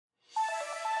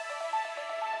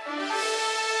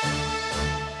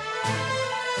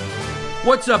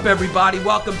What's up, everybody?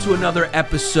 Welcome to another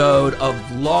episode of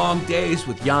Long Days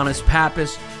with Yannis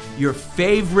Pappas, your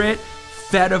favorite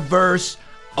Fediverse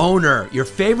owner, your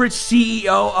favorite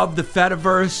CEO of the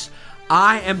Fediverse.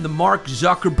 I am the Mark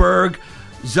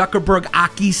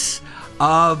Zuckerberg-Akis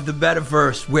of the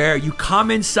Metaverse, where you come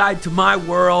inside to my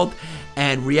world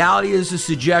and reality is a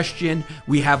suggestion.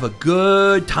 We have a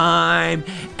good time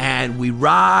and we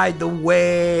ride the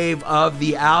wave of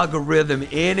the algorithm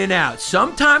in and out.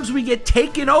 Sometimes we get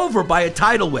taken over by a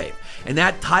tidal wave, and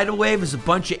that tidal wave is a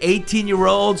bunch of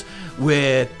 18-year-olds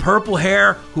with purple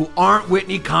hair who aren't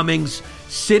Whitney Cummings,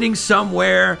 sitting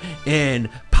somewhere in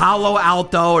Palo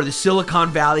Alto or the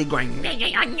Silicon Valley going,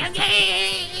 Yannis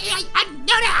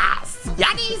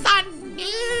on news.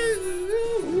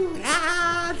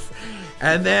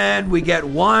 And then we get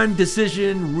one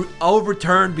decision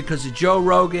overturned because of Joe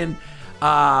Rogan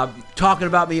talking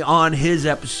about me on his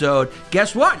episode.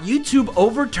 Guess what? YouTube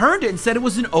overturned it and said it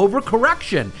was an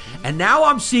overcorrection. And now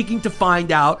I'm seeking to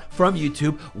find out from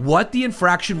YouTube what the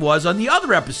infraction was on the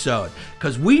other episode,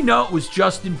 because we know it was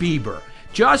Justin Bieber.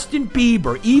 Justin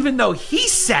Bieber, even though he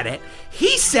said it,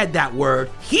 he said that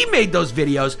word, he made those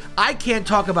videos, I can't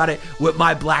talk about it with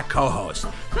my black co-host.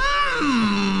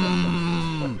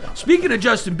 Speaking of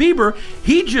Justin Bieber,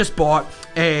 he just bought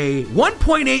a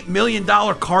 $1.8 million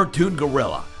cartoon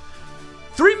gorilla.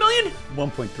 3 million?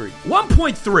 1.3.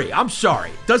 1.3. I'm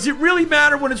sorry. Does it really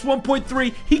matter when it's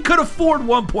 1.3? He could afford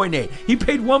 1.8. He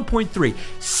paid 1.3.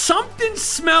 Something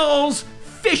smells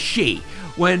fishy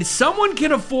when someone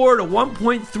can afford a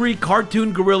 1.3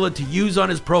 cartoon gorilla to use on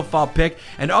his profile pic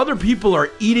and other people are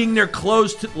eating their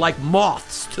clothes like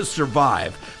moths to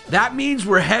survive. That means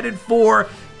we're headed for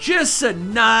just a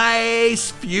nice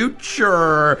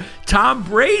future. Tom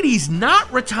Brady's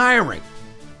not retiring.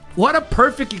 What a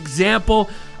perfect example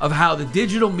of how the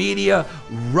digital media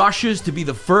rushes to be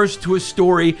the first to a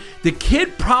story. The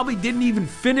kid probably didn't even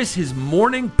finish his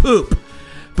morning poop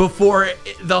before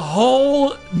the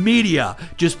whole media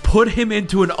just put him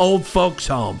into an old folks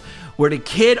home where the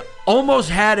kid almost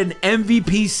had an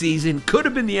MVP season, could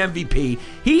have been the MVP.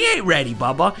 He ain't ready,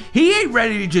 Bubba. He ain't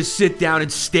ready to just sit down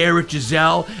and stare at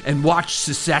Giselle and watch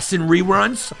Succession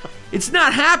reruns. It's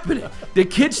not happening. The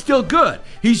kid's still good.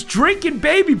 He's drinking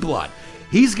baby blood.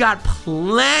 He's got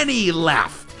plenty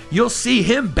left. You'll see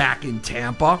him back in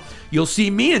Tampa. You'll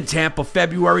see me in Tampa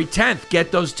February 10th.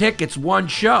 Get those tickets, one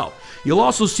show. You'll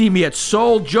also see me at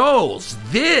Soul Joel's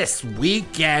this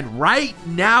weekend. Right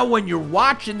now when you're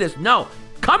watching this,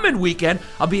 coming weekend,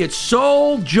 I'll be at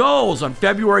Soul Joel's on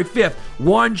February 5th.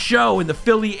 One show in the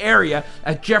Philly area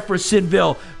at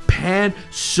Jeffersonville,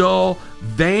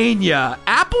 Pennsylvania.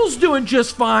 Apple's doing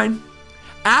just fine.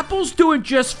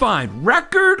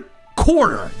 Record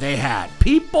quarter they had.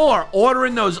 People are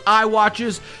ordering those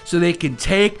iWatches so they can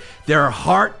take their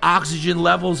heart oxygen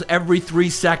levels every 3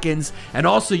 seconds. And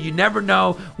also, you never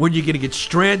know when you're going to get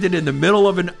stranded in the middle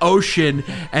of an ocean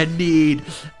and need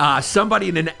somebody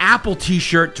in an Apple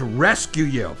t-shirt to rescue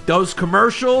you. Those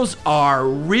commercials are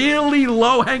really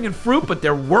low-hanging fruit, but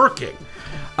they're working.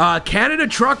 Canada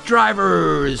truck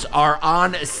drivers are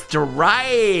on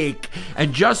strike,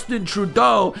 and Justin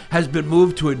Trudeau has been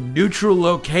moved to a neutral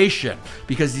location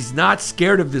because he's not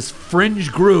scared of this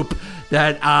fringe group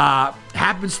that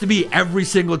happens to be every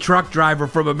single truck driver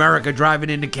from America driving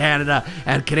into Canada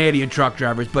and Canadian truck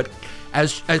drivers. But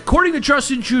according to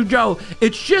Justin Trudeau,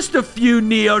 it's just a few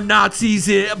neo-Nazis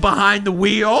behind the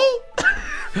wheel.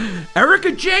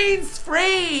 Erica Jane's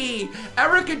free.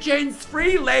 Erica Jane's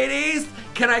free, ladies.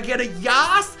 Can I get a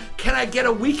yas? Can I get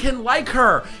a we can like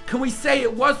her? Can we say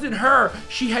it wasn't her?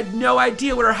 She had no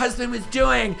idea what her husband was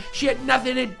doing. She had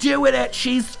nothing to do with it.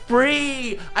 She's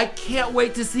free. I can't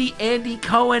wait to see Andy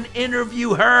Cohen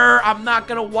interview her. I'm not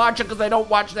going to watch it because I don't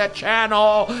watch that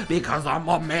channel because I'm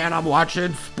a man. I'm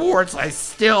watching sports. There's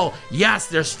still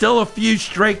a few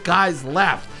straight guys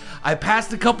left. I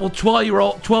passed a couple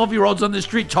 12-year-olds on the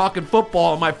street talking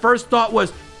football, and my first thought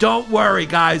was, don't worry,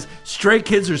 guys. Stray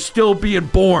kids are still being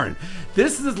born.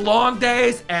 This is Long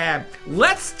Days, and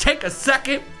let's take a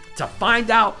second to find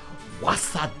out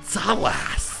what's the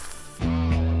Dallas.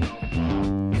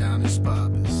 Yannis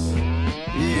Pappas.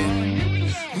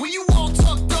 Yeah. When you all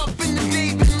tucked up in the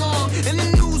day been long, and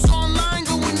the news online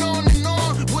going on and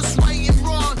on, what's right and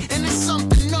wrong, and it's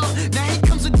something up. Now here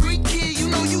comes a great kid you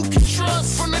know you can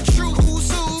trust. From the true who's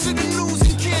who to the news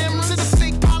and cameras, to the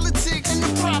fake politics and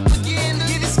the propaganda.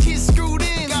 Get this kid screwed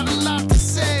in, got a lot to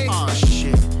say. Oh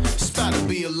shit, it's about to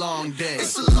be a long day.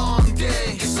 It's a long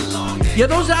day. It's a long day. Yeah,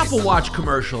 those Apple Watch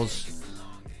commercials,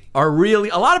 are really,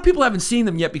 a lot of people haven't seen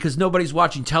them yet because nobody's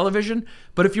watching television.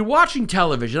 But if you're watching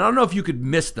television, I don't know if you could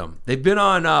miss them. They've been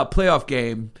on playoff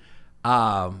game.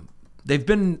 They've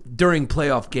been during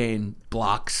playoff game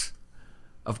blocks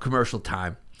of commercial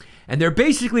time. And they're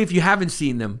basically, if you haven't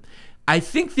seen them, I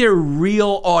think they're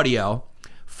real audio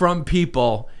from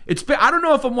people. I don't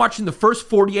know if I'm watching the first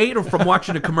 48 or if I'm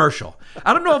watching a commercial.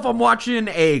 I don't know if I'm watching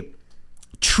a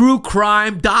true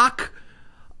crime doc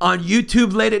on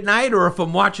YouTube late at night or if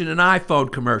I'm watching an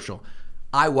iPhone commercial.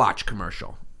 iWatch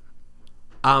commercial.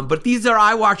 But these are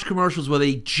iWatch commercials where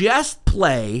they just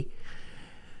play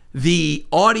the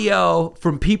audio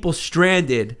from people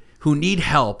stranded who need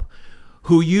help,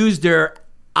 who use their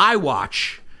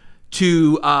iWatch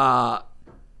to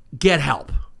get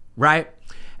help, right?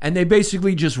 And they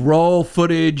basically just roll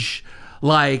footage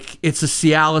like it's a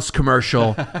Cialis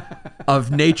commercial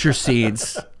of nature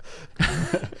scenes.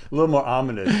 A little more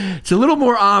ominous. It's a little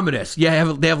more ominous.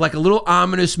 Yeah, they have like a little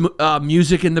ominous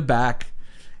music in the back.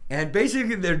 And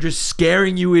basically they're just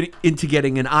scaring you into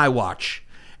getting an iWatch.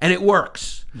 And it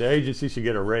works. The agency should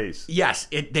get a raise. Yes,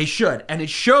 they should. And it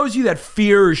shows you that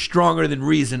fear is stronger than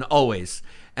reason always.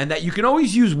 And that you can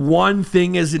always use one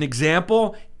thing as an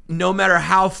example, no matter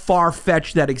how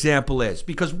far-fetched that example is.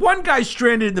 Because one guy's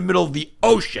stranded in the middle of the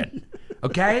ocean,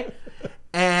 okay?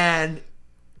 And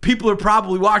people are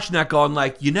probably watching that going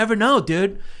like, you never know,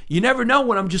 dude. You never know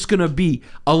when I'm just going to be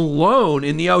alone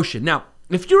in the ocean. Now,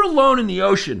 if you're alone in the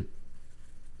ocean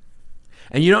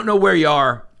and you don't know where you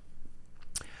are,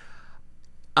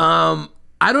 I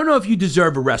don't know if you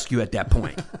deserve a rescue at that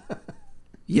point.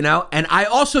 You know? And I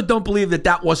also don't believe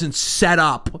that wasn't set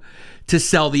up to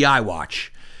sell the iWatch.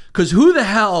 Because who the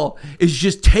hell is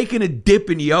just taking a dip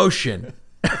in the ocean?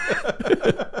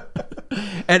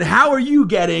 And how are you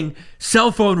getting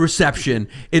cell phone reception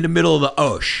in the middle of the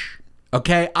ocean?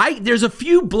 Okay? There's a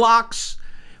few blocks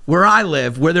where I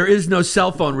live where there is no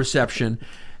cell phone reception.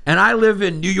 And I live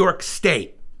in New York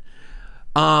State.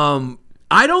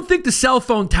 I don't think the cell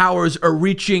phone towers are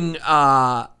reaching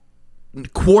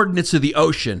coordinates of the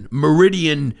ocean,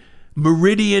 meridian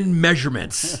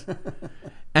measurements.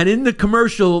 And in the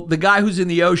commercial, the guy who's in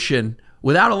the ocean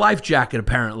without a life jacket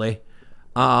apparently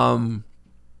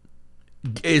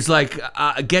is like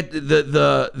get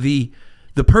the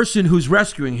person who's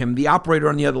rescuing him, the operator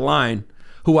on the other line,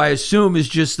 who I assume is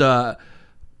just a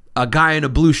guy in a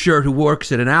blue shirt who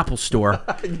works at an Apple store.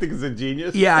 You think it's a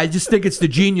genius? Yeah, I just think it's the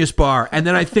Genius Bar. And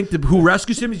then I think who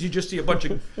rescues him is you just see a bunch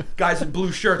of guys in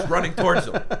blue shirts running towards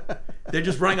him. They're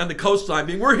just running on the coastline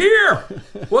being, we're here.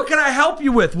 What can I help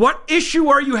you with? What issue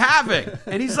are you having?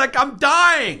 And he's like, I'm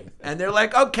dying. And they're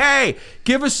like, okay,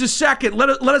 give us a second. Let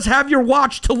us have your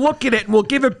watch to look at it and we'll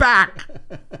give it back.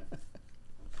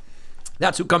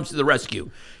 That's who comes to the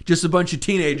rescue. Just a bunch of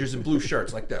teenagers in blue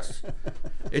shirts like this.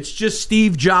 It's just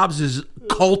Steve Jobs'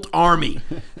 cult army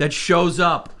that shows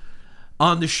up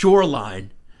on the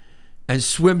shoreline and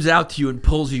swims out to you and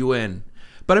pulls you in.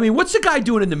 But I mean, what's the guy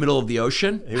doing in the middle of the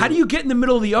ocean? How do you get in the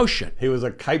middle of the ocean? He was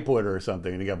a kiteboarder or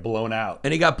something and he got blown out.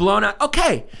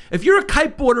 Okay, if you're a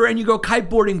kiteboarder and you go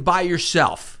kiteboarding by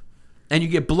yourself and you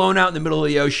get blown out in the middle of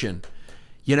the ocean,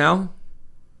 you know,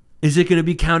 is it going to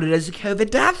be counted as a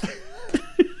COVID death?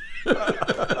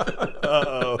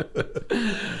 Uh-oh.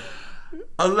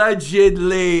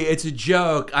 Allegedly, it's a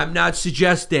joke. I'm not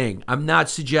suggesting. I'm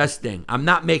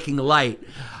not making light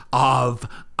of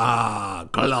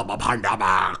global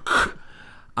pandemic.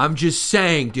 I'm just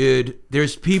saying, dude,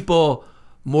 there's people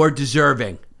more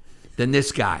deserving than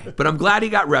this guy. But I'm glad he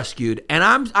got rescued. And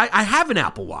I have an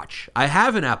Apple Watch.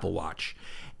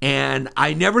 And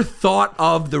I never thought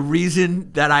of the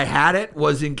reason that I had it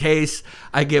was in case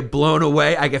I get blown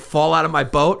away, fall out of my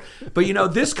boat. But, you know,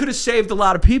 this could have saved a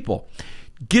lot of people.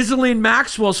 Ghislaine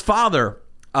Maxwell's father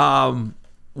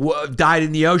died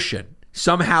in the ocean.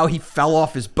 Somehow he fell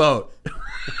off his boat.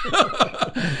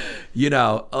 You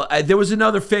know, there was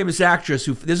another famous actress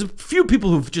there's a few people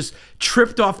who've just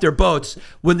tripped off their boats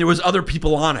when there was other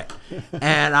people on it.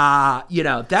 And, you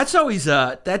know, that's always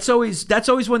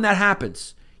when that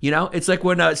happens. You know, it's like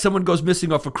when someone goes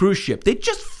missing off a cruise ship. They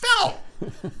just fell.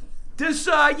 There's,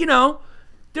 you know,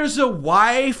 there's a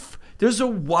wife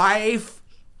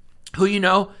who, you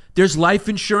know, there's life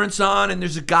insurance on, and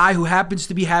there's a guy who happens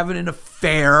to be having an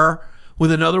affair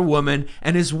with another woman,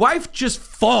 and his wife just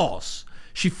falls.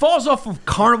 She falls off of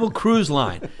Carnival Cruise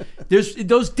Line.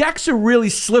 Those decks are really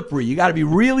slippery. You got to be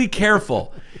really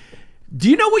careful. Do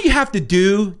you know what you have to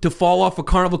do to fall off a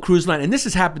Carnival Cruise Line? And this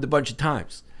has happened a bunch of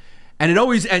times. And it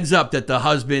always ends up that the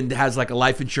husband has like a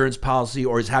life insurance policy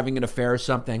or is having an affair or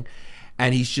something.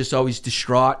 And he's just always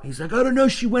distraught. He's like, I don't know,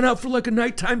 she went out for like a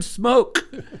nighttime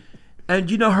smoke. And,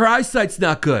 you know, her eyesight's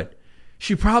not good.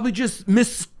 She probably just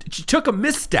she took a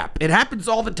misstep. It happens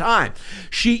all the time.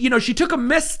 She took a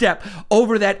misstep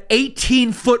over that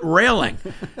 18-foot railing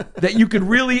that you could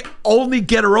really only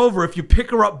get her over if you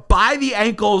pick her up by the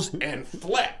ankles and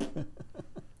flip.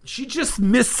 She just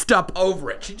misstep over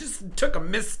it. She just took a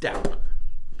misstep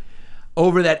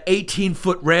over that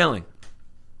 18-foot railing.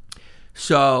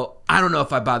 So I don't know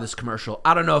if I buy this commercial.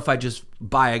 I don't know if I just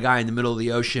buy a guy in the middle of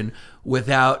the ocean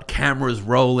without cameras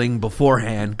rolling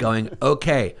beforehand going,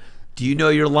 okay, do you know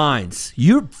your lines?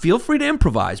 You feel free to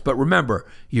improvise, but remember,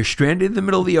 you're stranded in the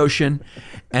middle of the ocean,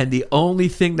 and the only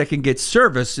thing that can get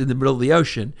service in the middle of the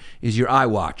ocean is your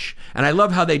iWatch. And I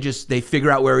love how they figure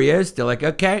out where he is. They're like,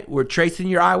 okay, we're tracing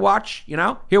your iWatch. You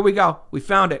know, here we go. We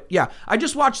found it. Yeah, I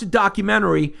just watched a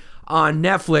documentary on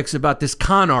Netflix about this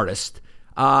con artist.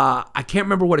 I can't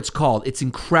remember what it's called. It's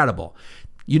incredible.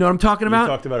 You know what I'm talking about? You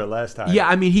talked about it last time. Yeah,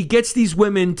 I mean, he gets these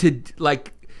women to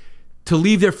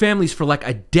leave their families for like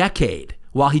a decade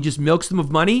while he just milks them of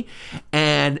money,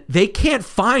 and they can't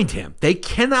find him. They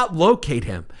cannot locate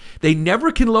him. They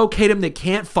never can locate him. They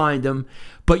can't find him.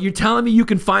 But you're telling me you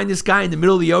can find this guy in the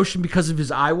middle of the ocean because of his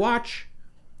iWatch?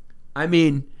 I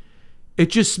mean, it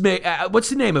just what's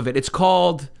the name of it? It's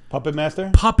called Puppet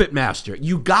Master? Puppet Master.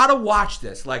 You gotta watch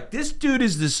this. Like, this dude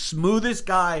is the smoothest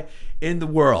guy in the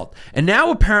world. And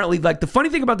now apparently, like, the funny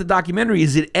thing about the documentary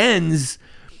is it ends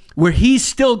where he's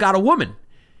still got a woman.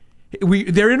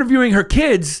 They're interviewing her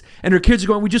kids, and her kids are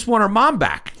going, we just want our mom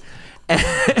back.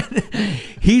 And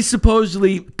he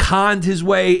supposedly conned his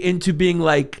way into being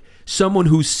like someone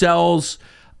who sells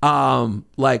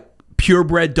like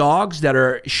purebred dogs that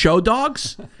are show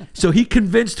dogs. So he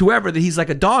convinced whoever that he's like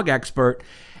a dog expert,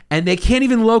 and they can't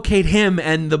even locate him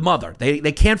and the mother.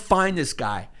 They can't find this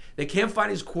guy. They can't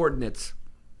find his coordinates.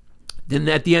 Then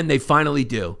at the end, they finally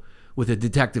do with a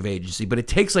detective agency. But it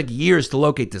takes like years to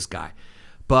locate this guy.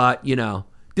 But, you know,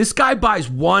 this guy buys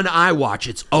one iWatch,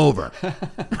 it's over.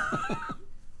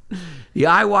 The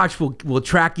iWatch will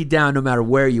track you down no matter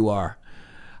where you are.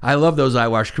 I love those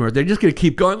iWatch commercials. They're just going to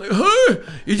keep going like, hey!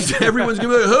 Everyone's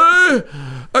going to be like, hey!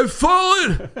 I've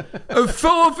fallen! I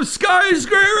fell off a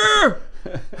skyscraper!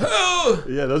 Hell!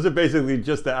 Yeah, those are basically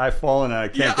just the I've fallen and I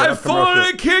can't get up I've fallen and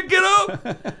I can't get up!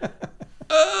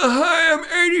 Hi, I'm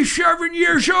 87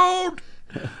 years old!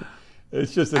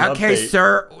 It's just an okay,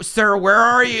 update. sir, where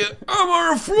are you? I'm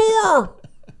on the floor.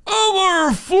 I'm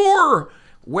on the floor.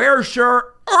 Where,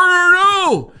 sir? I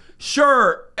don't know.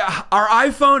 Sir, our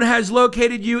iPhone has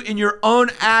located you in your own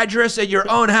address at your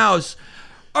own house.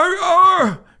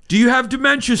 Do you have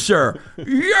dementia, sir?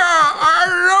 Yeah, I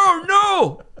don't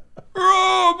know.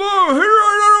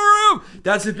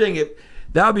 That's the thing.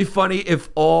 That would be funny if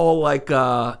all like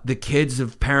the kids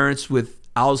of parents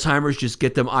with Alzheimer's just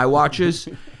get them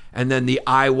iWatches. And then the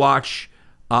iWatch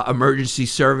emergency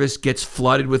service gets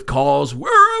flooded with calls.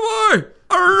 Where am I?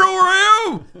 I don't know where I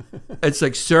am. It's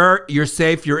like, sir, you're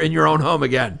safe. You're in your own home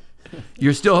again.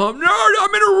 You're still home. No,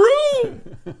 I'm in a room.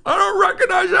 I don't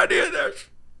recognize any of this.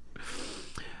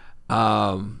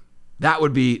 That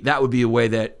would be a way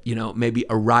that, you know, maybe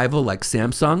a rival like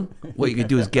Samsung, what you could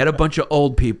do is get a bunch of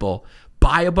old people,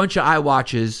 buy a bunch of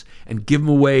iWatches, and give them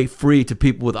away free to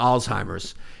people with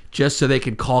Alzheimer's. Just so they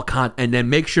can call and then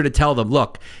make sure to tell them,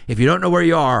 look, if you don't know where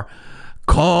you are,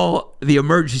 call the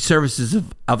emergency services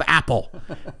of Apple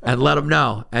and let them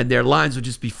know. And their lines would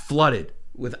just be flooded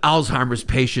with Alzheimer's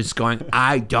patients going,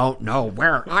 I don't know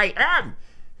where I am.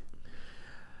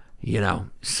 You know,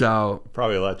 so.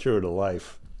 Probably a lot truer to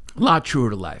life. A lot truer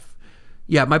to life.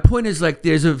 Yeah, my point is, like,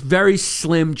 there's a very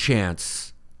slim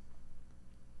chance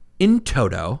in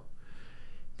toto.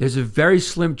 There's a very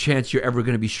slim chance you're ever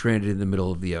going to be stranded in the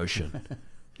middle of the ocean,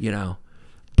 you know.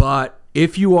 But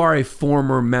if you are a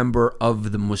former member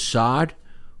of the Mossad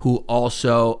who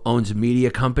also owns a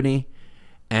media company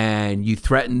and you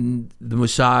threaten the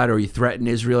Mossad or you threaten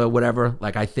Israel or whatever,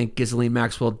 like I think Ghislaine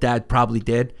Maxwell's dad probably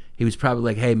did. He was probably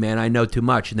like, hey, man, I know too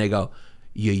much. And they go,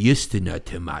 you used to know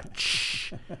too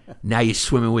much. Now you're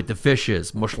swimming with the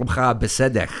fishes.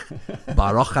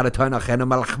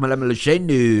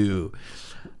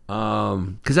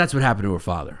 Because that's what happened to her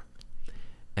father.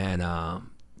 And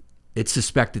it's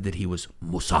suspected that he was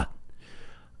Mossad.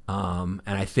 And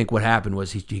I think what happened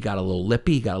was he got a little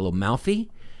lippy, he got a little mouthy,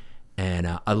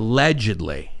 and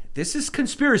allegedly, this is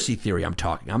conspiracy theory I'm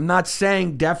talking. I'm not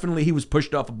saying definitely he was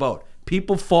pushed off a boat.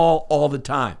 People fall all the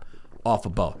time off a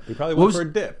boat. He probably went for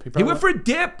a dip. He went for a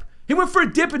dip. He went for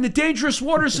a dip in the dangerous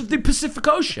waters of the Pacific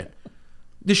Ocean.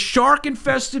 The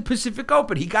shark-infested Pacific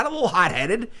Ocean. He got a little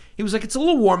hot-headed. He was like, it's a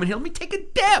little warm in here. Let me take a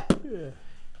dip. Yeah.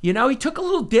 You know, he took a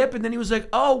little dip and then he was like,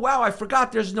 oh, wow, I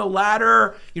forgot there's no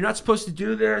ladder. You're not supposed to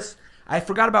do this. I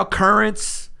forgot about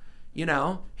currents. You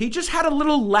know, he just had a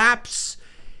little lapse.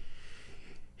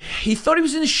 He thought he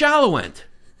was in the shallow end,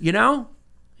 you know?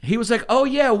 He was like, oh,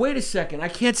 yeah, wait a second. I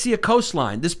can't see a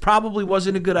coastline. This probably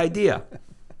wasn't a good idea.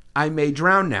 I may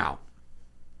drown now.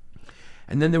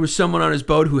 And then there was someone on his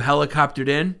boat who helicoptered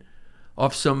in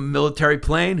off some military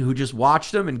plane who just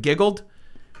watched him and giggled.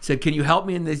 Said, can you help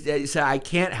me? And they said, I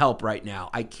can't help right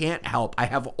now. I can't help. I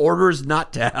have orders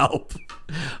not to help.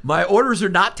 My orders are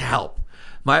not to help.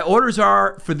 My orders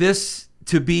are for this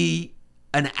to be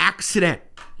an accident.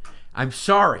 I'm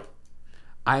sorry.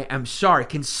 I am sorry.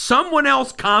 Can someone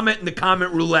else comment in the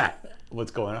comment roulette?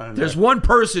 What's going on? There's one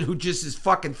person who just is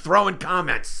fucking throwing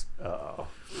comments. Uh-oh.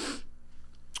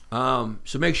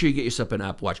 So make sure you get yourself an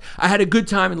Apple Watch. I had a good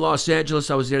time in Los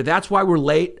Angeles. I was there. That's why we're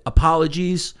late.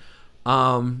 Apologies.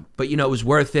 But you know, it was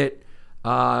worth it.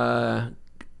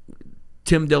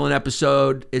 Tim Dillon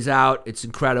episode is out. It's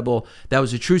incredible. That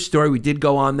was a true story. We did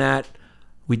go on that.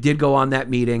 We did go on that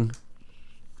meeting.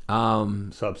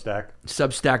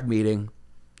 Substack meeting.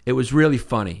 It was really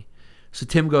funny. So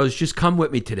Tim goes, just come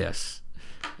with me to this.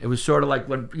 It was sort of like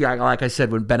when, like I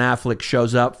said, when Ben Affleck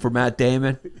shows up for Matt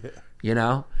Damon, you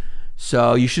know?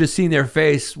 So you should have seen their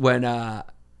face when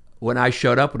I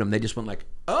showed up with them. They just went like,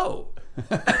 oh.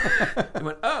 I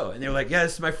went, oh. And they were like, yeah,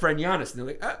 this is my friend Yannis. And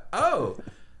they're like, oh,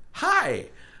 hi.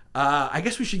 I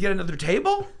guess we should get another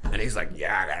table? And he's like,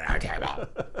 yeah, I got another table.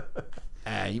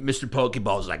 And Mr.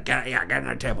 Pokeball's like, get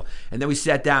another table. And then we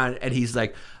sat down and he's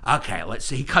like, okay, let's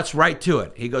see. He cuts right to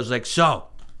it. He goes like, so,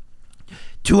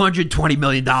 $220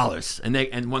 million.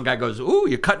 And one guy goes, ooh,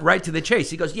 you're cutting right to the chase.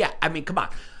 He goes, yeah, I mean, come on.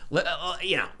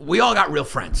 You know, we all got real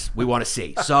friends we want to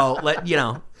see. So,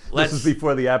 This is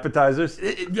before the appetizers?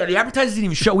 Yeah, the appetizers didn't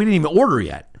even show. We didn't even order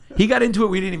yet. He got into it.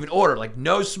 We didn't even order. Like,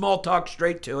 no small talk,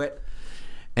 straight to it.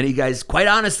 And he guys, quite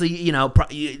honestly, you know,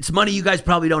 it's money you guys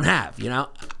probably don't have, you know.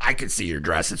 I could see your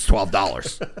dress. It's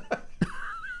 $12.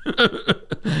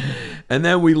 And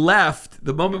then we left.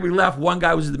 The moment we left, one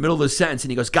guy was in the middle of the sentence,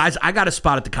 and he goes, guys, I got a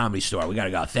spot at the Comedy Store. We got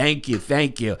to go. Thank you.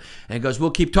 And he goes,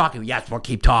 we'll keep talking. Yes, we'll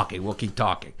keep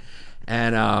talking.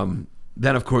 And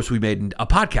then, of course, we made a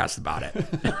podcast about it.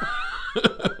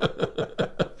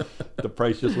 The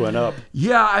price just went up.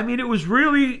 Yeah, I mean, it was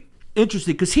really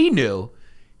interesting because he knew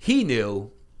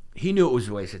it was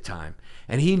a waste of time.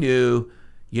 And he knew,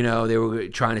 you know, they were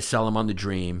trying to sell him on the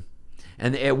dream.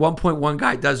 And at one point, one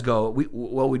guy does go, we'd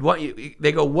want you.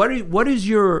 They go, what are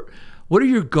your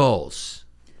goals?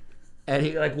 And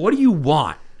he like, what do you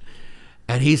want?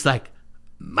 And he's like,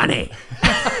 money.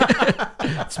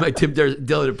 It's my Tim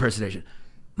Dillon impersonation.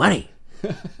 Money.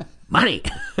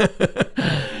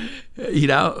 You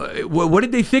know, what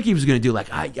did they think he was going to do?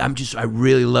 Like, I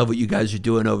really love what you guys are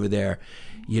doing over there.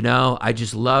 You know, I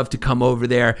just love to come over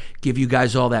there, give you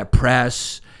guys all that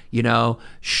press. You know,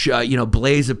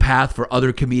 blaze a path for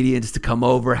other comedians to come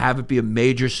over, have it be a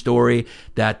major story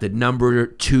that the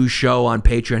 #2 show on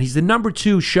Patreon. He's the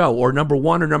 #2 show, or #1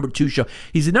 or #2 show.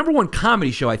 He's the #1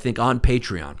 comedy show, I think, on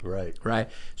Patreon. Right.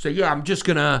 So yeah, I'm just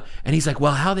gonna. And he's like,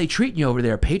 well, how are they treating you over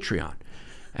there at Patreon?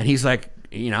 And he's like,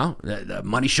 you know, the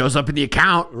money shows up in the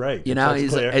account. Right. You know,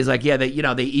 he's like, yeah, they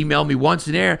emailed me once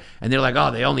in there, and they're like,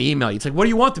 oh, they only email you. It's like, what do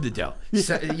you want them to do?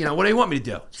 You know, what do you want me to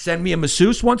do? Send me a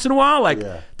masseuse once in a while? Like,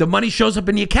 the money shows up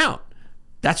in the account.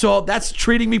 That's all. That's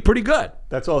treating me pretty good.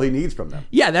 That's all he needs from them.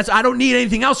 Yeah, I don't need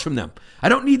anything else from them. I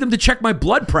don't need them to check my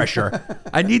blood pressure.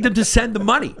 I need them to send the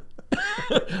money.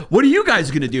 What are you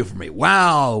guys going to do for me?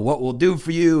 Wow, what we'll do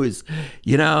for you is,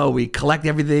 you know, we collect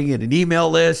everything in an email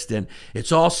list and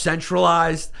it's all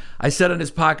centralized. I said on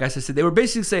this podcast, I said, they were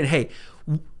basically saying, hey,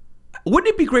 wouldn't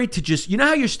it be great to just, you know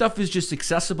how your stuff is just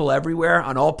accessible everywhere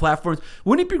on all platforms?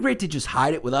 Wouldn't it be great to just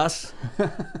hide it with us?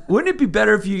 Wouldn't it be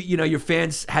better if your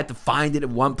fans had to find it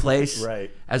in one place,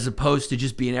 right, as opposed to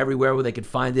just being everywhere where they could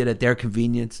find it at their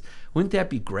convenience? Wouldn't that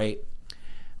be great?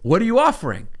 What are you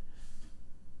offering?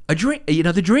 A dream, you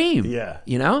know, the dream. Yeah.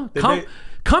 You know,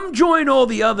 come join all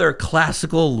the other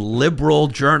classical liberal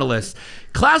journalists.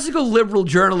 Classical liberal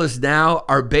journalists now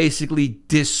are basically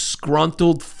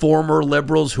disgruntled former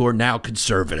liberals who are now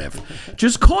conservative.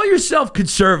 Just call yourself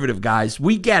conservative, guys.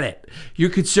 We get it.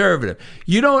 You're conservative.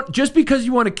 You don't, just because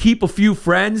you want to keep a few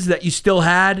friends that you still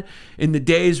had in the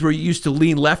days where you used to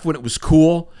lean left when it was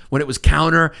cool, when it was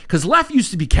counter, because left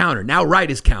used to be counter. Now right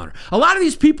is counter. A lot of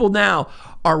these people now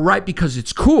are right because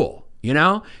it's cool, you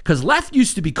know? Because left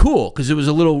used to be cool because it was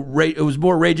it was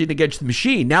more raging against the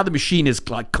machine. Now the machine is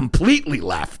like completely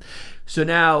left. So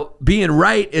now being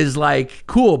right is like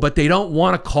cool, but they don't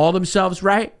want to call themselves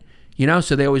right, you know?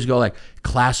 So they always go like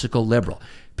classical liberal.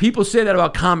 people say that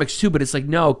about comics too, but it's like,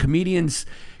 no, comedians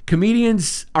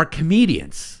are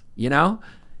comedians, you know?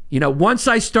 Once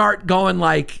I start going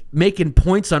like making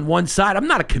points on one side, I'm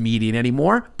not a comedian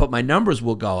anymore, but my numbers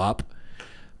will go up.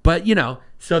 But,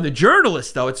 so the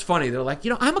journalists, though, it's funny. They're like,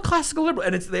 I'm a classical liberal.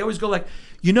 And they always go like,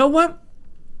 you know what?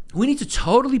 We need to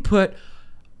totally put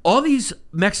all these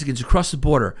Mexicans across the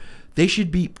border. They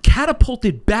should be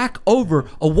catapulted back over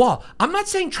a wall. I'm not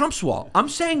saying Trump's wall. I'm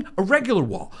saying a regular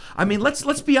wall. I mean, let's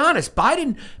be honest.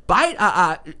 Obama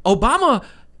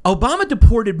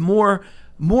deported more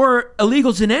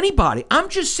illegals than anybody. I'm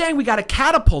just saying we got to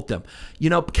catapult them.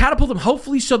 Catapult them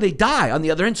hopefully so they die on the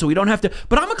other end so we don't have to.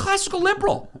 But I'm a classical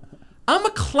liberal.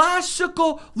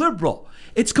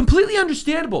 It's completely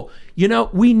understandable.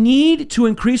 We need to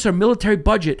increase our military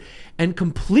budget and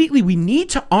we need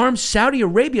to arm Saudi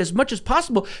Arabia as much as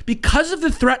possible because of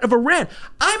the threat of Iran.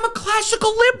 I'm a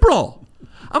classical liberal.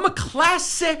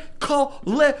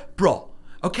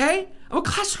 Okay? I'm a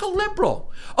classical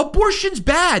liberal. Abortion's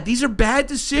bad. These are bad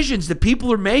decisions that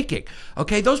people are making.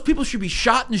 Okay? Those people should be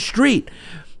shot in the street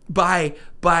by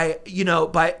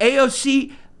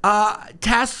AOC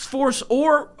task force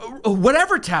or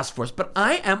whatever task force. But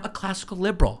I am a classical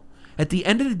liberal. At the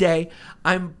end of the day,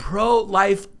 I'm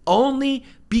pro-life only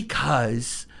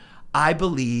because I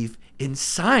believe in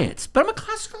science. But I'm a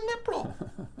classical liberal.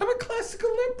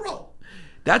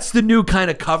 That's the new kind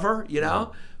of cover,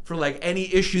 for like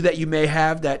any issue that you may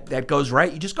have that goes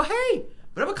right. You just go, hey,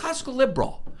 but I'm a classical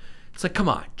liberal. It's like, come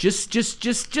on, just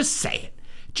say it.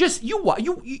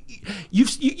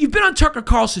 You've been on Tucker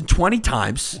Carlson 20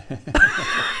 times.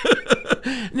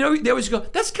 They always go,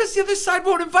 that's because the other side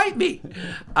won't invite me.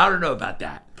 I don't know about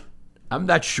that. I'm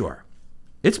not sure.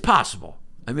 It's possible.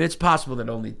 I mean, it's possible that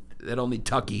only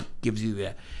Tucky gives you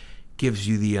the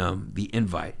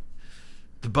invite.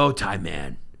 The bow tie,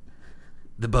 man.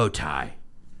 The bow tie.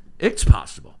 It's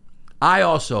possible. I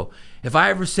also, if I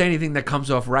ever say anything that comes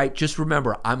off right, just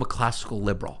remember I'm a classical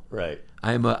liberal. Right.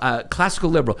 I'm a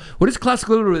classical liberal. What is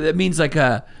classical liberal? That means like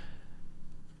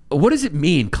what does it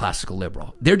mean, classical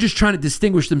liberal? They're just trying to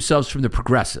distinguish themselves from the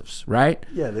progressives, right?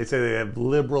 Yeah, they say they have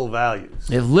liberal values.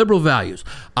 They have liberal values.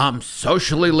 I'm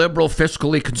socially liberal,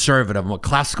 fiscally conservative. I'm a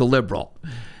classical liberal.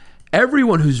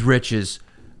 Everyone's rich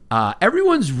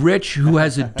who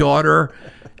has a daughter.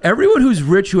 Everyone who's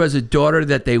rich who has a daughter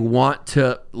that they want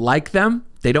to like them.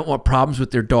 They don't want problems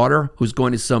with their daughter who's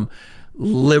going to some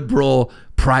liberal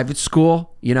private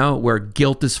school, where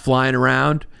guilt is flying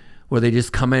around, where they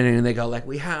just come in and they go like,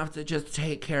 we have to just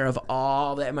take care of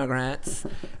all the immigrants.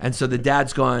 And so the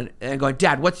dad's going,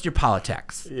 Dad, what's your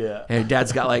politics? Yeah. And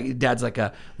dad's like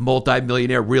a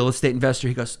multi-millionaire real estate investor.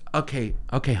 He goes, okay,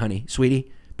 honey,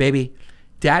 sweetie, baby,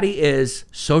 Daddy is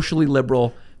socially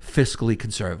liberal, fiscally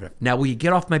conservative. Now, will you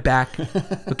get off my back?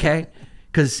 Okay?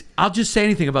 Because I'll just say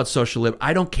anything about social liberal.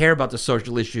 I don't care about the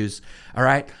social issues. All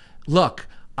right? Look,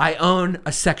 I own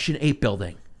a Section 8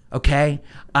 building. Okay?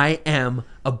 I am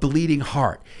a bleeding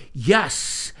heart.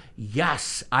 Yes,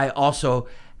 I also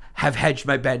have hedged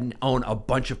my bet and own a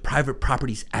bunch of private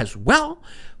properties as well.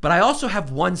 But I also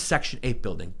have one Section 8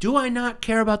 building. Do I not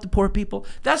care about the poor people?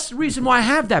 That's the reason why I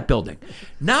have that building.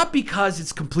 Not because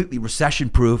it's completely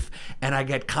recession-proof and I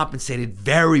get compensated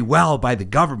very well by the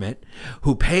government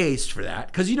who pays for that.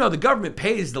 Because, the government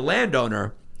pays the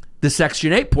landowner the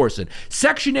Section 8 portion.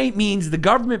 Section 8 means the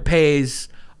government pays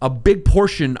a big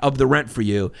portion of the rent for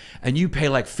you and you pay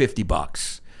like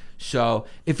 $50. So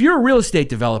if you're a real estate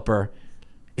developer,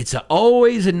 it's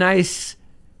always a nice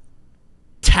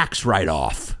tax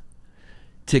write-off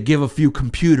to give a few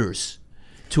computers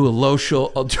to a local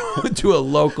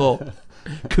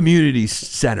community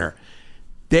center.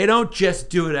 They don't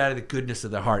just do it out of the goodness of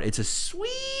their heart. It's a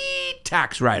sweet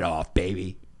tax write-off,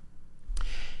 baby.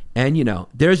 And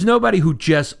there's nobody who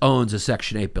just owns a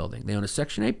Section 8 building. They own a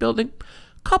Section 8 building,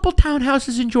 a couple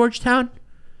townhouses in Georgetown,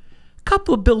 a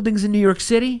couple of buildings in New York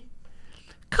City,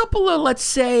 a couple of, let's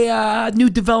say, new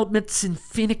developments in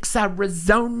Phoenix,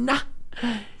 Arizona.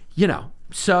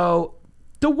 So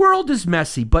the world is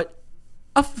messy, but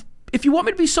if you want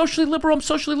me to be socially liberal, I'm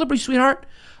socially liberal, sweetheart.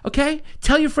 Okay?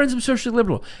 Tell your friends I'm socially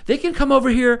liberal. They can come over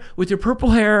here with your purple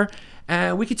hair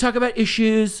and we can talk about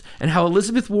issues and how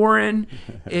Elizabeth Warren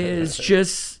did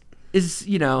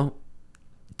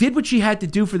what she had to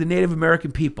do for the Native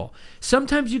American people.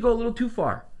 Sometimes you go a little too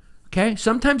far. Okay?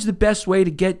 Sometimes the best way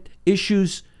to get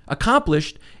issues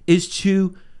accomplished is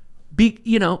to be,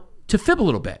 to fib a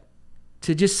little bit.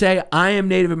 To just say, I am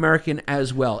Native American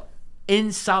as well,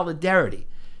 in solidarity.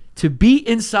 To be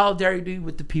in solidarity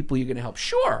with the people you're going to help.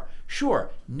 Sure.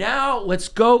 Now let's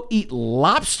go eat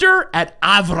lobster at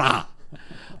Avra.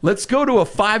 Let's go to a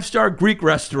 5-star Greek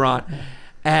restaurant,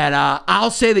 and I'll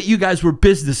say that you guys were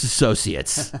business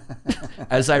associates.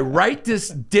 As I write this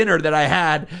dinner that I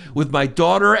had with my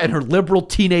daughter and her liberal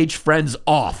teenage friends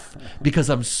off because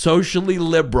I'm socially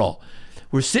liberal.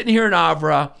 We're sitting here in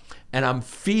Avra, and I'm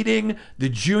feeding the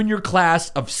junior class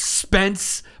of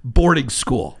Spence boarding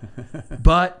school.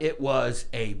 But it was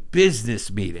a business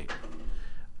meeting,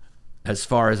 as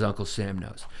far as Uncle Sam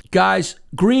knows. Guys,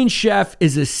 Green Chef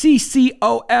is a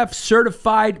CCOF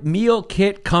certified meal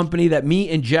kit company that me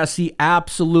and Jesse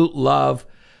absolutely love.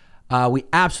 We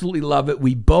absolutely love it.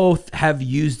 We both have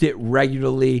used it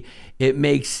regularly. It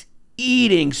makes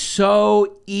eating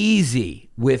so easy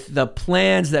with the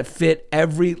plans that fit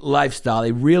every lifestyle.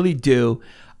 They really do.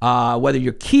 Whether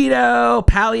you're keto,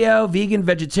 paleo, vegan,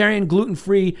 vegetarian,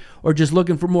 gluten-free, or just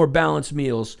looking for more balanced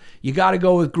meals, you got to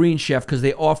go with Green Chef because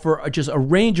they offer just a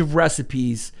range of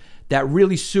recipes that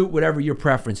really suit whatever your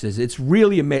preference is. It's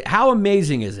really amazing. How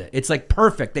amazing is it? It's like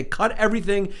perfect. They cut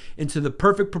everything into the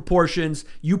perfect proportions.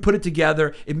 You put it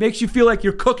together. It makes you feel like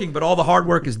you're cooking, but all the hard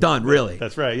work is done, really.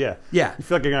 That's right, yeah. Yeah. You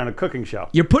feel like you're on a cooking show.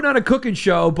 You're putting on a cooking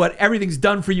show, but everything's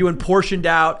done for you and portioned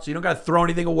out, so you don't got to throw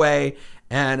anything away,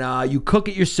 and you cook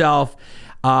it yourself.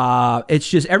 It's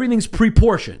just everything's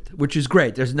pre-portioned, which is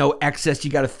great. There's no excess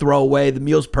you got to throw away. The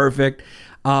meal's perfect.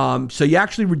 So you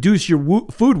actually reduce your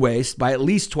food waste by at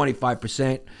least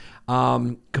 25%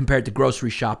 compared to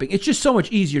grocery shopping. It's just so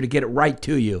much easier to get it right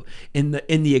to you in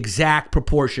the exact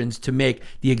proportions to make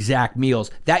the exact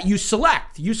meals that you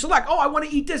select. You select, oh, I want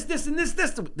to eat this, and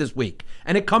this week.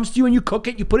 And it comes to you and you cook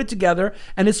it, you put it together,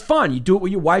 and it's fun. You do it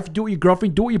with your wife, you do it with your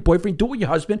girlfriend, you do it with your boyfriend, you do it with your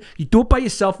husband, you do it by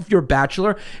yourself if you're a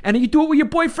bachelor, and you do it with your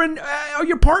boyfriend or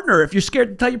your partner if you're scared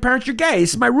to tell your parents you're gay.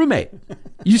 This is my roommate.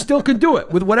 You still can do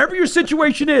it. With whatever your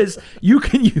situation is, you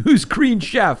can use Green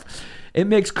Chef. It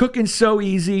makes cooking so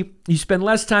easy. You spend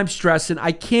less time stressing.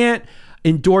 I can't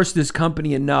endorse this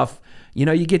company enough. You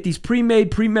know, you get these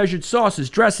pre-made, pre-measured sauces,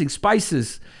 dressings,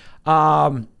 spices.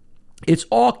 It's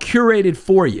all curated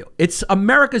for you. It's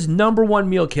America's #1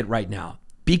 meal kit right now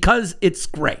because it's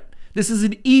great. This is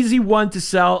an easy one to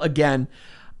sell again.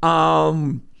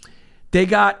 They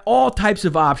got all types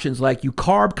of options like you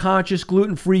carb conscious,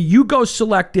 gluten free. You go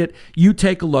select it. You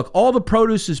take a look. All the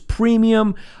produce is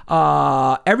premium.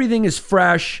 Everything is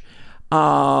fresh. They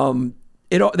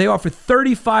offer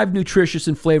 35 nutritious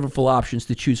and flavorful options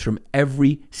to choose from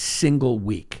every single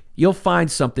week. You'll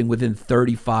find something within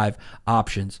 35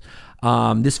 options.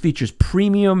 This features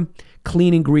premium,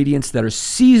 clean ingredients that are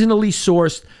seasonally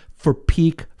sourced for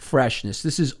peak freshness.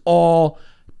 This is all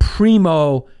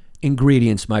primo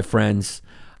ingredients, my friends.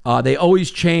 They always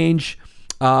change.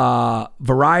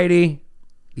 Variety,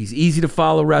 these easy to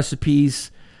follow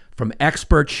recipes from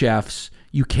expert chefs.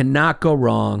 You cannot go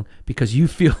wrong because you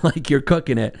feel like you're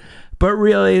cooking it, but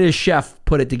really the chef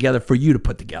put it together for you to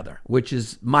put together, which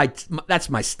is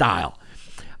that's my style.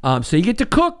 So you get to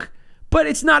cook, but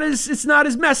it's not as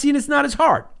messy and it's not as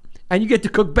hard, and you get to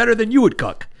cook better than you would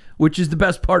cook, which is the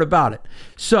best part about it.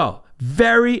 So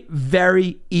very,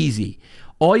 very easy.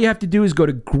 All you have to do is go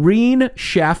to Green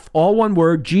Chef, all one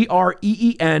word,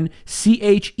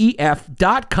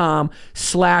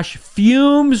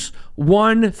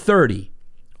 GREENCHEF.com/fumes130.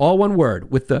 All one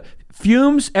word. With the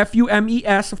Fumes,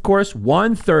 F-U-M-E-S, of course,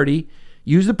 130.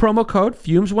 Use the promo code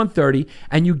FUMES130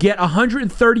 and you get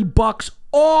 $130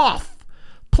 off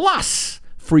plus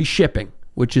free shipping,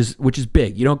 which is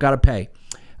big. You don't got to pay.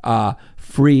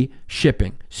 Free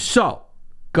shipping. So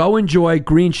go enjoy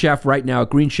Green Chef right now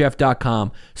at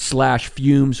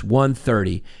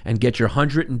greenchef.com/fumes130 and get your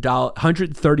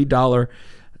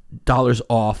 $130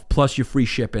 off plus your free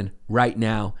shipping right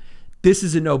now. This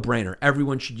is a no-brainer.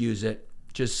 Everyone should use it.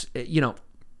 Just,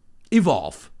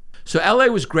 evolve. So LA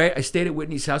was great. I stayed at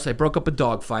Whitney's house. I broke up a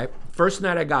dog fight. First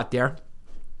night I got there,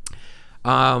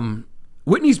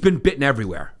 Whitney's been bitten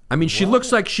everywhere. I mean, she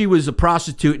looks like she was a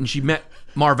prostitute and she met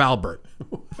Marv Albert.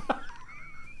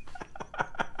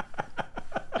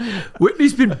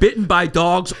 Whitney's been bitten by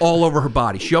dogs all over her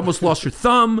body. She almost lost her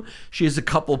thumb. She has a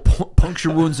couple puncture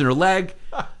wounds in her leg.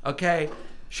 Okay.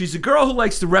 She's a girl who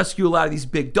likes to rescue a lot of these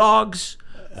big dogs,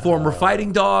 former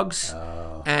fighting dogs.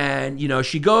 And,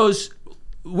 she goes...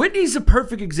 Whitney's a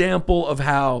perfect example of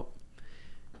how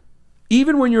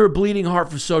even when you're a bleeding heart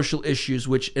for social issues,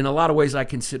 which in a lot of ways I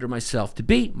consider myself to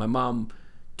be, my mom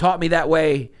taught me that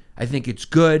way. I think it's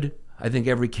good. I think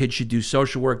every kid should do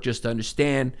social work just to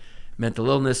understand mental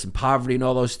illness and poverty and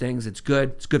all those things. It's good.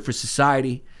 It's good for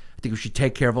society. I think we should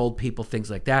take care of old people,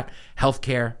 things like that.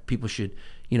 Healthcare, people should,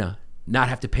 not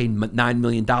have to pay $9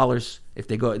 million if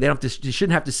they go. They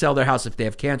shouldn't have to sell their house if they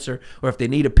have cancer, or if they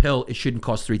need a pill, it shouldn't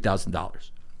cost $3,000.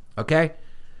 Okay?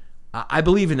 I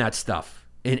believe in that stuff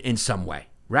in some way,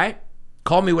 right?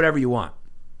 Call me whatever you want.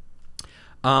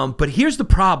 But here's the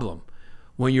problem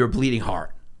when you're a bleeding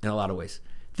heart in a lot of ways.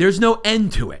 There's no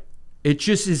end to it. It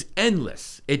just is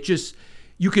endless.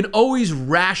 You can always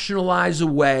rationalize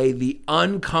away the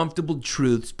uncomfortable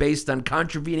truths based on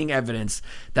contravening evidence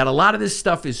that a lot of this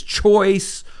stuff is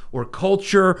choice or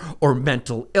culture or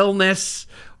mental illness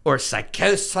or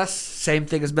psychosis, same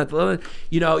thing as mental illness.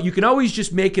 You know, you can always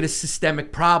just make it a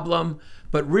systemic problem,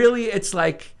 but really it's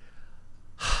like,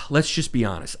 let's just be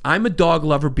honest. I'm a dog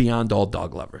lover beyond all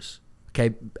dog lovers,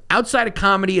 okay? Outside of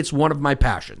comedy, it's one of my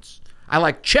passions. I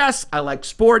like chess, I like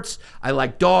sports, I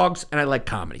like dogs, and I like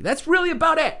comedy. That's really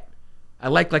about it. I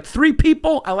like 3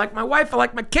 people, I like my wife, I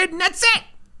like my kid, and that's it,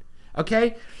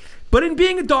 okay? But in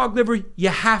being a dog lover, you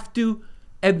have to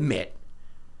admit,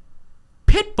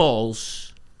 pit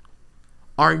bulls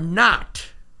are not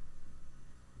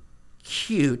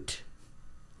cute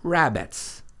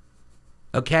rabbits,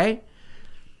 okay?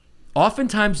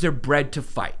 Oftentimes, they're bred to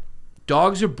fight.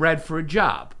 Dogs are bred for a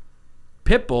job.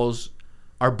 Pit bulls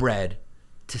are bred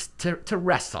to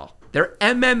wrestle. They're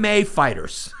MMA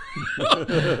fighters.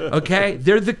 Okay?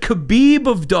 They're the Khabib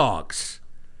of dogs.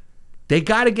 They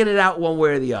got to get it out one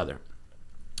way or the other.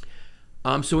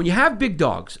 So when you have big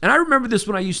dogs, and I remember this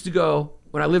when I used to go,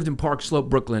 when I lived in Park Slope,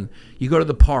 Brooklyn, you go to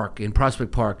the park, in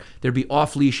Prospect Park, there'd be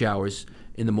off-leash hours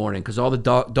in the morning because all the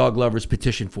dog lovers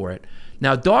petition for it.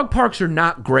 Now, dog parks are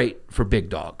not great for big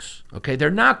dogs, okay?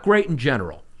 They're not great in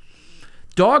general.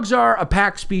 Dogs are a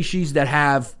pack species that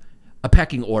have a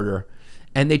pecking order,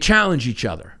 and they challenge each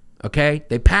other, okay?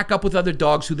 They pack up with other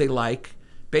dogs who they like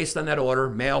based on that order,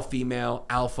 male, female,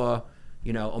 alpha,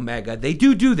 you know, omega. They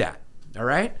do that, all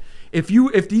right? If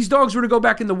these dogs were to go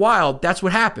back in the wild, that's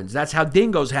what happens. That's how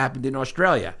dingoes happened in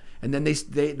Australia. And then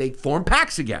they form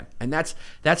packs again. And that's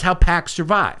how packs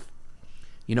survive.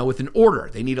 You know, with an order.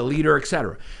 They need a leader,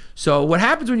 etc. So what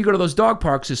happens when you go to those dog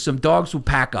parks is some dogs will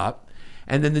pack up,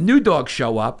 and then the new dogs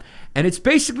show up, and it's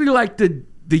basically like the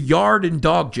yard in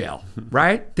dog jail,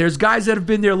 right? There's guys that have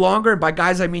been there longer, and by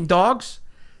guys I mean dogs.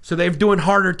 So they're doing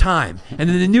harder time. And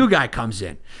then the new guy comes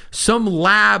in. Some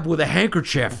lab with a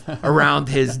handkerchief around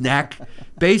his neck.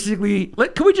 Basically,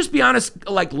 can we just be honest?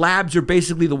 Like, labs are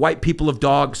basically the white people of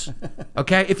dogs.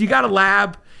 Okay? If you got a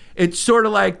lab, it's sort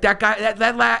of like that guy,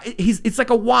 that lab, it's like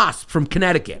a wasp from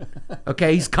Connecticut.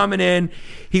 Okay? He's coming in.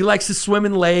 He likes to swim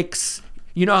in lakes.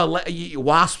 You know,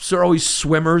 wasps are always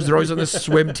swimmers. They're always on the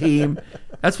swim team.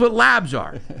 That's what labs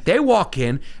are. They walk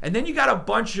in, and then you got a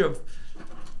bunch of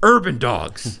urban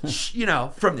dogs, you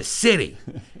know, from the city.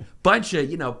 Bunch of,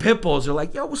 you know, pit bulls are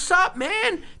like, yo, what's up,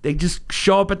 man? They just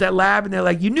show up at that lab and they're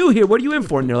like, you new here, what are you in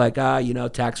for? And they're like, you know,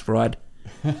 tax fraud.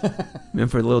 I'm in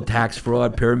for a little tax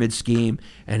fraud, pyramid scheme.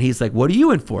 And he's like, what are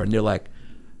you in for? And they're like,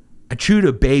 I chewed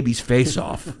a baby's face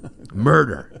off.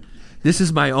 Murder. This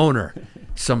is my owner.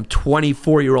 Some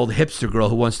 24-year-old hipster girl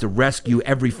who wants to rescue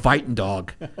every fighting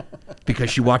dog because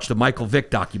she watched the Michael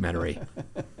Vick documentary.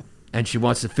 And she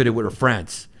wants to fit it with her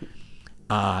friends.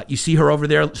 You see her over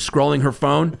there scrolling her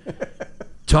phone,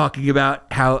 talking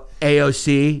about how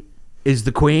AOC is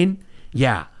the queen?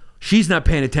 Yeah, she's not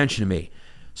paying attention to me.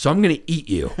 So I'm going to eat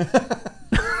you.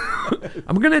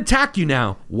 I'm going to attack you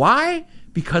now. Why?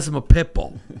 Because I'm a pit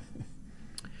bull.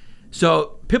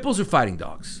 So pit bulls are fighting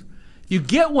dogs. If you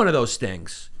get one of those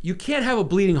things, you can't have a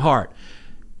bleeding heart.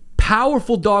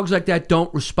 Powerful dogs like that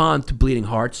don't respond to bleeding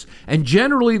hearts, and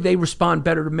generally they respond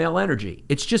better to male energy.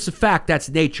 It's just a fact. That's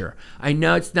nature. I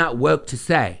know it's not woke to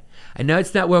say.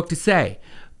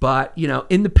 But, you know,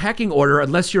 in the pecking order,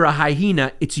 unless you're a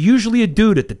hyena, it's usually a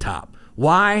dude at the top.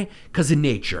 Why? Because of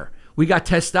nature. We got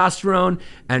testosterone,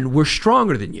 and we're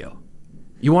stronger than you.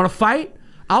 You want to fight?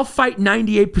 I'll fight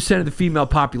 98% of the female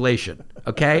population,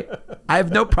 okay? I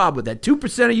have no problem with that.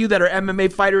 2% of you that are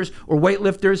MMA fighters or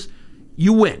weightlifters,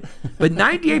 you win. But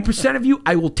 98% of you,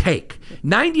 I will take.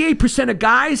 98% of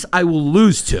guys, I will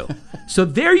lose to. So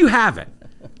there you have it,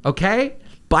 okay?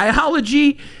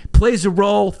 Biology plays a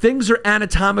role. Things are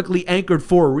anatomically anchored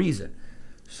for a reason.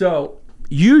 So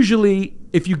usually,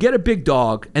 if you get a big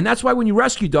dog, and that's why when you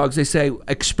rescue dogs, they say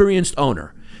experienced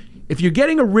owner. If you're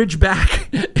getting a Ridgeback,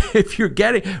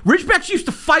 Ridgebacks used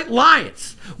to fight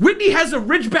lions. Whitney has a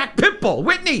Ridgeback pit bull.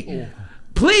 Whitney,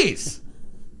 please.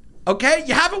 Okay?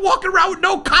 You have it walking around with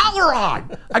no collar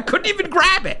on. I couldn't even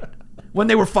grab it when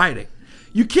they were fighting.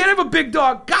 You can't have a big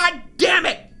dog. God damn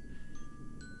it.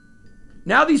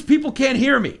 Now these people can't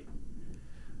hear me.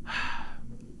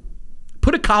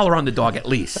 Put a collar on the dog at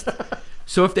least.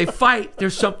 So if they fight,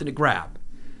 there's something to grab.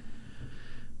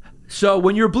 So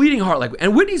when you're a bleeding heart, like,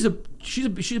 and Whitney's she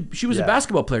was a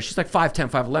basketball player. She's like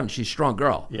 5'10", 5'11". She's a strong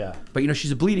girl. Yeah. But, you know,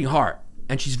 she's a bleeding heart.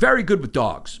 And she's very good with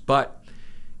dogs. But,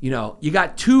 you know, you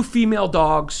got 2 female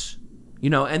dogs, you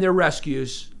know, and they're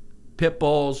rescues.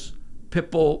 Pitbulls,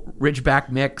 Pitbull Ridgeback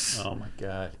mix. Oh, my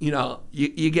God. You know,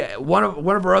 you get one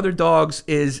of our other dogs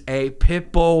is a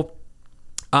Pitbull.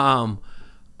 What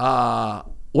are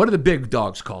the big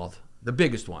dogs called? The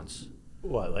biggest ones.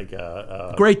 What, like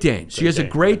a Great Dane. She has a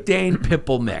Dane. Great Dane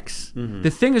Pitbull mix. The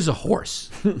thing is a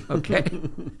horse, okay?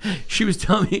 She was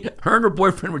telling me, her and her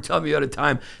boyfriend were telling me the other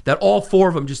time that all 4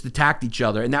 of them just attacked each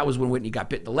other, and that was when Whitney got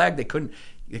bit in the leg. They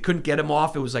couldn't get him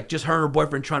off. It was like just her and her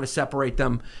boyfriend trying to separate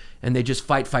them, and they just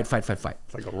fight. It's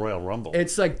like a Royal Rumble.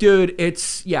 It's like, dude,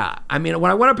 it's, yeah. I mean,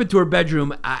 when I went up into her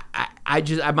bedroom, am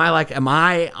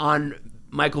I on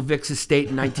Michael Vick's estate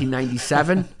in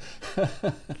 1997?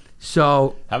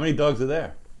 So how many dogs are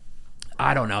there?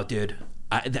 I don't know, dude.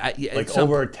 Like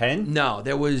over 10? No,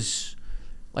 there was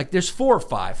like there's 4 or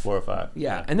 5. 4 or 5.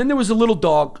 Yeah, and then there was a little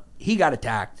dog. He got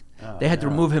attacked. They had to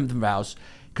remove him from the house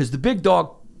because the big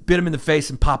dog bit him in the face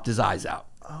and popped his eyes out.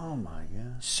 Oh my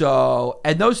God. So,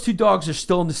 and those 2 dogs are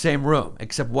still in the same room,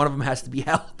 except one of them has to be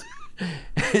held.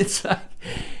 It's like,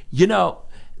 you know,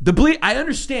 I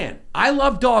understand. I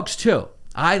love dogs too.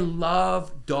 I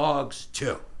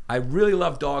really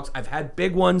love dogs. I've had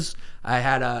big ones. I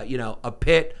had a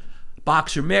pit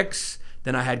boxer mix.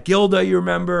 Then I had Gilda, you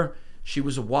remember. She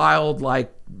was a wild,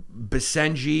 like,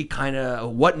 Basenji kind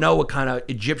of, what kind of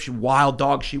Egyptian wild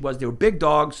dog she was. They were big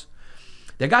dogs.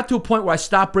 They got to a point where I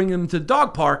stopped bringing them to the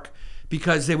dog park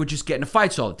because they would just get into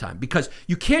fights all the time. Because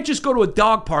you can't just go to a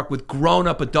dog park with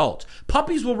grown-up adults.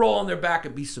 Puppies will roll on their back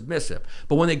and be submissive.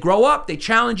 But when they grow up, they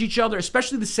challenge each other,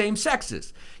 especially the same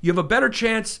sexes. You have a better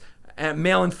chance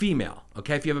male and female,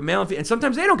 okay? If you have a male and female, and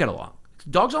sometimes they don't get along.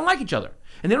 Dogs don't like each other,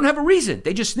 and they don't have a reason.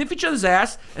 They just sniff each other's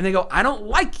ass, and they go, I don't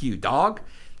like you, dog.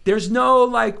 There's no,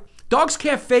 like, dogs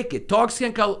can't fake it. Dogs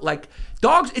can't go, like,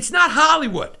 dogs, it's not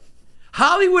Hollywood.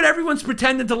 Hollywood, everyone's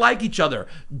pretending to like each other.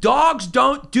 Dogs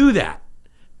don't do that.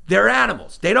 They're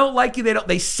animals. They don't like you.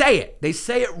 They say it. They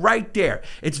say it right there.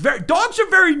 Dogs are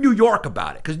very New York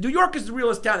about it because New York is the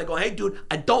realest town. They go, hey, dude,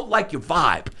 I don't like your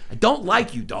vibe. I don't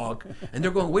like you, dog. And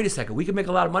they're going, wait a second. We can make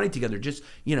a lot of money together. Just,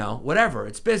 you know, whatever.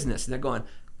 It's business. And they're going,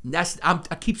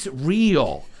 I keeps it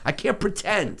real. I can't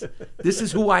pretend. This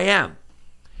is who I am.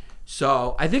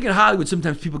 So I think in Hollywood,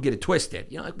 sometimes people get it twisted.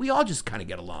 You know, like we all just kind of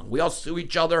get along. We all sue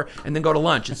each other and then go to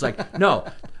lunch. It's like, no,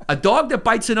 a dog that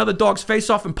bites another dog's face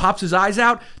off and pops his eyes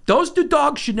out, those 2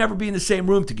 dogs should never be in the same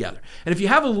room together. And if you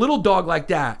have a little dog like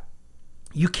that,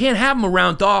 you can't have them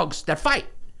around dogs that fight,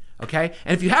 okay?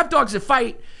 And if you have dogs that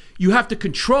fight, you have to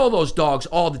control those dogs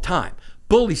all the time.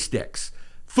 Bully sticks,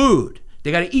 food.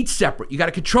 They got to eat separate. You got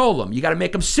to control them. You got to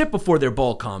make them sit before their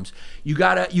bowl comes. They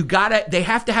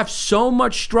have to have so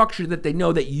much structure that they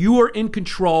know that you are in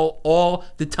control all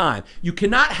the time. You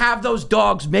cannot have those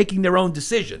dogs making their own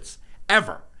decisions,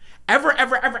 ever. Ever,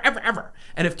 ever, ever, ever, ever.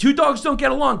 And if 2 dogs don't get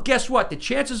along, guess what? The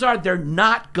chances are they're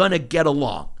not going to get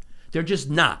along. They're just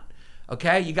not.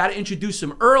 Okay? You got to introduce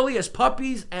them early as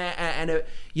puppies.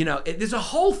 There's a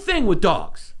whole thing with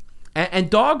dogs.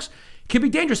 And dogs can be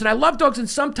dangerous. And I love dogs, and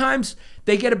sometimes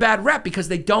they get a bad rep because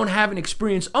they don't have an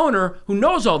experienced owner who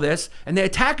knows all this, and they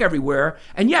attack everywhere.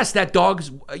 And yes, that dog is,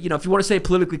 if you want to say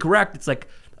politically correct, it's like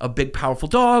a big, powerful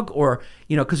dog, or,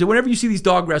 because whenever you see these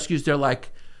dog rescues, they're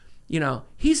like,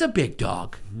 he's a big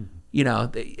dog.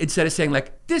 Instead of saying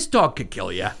like, this dog could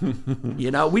kill you.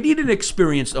 We need an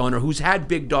experienced owner who's had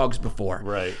big dogs before.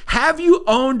 Right. Have you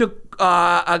owned what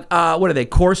are they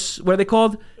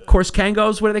called? Corse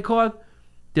Kangos, what are they called?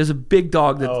 There's a big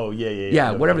dog that. Oh, yeah.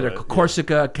 Yeah, whatever they're called.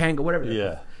 Corsica, Kango, whatever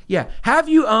they're called. Yeah. Have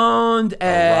you owned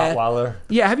a Rottweiler?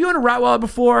 Yeah, have you owned a Rottweiler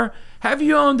before? Have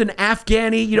you owned an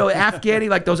Afghani, Afghani,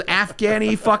 like those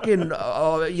Afghani fucking,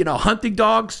 hunting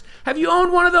dogs? Have you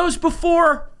owned one of those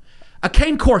before? A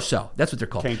Cane Corso, that's what they're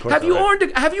called. Cane Corso, have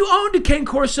you owned a Cane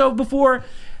Corso before?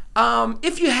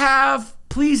 If you have,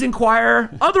 please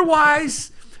inquire.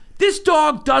 Otherwise, this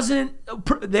dog doesn't,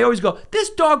 they always go, this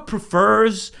dog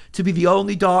prefers to be the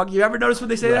only dog. You ever notice when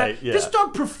they say that? Yeah. This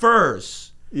dog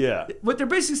prefers. Yeah. What they're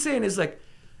basically saying is like,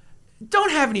 don't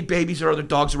have any babies or other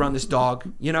dogs around this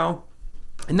dog,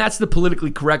 And that's the politically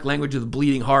correct language of the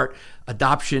bleeding heart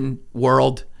adoption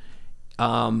world.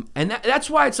 And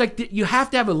that's why it's like you have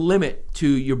to have a limit to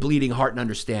your bleeding heart and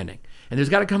understanding. And there's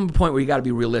got to come a point where you got to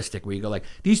be realistic, where you go like,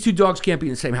 these 2 dogs can't be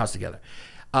in the same house together.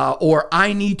 Or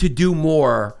I need to do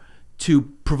more to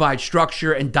provide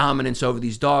structure and dominance over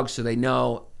these dogs so they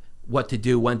know what to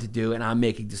do, when to do, and I'm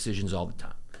making decisions all the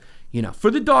time. You know,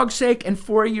 for the dog's sake and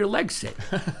for your leg's sake.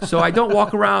 So I don't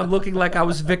walk around looking like I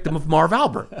was a victim of Marv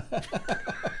Albert.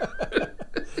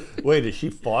 Wait, is she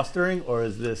fostering or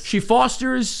is this? She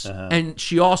fosters, and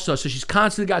she also, so she's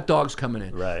constantly got dogs coming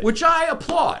in, right? Which I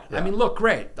applaud. Yeah. I mean, look,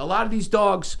 great. A lot of these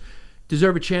dogs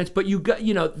deserve a chance, but you got,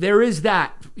 you know, there is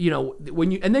that, you know,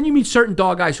 when you, and then you meet certain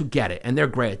dog guys who get it, and they're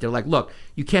great. They're like, look,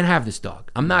 you can't have this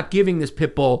dog. I'm not giving this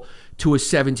pit bull to a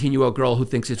 17-year-old girl who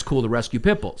thinks it's cool to rescue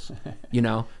pit bulls. You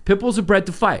know, pit bulls are bred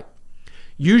to fight.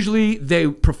 Usually they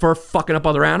prefer fucking up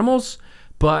other animals,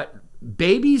 but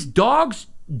babies, dogs,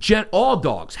 all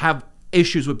dogs have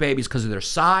issues with babies because of their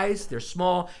size, they're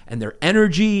small, and their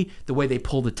energy, the way they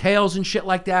pull the tails and shit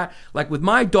like that. Like with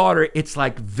my daughter, it's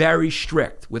like very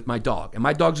strict with my dog. And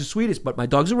my dog's the sweetest, but my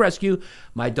dog's a rescue.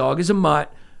 My dog is a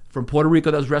mutt from Puerto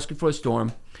Rico that was rescued for a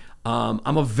storm.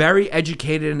 I'm a very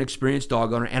educated and experienced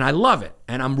dog owner, and I love it,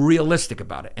 and I'm realistic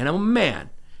about it, and I'm a man,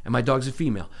 and my dog's a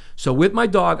female. So with my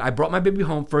dog, I brought my baby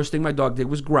home. First thing my dog did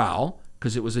was growl,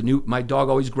 because it was a new, my dog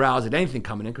always growls at anything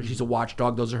coming in because she's a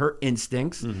watchdog. Those are her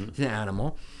instincts. She's an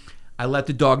animal. I let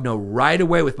the dog know right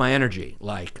away with my energy,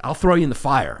 like, I'll throw you in the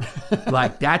fire.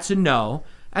 Like, that's a no.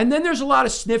 And then there's a lot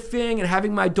of sniffing and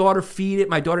having my daughter feed it.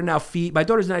 My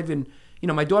daughter's not even, you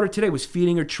know, my daughter today was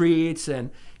feeding her treats, and,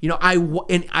 you know, I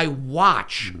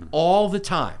watch all the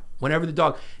time. Whenever the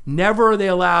dog, never are they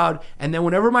allowed. And then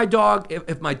whenever my dog,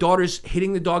 if my daughter's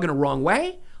hitting the dog in a wrong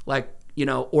way, like, you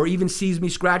know, or even sees me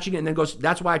scratching it and then goes,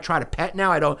 that's why I try to pet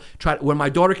now. I don't try, when my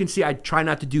daughter can see, I try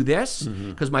not to do this,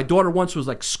 because my daughter once was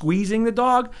like squeezing the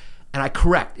dog, and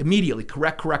I immediately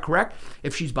correct.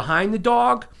 If she's behind the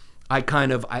dog,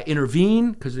 I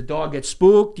intervene because the dog gets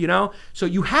spooked, you know? So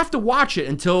you have to watch it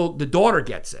until the daughter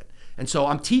gets it. And so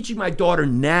I'm teaching my daughter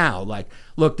now, like,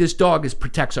 look, this dog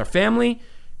protects our family,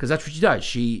 because that's what she does.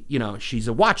 She, you know, she's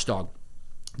a watchdog.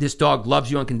 This dog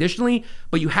loves you unconditionally,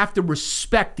 but you have to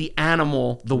respect the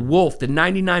animal, the wolf, the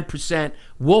 99%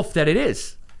 wolf that it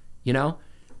is. You know,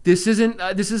 this isn't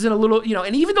a little, you know,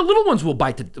 and even the little ones will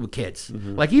bite the kids.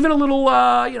 Like even a little,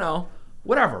 you know,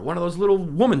 whatever, one of those little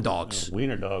woman dogs. Yeah,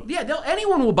 wiener dog. Yeah,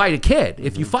 anyone will bite a kid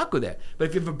if you fuck with it. But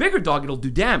if you have a bigger dog, it'll do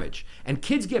damage. And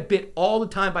kids get bit all the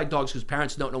time by dogs because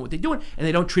parents don't know what they're doing, and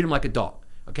they don't treat them like a dog,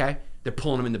 okay? They're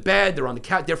pulling them in the bed. They're on the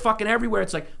couch. They're fucking everywhere.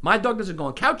 It's like, my dog doesn't go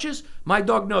on couches. My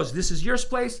dog knows this is your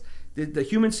place. The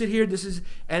humans sit here.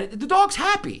 And the dog's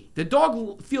happy. The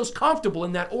dog feels comfortable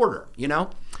in that order, you know?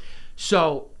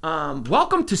 So,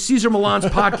 welcome to Cesar Millan's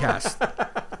podcast.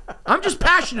 I'm just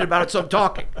passionate about it, so I'm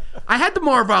talking. I had the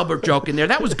Marv Albert joke in there.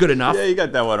 That was good enough. Yeah, you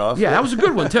got that one off. Yeah, that was a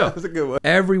good one, too. That was a good one.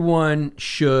 Everyone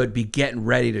should be getting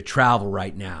ready to travel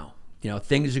right now. You know,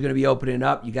 things are going to be opening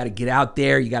up. You got to get out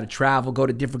there. You got to travel, go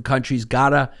to different countries. Got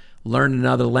to learn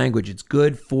another language. It's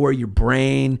good for your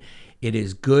brain. It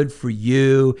is good for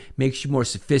you. Makes you more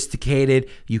sophisticated.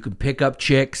 You can pick up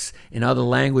chicks in other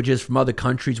languages from other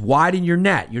countries. Widen your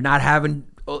net. You're not having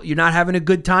a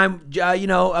good time, you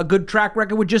know, a good track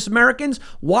record with just Americans.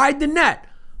 Widen the net.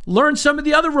 Learn some of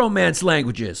the other romance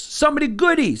languages, some of the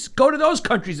goodies. Go to those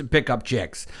countries and pick up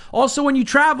chicks. Also, when you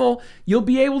travel, you'll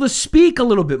be able to speak a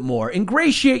little bit more.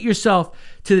 Ingratiate yourself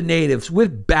to the natives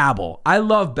with Babbel. I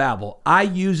love Babbel. I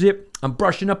use it. I'm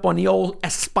brushing up on the old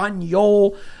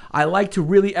Espanol. I like to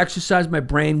really exercise my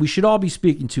brain. We should all be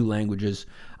speaking 2 languages.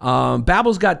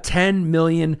 Babbel's got 10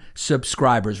 million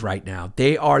subscribers right now.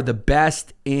 They are the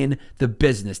best in the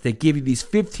business. They give you these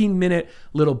 15-minute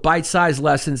little bite-sized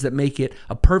lessons that make it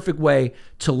a perfect way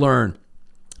to learn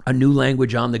a new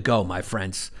language on the go, my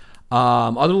friends.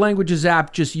 Other languages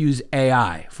app just use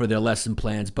AI for their lesson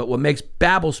plans, but what makes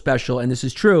Babbel special, and this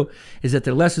is true, is that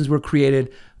their lessons were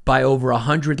created by over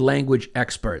 100 language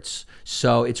experts.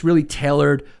 So it's really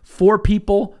tailored for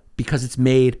people because it's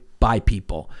made by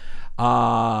people.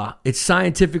 It's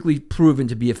scientifically proven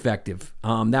to be effective.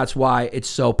 That's why it's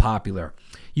so popular.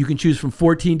 You can choose from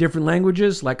 14 different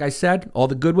languages, like I said, all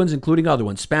the good ones, including other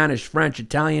ones, Spanish, French,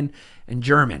 Italian, and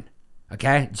German.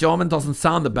 Okay? German doesn't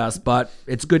sound the best, but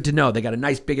it's good to know. They got a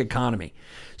nice big economy.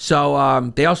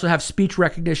 So they also have speech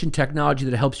recognition technology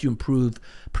that helps you improve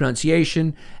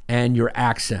pronunciation and your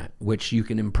accent, which you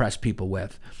can impress people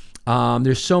with.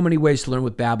 There's so many ways to learn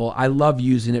with Babbel. I love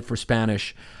using it for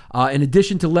Spanish. In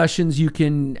addition to lessons, you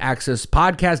can access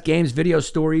podcasts, games, video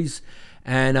stories,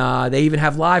 and they even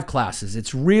have live classes.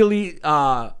 It's really,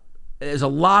 there's a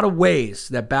lot of ways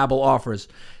that Babbel offers,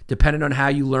 depending on how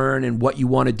you learn and what you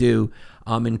want to do,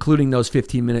 including those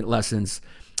 15-minute lessons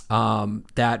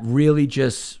that really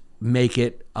just make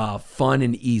it fun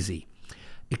and easy.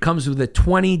 It comes with a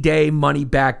 20-day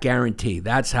money-back guarantee.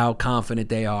 That's how confident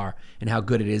they are and how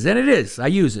good it is. And it is. I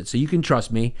use it, so you can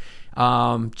trust me.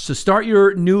 So start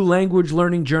your new language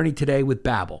learning journey today with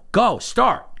Babbel. Go,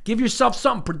 start. Give yourself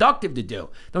something productive to do.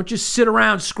 Don't just sit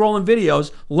around scrolling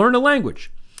videos. Learn a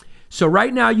language. So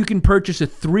right now you can purchase a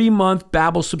 3-month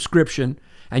Babbel subscription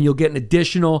and you'll get an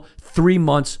additional 3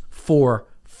 months for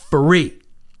free.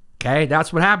 Okay,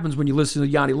 that's what happens when you listen to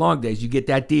Yanni LongDays. You get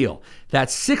that deal.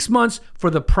 That's 6 months for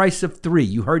the price of 3.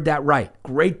 You heard that right.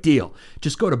 Great deal.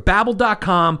 Just go to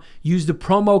Babbel.com. Use the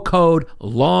promo code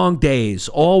LongDays,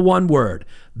 all one word.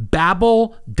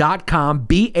 Babbel.com,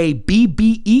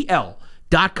 Babbel.com.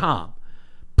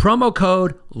 Promo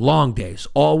code LongDays,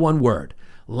 all one word.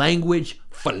 Language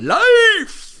for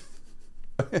life.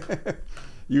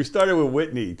 You started with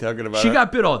Whitney talking about. She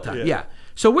got bit all the time. Yeah.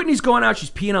 So Whitney's going out. She's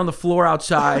peeing on the floor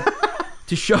outside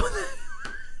to show.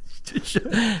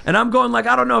 And I'm going like,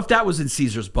 I don't know if that was in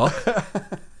Caesar's book,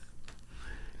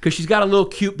 because she's got a little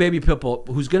cute baby Pitbull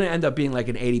who's going to end up being like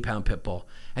an 80-pound Pitbull,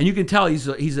 and you can tell he's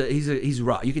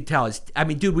raw. You can tell. I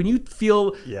mean, dude, when you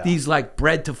feel these like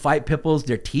bred to fight Pitbulls,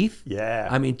 their teeth. Yeah.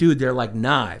 I mean, dude, they're like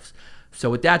knives. So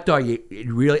with that dog, it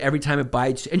really, every time it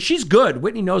bites, and she's good.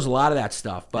 Whitney knows a lot of that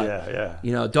stuff, but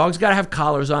you know, dogs got to have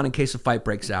collars on in case a fight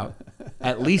breaks out.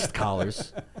 At least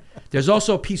collars. There's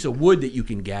also a piece of wood that you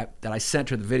can get that I sent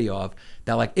her the video of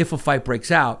that, like, if a fight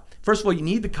breaks out, first of all, you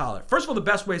need the collar. First of all, the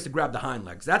best way is to grab the hind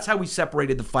legs. That's how we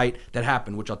separated the fight that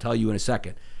happened, which I'll tell you in a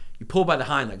second. You pull by the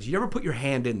hind legs. You ever put your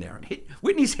hand in there?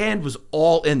 Whitney's hand was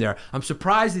all in there. I'm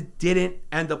surprised it didn't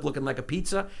end up looking like a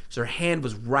pizza, because her hand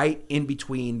was right in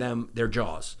between their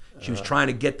jaws. She was trying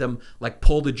to get them, like,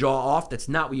 pull the jaw off. That's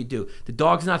not what you do. The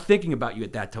dog's not thinking about you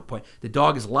at that point. The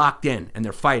dog is locked in, and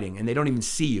they're fighting, and they don't even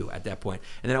see you at that point.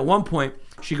 And then at one point,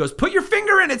 she goes, "Put your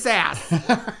finger in its ass."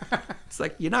 It's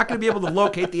like, you're not going to be able to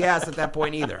locate the ass at that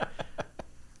point either.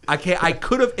 I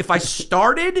could have, if I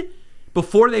started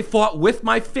before they fought with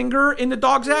my finger in the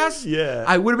dog's ass,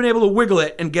 I would have been able to wiggle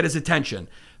it and get his attention.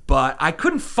 But I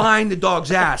couldn't find the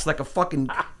dog's ass like a fucking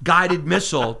guided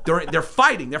missile. They're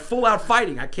fighting. They're full out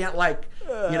fighting. I can't, like,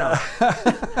 you know.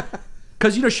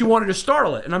 Because, you know, she wanted to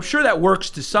startle it. And I'm sure that works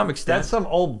to some extent. That's some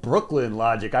old Brooklyn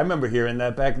logic. I remember hearing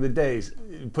that back in the days.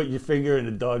 You put your finger in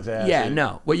the dog's ass. Yeah,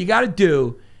 no. What you got to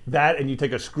do. That, and you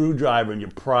take a screwdriver and you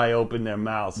pry open their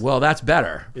mouths. Well, that's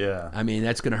better. Yeah. I mean,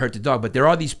 that's going to hurt the dog. But there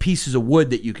are these pieces of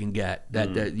wood that you can get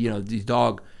that you know, these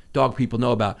dog people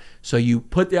know about. So you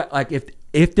put that, like,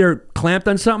 if they're clamped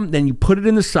on something, then you put it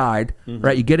in the side,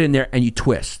 right? You get in there and you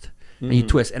twist. And you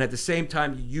twist. And at the same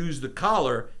time, you use the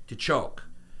collar to choke.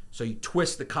 So you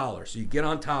twist the collar. So you get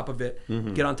on top of it,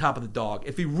 get on top of the dog.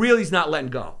 If he really is not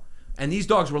letting go. And these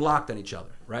dogs were locked on each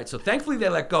other, right? So thankfully they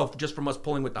let go just from us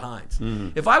pulling with the hinds.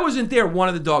 If I wasn't there, one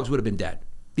of the dogs would have been dead.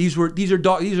 These are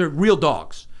real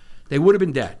dogs. They would have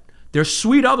been dead. They're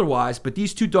sweet otherwise, but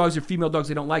these two dogs are female dogs.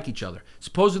 They don't like each other.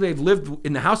 Supposedly they've lived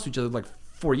in the house with each other like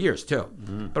 4 years too.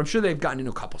 But I'm sure they've gotten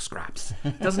into a couple scraps.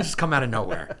 It doesn't just come out of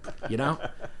nowhere, you know?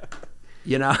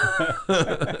 You know?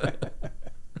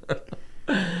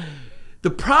 The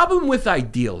problem with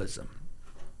idealism,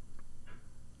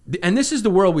 and this is the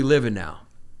world we live in now,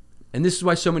 and this is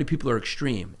why so many people are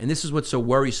extreme, and this is what's so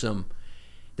worrisome.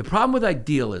 The problem with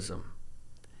idealism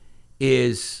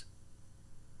is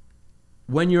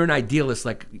when you're an idealist,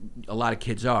 like a lot of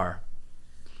kids are,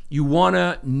 you want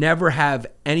to never have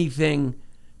anything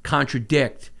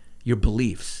contradict your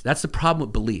beliefs. That's the problem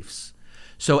with beliefs.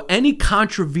 So any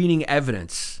contravening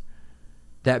evidence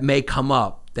that may come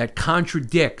up that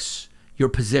contradicts your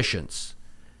positions,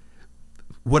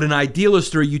 what an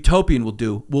idealist or a utopian will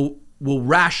do will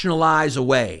rationalize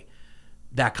away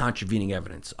that contravening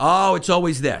evidence. Oh, it's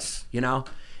always this, you know?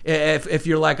 If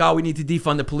you're like, oh, we need to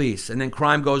defund the police, and then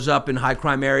crime goes up in high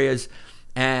crime areas,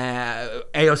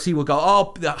 AOC will go,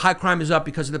 oh, the high crime is up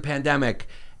because of the pandemic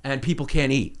and people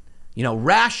can't eat. You know,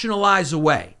 rationalize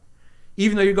away.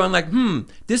 Even though you're going like,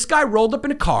 this guy rolled up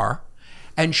in a car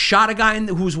and shot a guy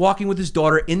who was walking with his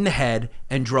daughter in the head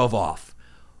and drove off.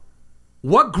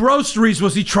 What groceries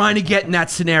was he trying to get in that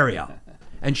scenario?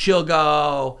 And she'll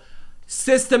go,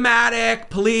 systematic,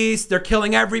 police, they're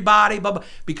killing everybody, blah, blah,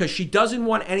 because she doesn't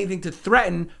want anything to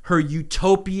threaten her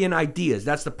utopian ideas.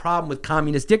 That's the problem with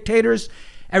communist dictators,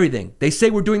 everything. They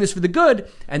say we're doing this for the good,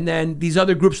 and then these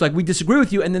other groups like, we disagree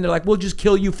with you, and then they're like, we'll just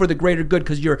kill you for the greater good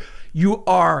because you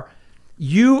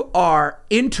are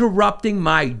interrupting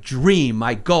my dream,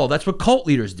 my goal. That's what cult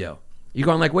leaders do. You're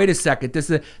going like, wait a second,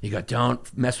 you go,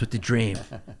 don't mess with the dream.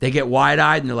 They get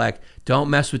wide-eyed and they're like, don't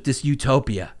mess with this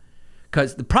utopia.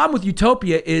 Because the problem with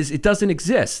utopia is it doesn't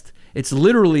exist. It's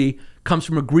literally comes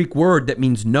from a Greek word that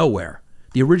means nowhere.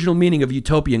 The original meaning of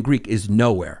utopia in Greek is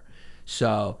nowhere.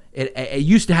 So it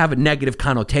used to have a negative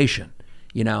connotation,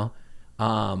 you know?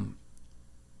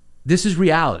 this is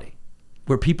reality,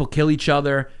 where people kill each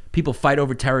other, people fight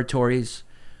over territories,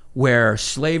 where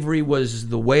slavery was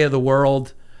the way of the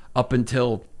world up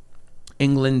until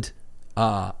England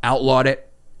outlawed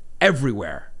it.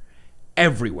 Everywhere.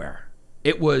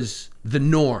 It was the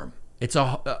norm. It's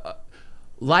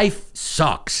life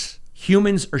sucks.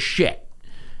 Humans are shit.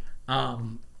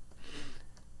 You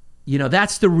know,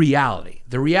 that's the reality.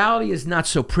 The reality is not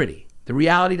so pretty. The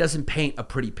reality doesn't paint a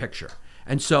pretty picture.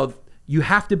 And so you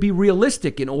have to be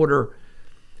realistic in order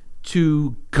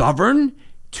to govern,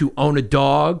 to own a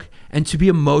dog, and to be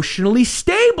emotionally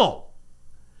stable.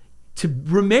 To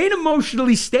remain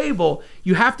emotionally stable,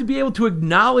 you have to be able to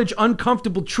acknowledge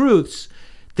uncomfortable truths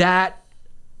that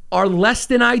are less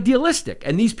than idealistic.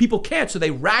 And these people can't, so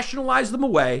they rationalize them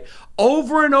away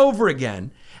over and over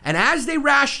again. And as they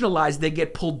rationalize, they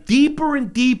get pulled deeper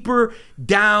and deeper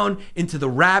down into the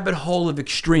rabbit hole of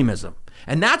extremism.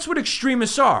 And that's what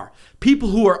extremists are. People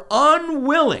who are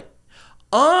unwilling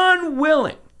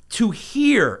to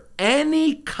hear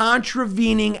any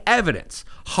contravening evidence,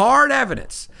 hard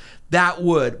evidence, that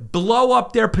would blow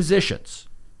up their positions.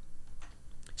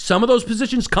 Some of those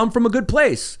positions come from a good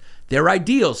place. They're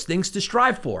ideals, things to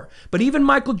strive for. But even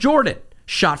Michael Jordan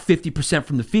shot 50%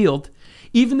 from the field.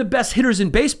 Even the best hitters in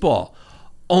baseball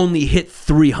only hit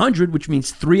 300, which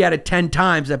means 3 out of 10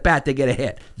 times at bat they get a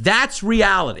hit. That's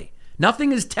reality.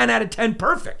 Nothing is 10 out of 10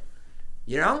 perfect,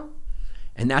 you know?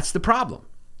 And that's the problem.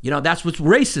 You know, that's what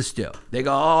racists do. They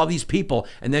go, oh, these people,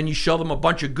 and then you show them a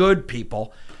bunch of good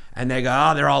people, and they go,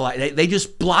 oh, they're all like, they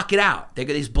just block it out. They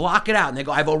just block it out, and they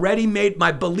go, I've already made,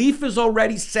 my belief is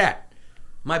already set.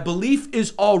 My belief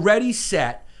is already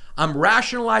set. I'm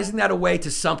rationalizing that away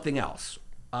to something else.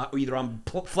 Either I'm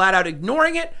flat out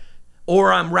ignoring it,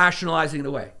 or I'm rationalizing it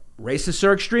away. Racists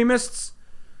are extremists.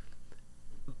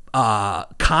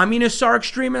 Communists are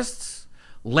extremists.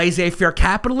 Laissez-faire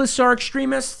capitalists are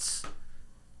extremists.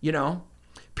 You know,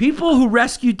 people who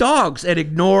rescue dogs and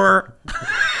ignore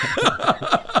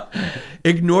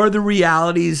the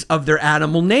realities of their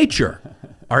animal nature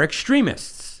are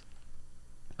extremists.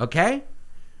 Okay?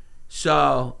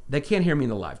 So they can't hear me in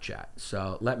the live chat.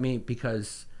 So let me,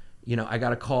 because, you know, I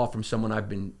got a call from someone I've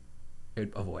been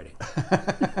avoiding.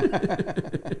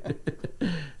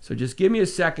 So just give me a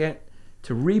second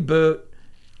to reboot.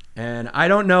 And I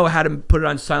don't know how to put it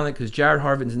on silent because Jared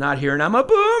Harvin's not here and I'm a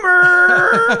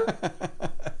boomer.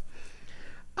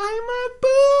 I'm a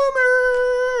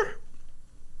boomer.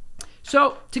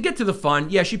 So to get to the fun,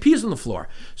 yeah, she pees on the floor.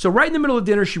 So right in the middle of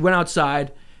dinner, she went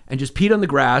outside and just peed on the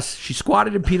grass. She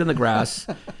squatted and peed on the grass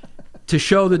to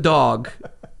show the dog,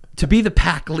 to be the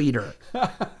pack leader.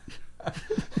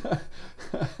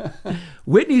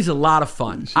 Whitney's a lot of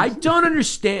fun. I don't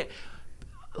understand.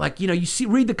 Like, you know,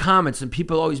 read the comments and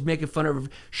people always making fun of her.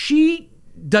 She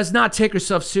does not take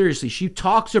herself seriously. She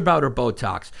talks about her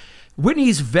Botox.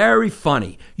 Whitney's very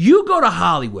funny. You go to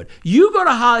Hollywood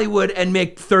and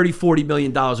make $30-40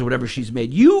 million or whatever she's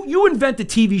made. You invent a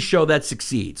TV show that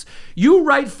succeeds. You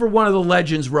write for one of the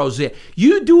legends, Roseanne.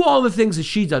 You do all the things that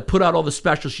she does, put out all the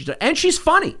specials she's done, and she's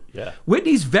funny. Yeah.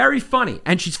 Whitney's very funny,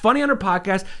 and she's funny on her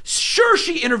podcast. Sure,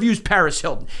 she interviews Paris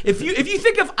Hilton. If you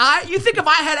think if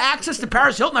I had access to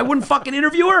Paris Hilton, I wouldn't fucking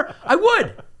interview her. I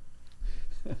would.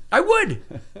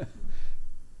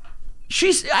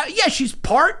 She's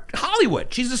part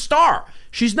Hollywood. She's a star.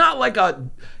 She's not like a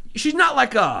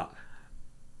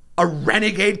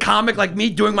renegade comic like me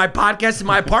doing my podcast in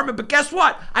my apartment. But guess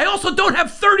what? I also don't have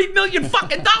 $30 million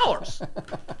fucking dollars.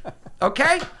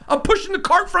 Okay? I'm pushing the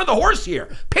cart in front of the horse here.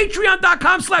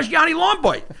 Patreon.com/Yanni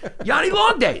Longboy. Yanni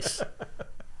LongDays.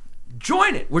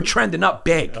 Join it. We're trending up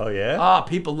big. Oh yeah? Oh,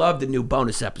 people love the new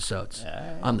bonus episodes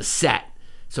on the set.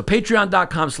 So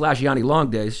patreon.com/Yanni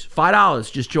LongDays,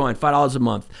 $5, just join, $5 a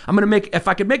month. I'm gonna make, if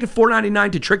I could make it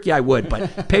 $4.99 to trick you, I would, but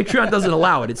Patreon doesn't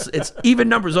allow it. It's even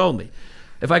numbers only.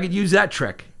 If I could use that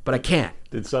trick, but I can't.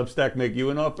 Did Substack make you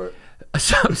an offer?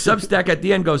 Substack at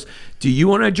the end goes, do you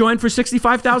want to join for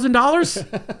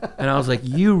 $65,000? And I was like,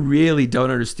 you really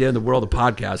don't understand the world of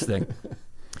podcasting.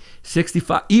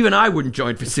 65, even I wouldn't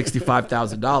join for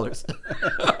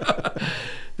 $65,000.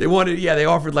 They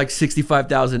offered like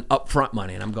 $65,000 upfront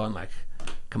money, and I'm going like,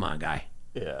 come on, guy.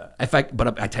 Yeah.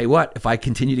 But I tell you what, if I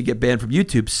continue to get banned from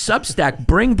YouTube, Substack,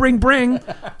 bring.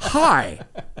 Hi.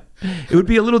 It would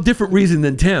be a little different reason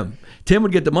than Tim. Tim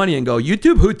would get the money and go,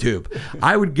 YouTube, who tube?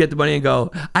 I would get the money and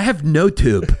go, I have no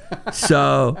tube.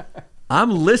 So I'm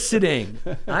listening.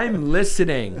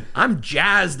 I'm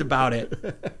jazzed about it.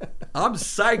 I'm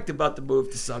psyched about the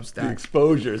move to Substack. The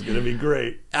exposure is going to be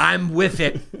great. I'm with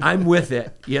it,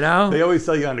 you know? They always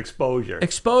sell you on exposure.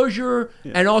 Exposure,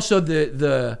 yeah. And also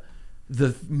the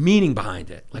the meaning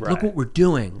behind it. Like, look what we're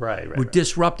doing. We're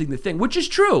disrupting the thing, which is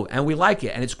true, and we like it,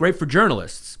 and it's great for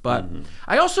journalists. But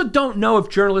I also don't know if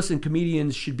journalists and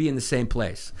comedians should be in the same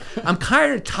place. I'm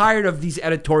kind of tired of these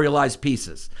editorialized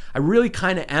pieces. I really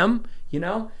kind of am, you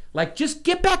know? Like, just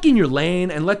get back in your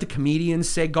lane and let the comedians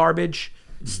say garbage.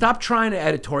 Stop trying to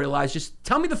editorialize. Just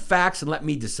tell me the facts and let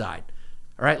me decide.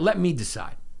 All right? Let me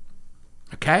decide.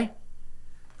 Okay?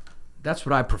 That's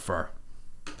what I prefer.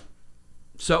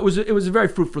 So it was a very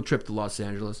fruitful trip to Los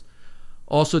Angeles.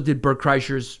 Also did Bert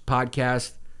Kreischer's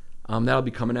podcast. That'll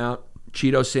be coming out.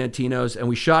 Cheeto Santino's. And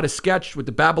we shot a sketch with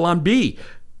the Babylon Bee.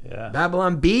 Yeah.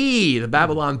 Babylon Bee. The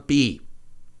Babylon Bee.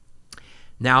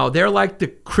 Now, they're like the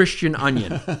Christian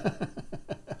Onion.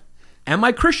 Am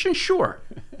I Christian? Sure.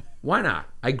 Why not?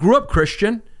 I grew up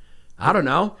Christian. I don't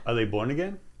know. Are they born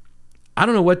again? I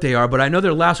don't know what they are, but I know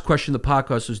their last question in the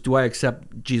podcast was, do I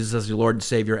accept Jesus as your Lord and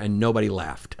Savior? And nobody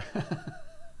laughed.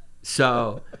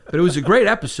 So, but it was a great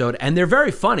episode, and they're very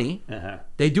funny.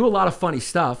 They do a lot of funny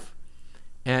stuff.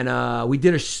 And we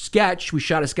did a sketch. We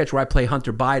shot a sketch where I play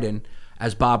Hunter Biden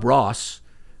as Bob Ross,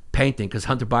 painting, because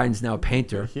Hunter Biden's now a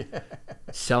painter,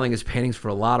 selling his paintings for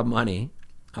a lot of money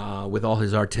with all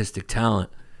his artistic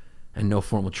talent and no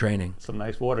formal training. Some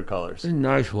nice watercolors.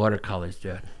 Nice watercolors,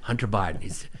 dude. Hunter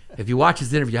Biden. If you watch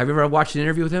his interview, have you ever watched an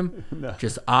interview with him? No.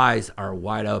 Just eyes are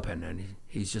wide open, and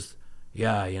he's just...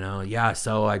 Yeah, you know,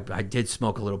 so I did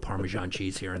smoke a little Parmesan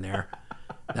cheese here and there.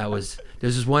 There's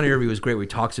this one interview was great where he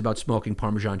talks about smoking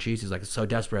Parmesan cheese. He's like, it's so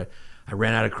desperate. I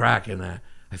ran out of crack, and I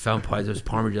found there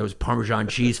was Parmesan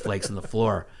cheese flakes on the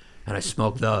floor, and I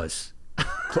smoked those.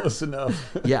 Close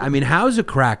enough. Yeah, I mean, how's a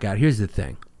crack out? Here's the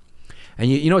thing.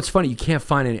 And you know, it's funny, you can't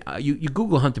find any, you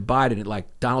Google Hunter Biden, and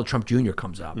like Donald Trump Jr.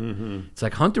 comes up. It's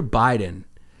like Hunter Biden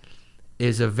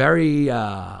is a very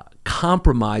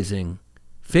compromising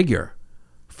figure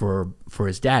for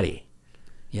his daddy,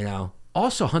 you know.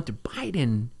 Also, Hunter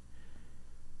Biden,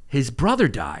 his brother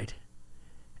died,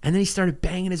 and then he started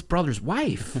banging his brother's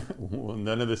wife. Well,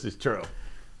 none of this is true.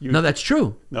 No, that's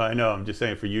true. No, I know. I'm just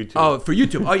saying for YouTube. Oh, for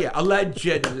YouTube. Oh, yeah.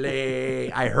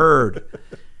 Allegedly. I heard.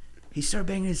 He started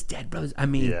banging his dead brothers. I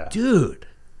mean, dude,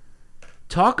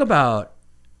 talk about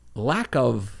lack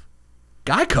of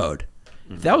guy code.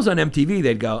 If that was on MTV,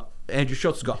 they'd go, Andrew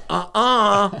Schultz would go,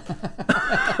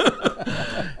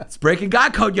 it's breaking guy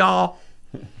code, y'all.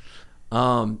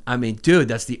 I mean, dude,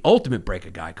 that's the ultimate break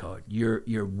of guy code. Your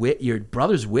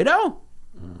brother's widow?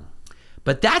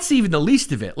 But that's even the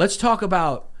least of it. Let's talk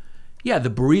about, the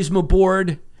Burisma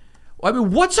board. I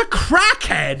mean, what's a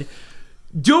crackhead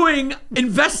doing,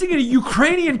 investing in a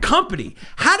Ukrainian company?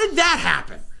 How did that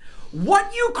happen?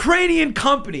 What Ukrainian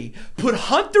company put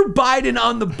Hunter Biden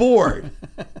on the board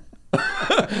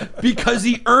because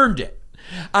he earned it?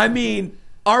 I mean,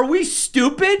 are we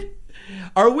stupid?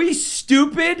 Are we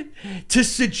stupid to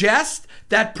suggest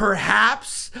that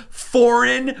perhaps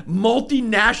foreign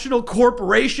multinational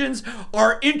corporations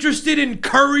are interested in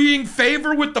currying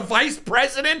favor with the vice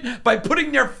president by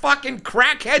putting their fucking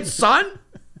crackhead son,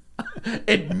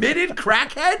 admitted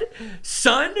crackhead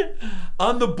son,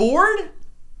 on the board?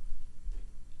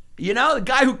 You know, the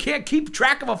guy who can't keep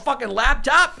track of a fucking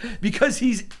laptop because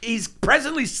he's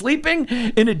presently sleeping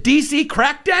in a DC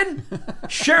crack den,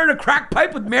 sharing a crack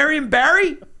pipe with Marion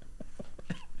Barry.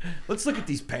 Let's look at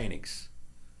these paintings.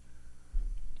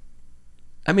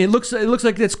 I mean, it looks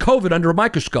like it's COVID under a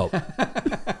microscope.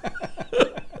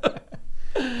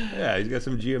 Yeah, he's got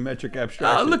some geometric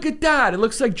abstraction. Oh, look at that. It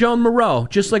looks like Joan Moreau,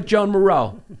 just like Joan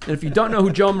Moreau. And if you don't know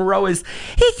who Joan Moreau is,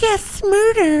 he gets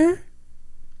smarter.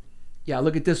 Yeah,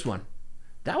 look at this one.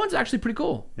 That one's actually pretty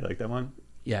cool. You like that one?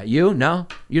 Yeah, you? No?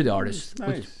 You're the artist. It's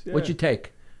nice. What'd you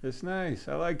take? It's nice.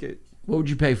 I like it. What would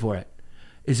you pay for it?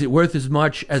 Is it worth as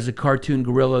much as a cartoon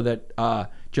gorilla that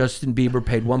Justin Bieber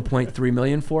paid $1.3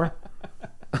 million for?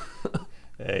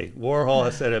 Hey, Warhol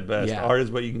has said it best. Yeah. Art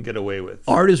is what you can get away with.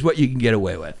 Art is what you can get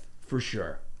away with. For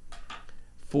sure.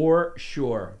 For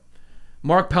sure.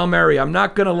 Mark Palmieri, I'm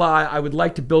not going to lie. I would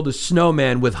like to build a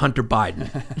snowman with Hunter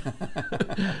Biden.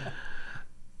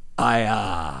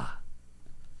 I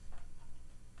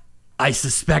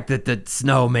suspect that the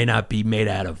snow may not be made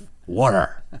out of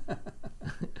water.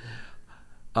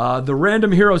 The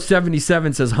Random Hero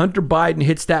 77 says Hunter Biden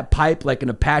hits that pipe like an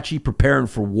Apache preparing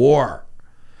for war.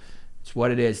 It's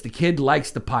what it is. The kid likes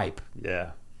the pipe.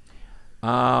 Yeah.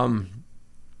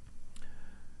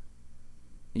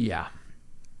 Yeah.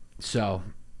 So,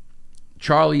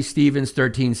 Charlie Stevens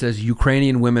 13 says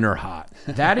Ukrainian women are hot.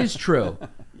 That is true.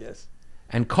 Yes.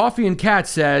 And Coffee and Cat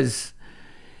says,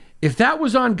 if that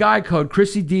was on Guy Code,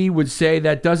 Chrissy D would say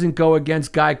that doesn't go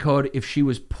against Guy Code if she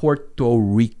was Puerto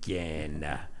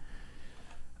Rican.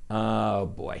 Oh,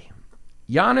 boy.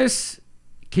 Yannis,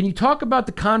 can you talk about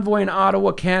the convoy in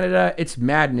Ottawa, Canada? It's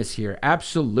madness here.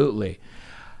 Absolutely.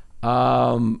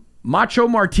 Macho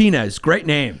Martinez, great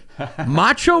name.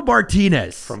 Macho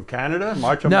Martinez. From Canada?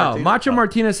 Macho No, Martinez? Macho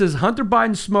Martinez says Hunter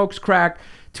Biden smokes crack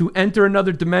to enter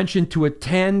another dimension to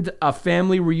attend a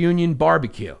family reunion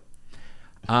barbecue.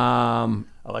 I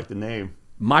like the name.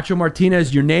 Macho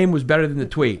Martinez, your name was better than the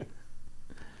tweet.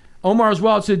 Omar as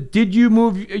well said, did your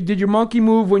monkey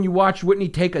move when you watched Whitney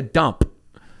take a dump?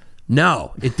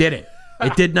 No, it didn't.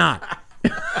 It did not.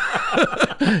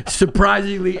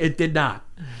 Surprisingly, it did not.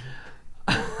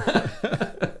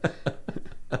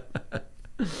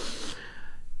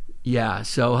 Yeah,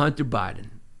 so Hunter Biden.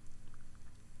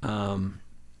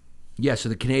 Yeah, so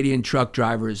the Canadian truck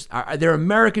drivers, they're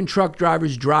American truck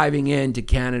drivers driving into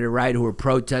Canada, right, who are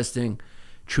protesting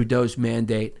Trudeau's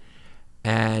mandate.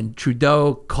 And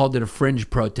Trudeau called it a fringe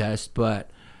protest,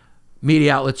 but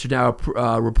media outlets are now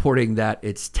reporting that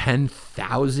it's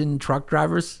 10,000 truck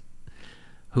drivers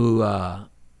who are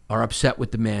upset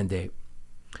with the mandate.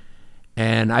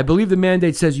 And I believe the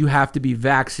mandate says you have to be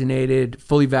vaccinated,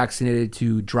 fully vaccinated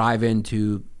to drive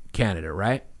into Canada,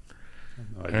 right?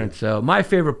 No, And so my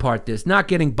favorite part, not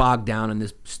getting bogged down in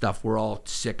this stuff we're all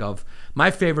sick of.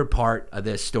 My favorite part of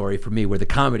this story for me, where the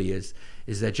comedy is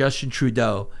that Justin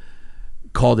Trudeau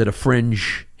called it a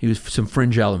fringe. He was some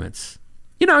fringe elements.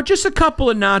 You know, just a couple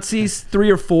of Nazis, 3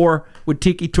 or 4 with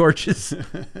tiki torches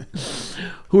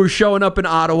who are showing up in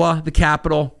Ottawa, the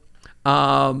capital.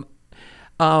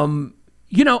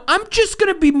 You know, I'm just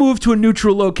going to be moved to a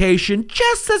neutral location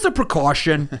just as a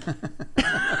precaution.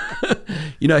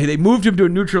 You know, they moved him to a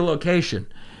neutral location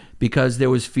because there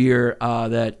was fear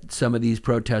that some of these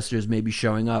protesters may be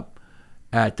showing up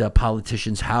at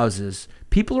politicians' houses.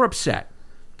 People are upset.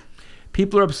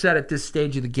 People are upset at this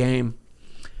stage of the game.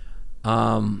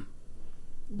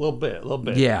 Little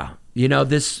bit. Yeah. You know,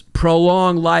 this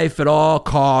prolonged life at all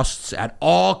costs,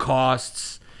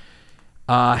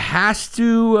 has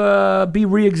to be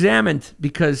re-examined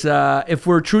because if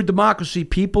we're a true democracy,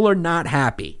 people are not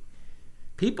happy.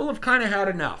 People have kind of had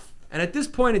enough. And at this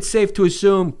point, it's safe to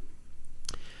assume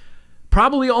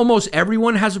probably almost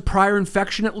everyone has a prior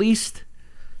infection at least.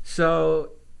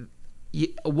 So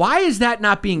why is that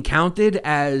not being counted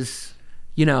as,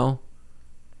 you know,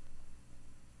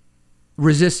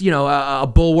 a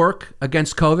bulwark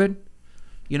against COVID?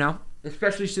 You know,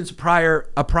 especially since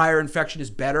a prior infection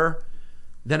is better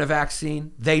than a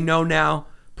vaccine. They know now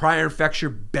prior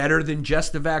infection better than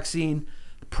just a vaccine.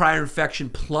 Prior infection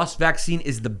plus vaccine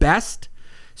is the best.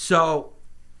 So,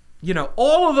 you know,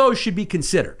 all of those should be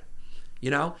considered,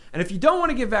 you know? And if you don't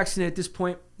want to get vaccinated at this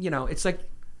point, you know, it's like,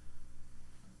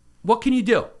 what can you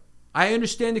do? I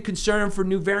understand the concern for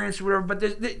new variants or whatever,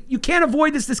 but you can't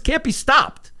avoid this. This can't be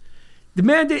stopped. The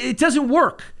mandate, it doesn't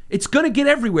work. It's going to get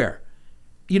everywhere.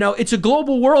 You know, it's a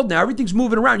global world now. Everything's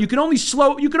moving around.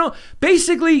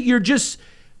 Basically,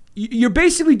 you're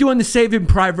basically doing the Saving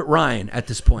Private Ryan at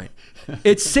this point.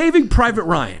 It's Saving Private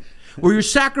Ryan, where you're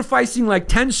sacrificing like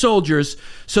 10 soldiers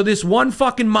so this one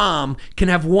fucking mom can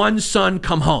have one son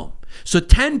come home. So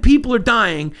 10 people are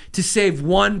dying to save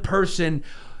one person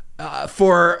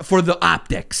for the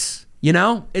optics. You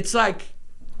know, it's like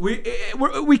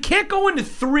we can't go into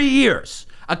 3 years.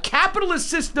 A capitalist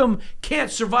system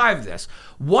can't survive this.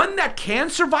 One that can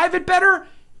survive it better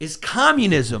is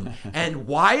communism. And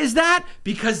why is that?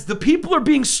 Because the people are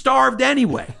being starved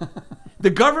anyway. The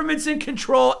government's in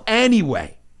control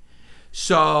anyway.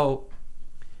 So,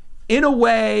 in a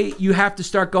way, you have to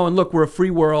start going, look, we're a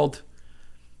free world.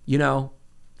 You know,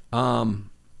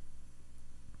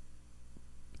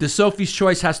 the Sophie's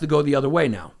Choice has to go the other way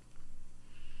now.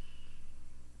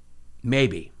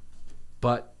 Maybe.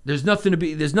 But there's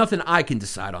nothing I can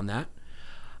decide on that.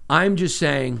 I'm just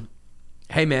saying,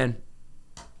 hey man,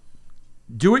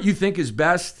 do what you think is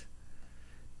best.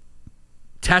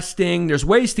 Testing, there's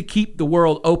ways to keep the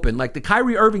world open. Like the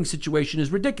Kyrie Irving situation is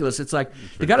ridiculous. It's like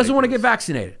the guy doesn't want to get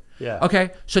vaccinated. Yeah.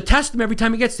 Okay, so test him every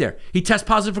time he gets there. He tests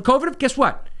positive for COVID, guess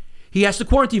what? He has to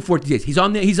quarantine 14 days. He's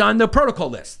on the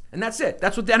protocol list. And that's it.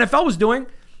 That's what the NFL was doing.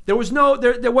 There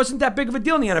wasn't that big of a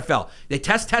deal in the NFL. They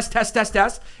test.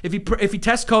 If he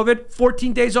tests COVID,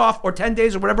 14 days off or 10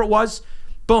 days or whatever it was,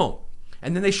 boom.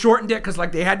 And then they shortened it because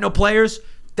like they had no players.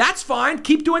 That's fine.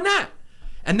 Keep doing that.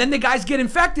 And then the guys get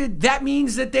infected. That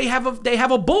means that they have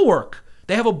a bulwark.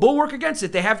 They have a bulwark against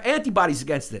it. They have antibodies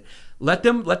against it. Let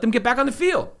them get back on the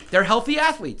field. They're healthy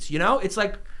athletes. You know, it's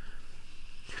like.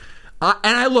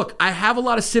 I have a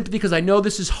lot of sympathy because I know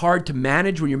this is hard to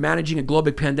manage when you're managing a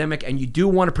global pandemic and you do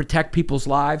want to protect people's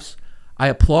lives. I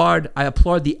applaud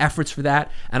the efforts for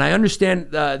that. And I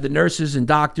understand the nurses and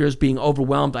doctors being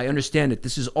overwhelmed. I understand it.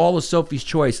 This is all a Sophie's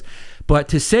choice. But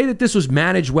to say that this was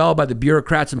managed well by the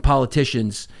bureaucrats and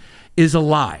politicians is a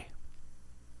lie.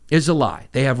 Is a lie.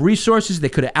 They have resources. They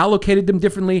could have allocated them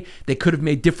differently. They could have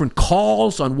made different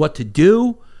calls on what to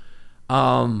do.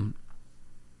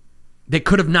 They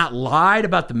could have not lied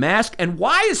about the mask. And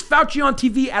why is Fauci on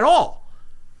TV at all?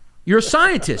 You're a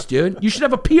scientist, dude. You should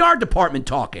have a PR department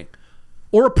talking.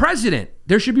 Or a president.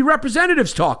 There should be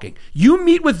representatives talking. You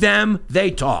meet with them,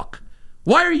 they talk.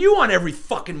 Why are you on every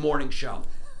fucking morning show?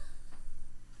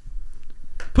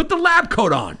 Put the lab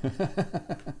coat on.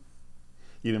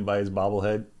 You didn't buy his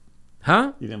bobblehead?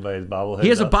 Huh? You didn't buy his bobblehead? He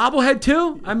has a bobblehead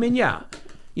too? I mean, yeah.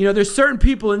 You know, there's certain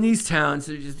people in these towns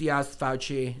that are just, yes,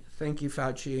 Fauci. Thank you,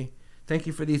 Fauci. Thank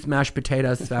you for these mashed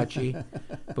potatoes, Fauci.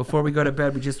 Before we go to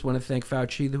bed, we just want to thank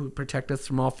Fauci who protect us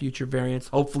from all future variants.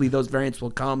 Hopefully those variants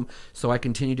will come so I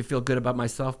continue to feel good about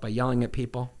myself by yelling at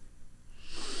people.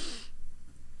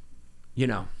 You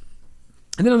know.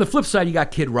 And then on the flip side, you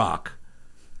got Kid Rock,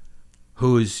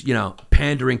 who's, you know,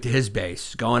 pandering to his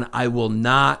base, going, I will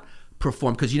not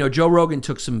perform. Because, you know, Joe Rogan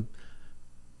took some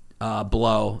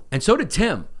blow, and so did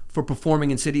Tim, for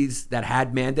performing in cities that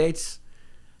had mandates.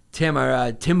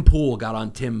 Tim Pool got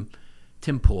on Tim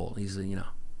Pool. He's an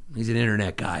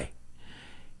internet guy.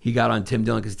 He got on Tim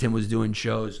Dillon because Tim was doing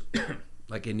shows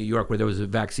like in New York where there was a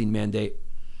vaccine mandate.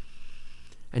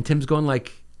 And Tim's going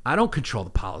like, I don't control the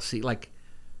policy. Like,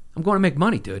 I'm going to make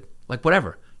money, dude. Like,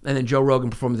 whatever. And then Joe Rogan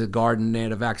performed at the Garden. They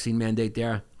had a vaccine mandate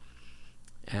there.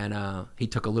 And he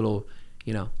took a little,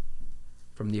 you know,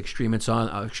 from the extremists on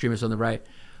the right.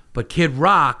 But Kid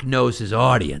Rock knows his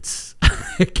audience.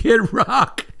 Kid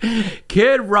Rock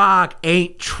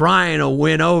ain't trying to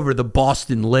win over the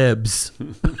Boston Libs.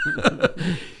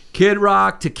 Kid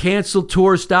Rock to cancel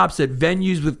tour stops at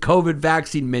venues with COVID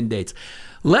vaccine mandates.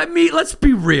 Let's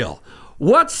be real.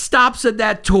 What stops at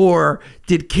that tour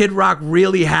did Kid Rock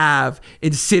really have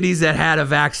in cities that had a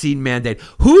vaccine mandate?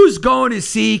 Who's going to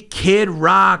see Kid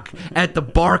Rock at the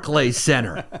Barclays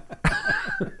Center?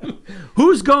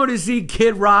 Who's going to see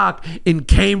Kid Rock in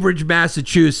Cambridge,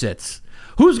 Massachusetts?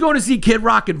 Who's going to see Kid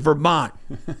Rock in Vermont?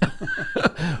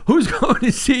 Who's going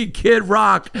to see Kid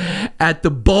Rock at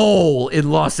the Bowl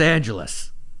in Los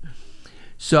Angeles?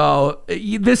 So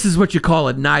this is what you call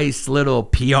a nice little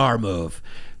PR move,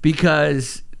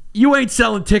 because you ain't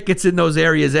selling tickets in those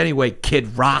areas anyway,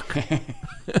 Kid Rock.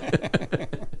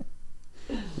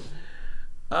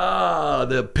 Oh,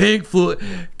 the Pink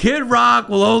Kid Rock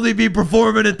will only be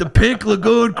performing at the Pink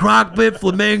Lagoon Crockpit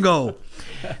Flamingo.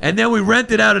 And then we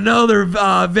rented out another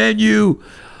venue.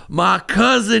 My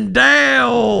cousin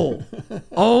Dale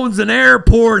owns an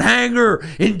airport hangar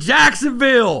in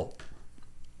Jacksonville.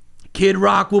 Kid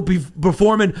Rock will be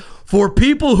performing for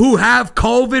people who have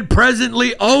COVID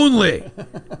presently only.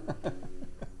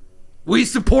 We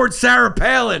support Sarah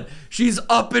Palin. She's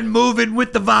up and moving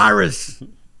with the virus.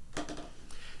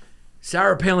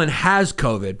 Sarah Palin has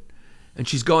COVID, and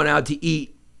she's going out to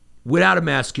eat without a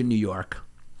mask in New York.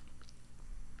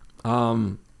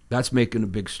 That's making a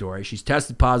big story. She's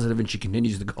tested positive, and she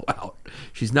continues to go out.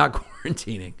 She's not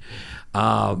quarantining.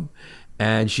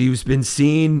 And she's been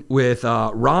seen with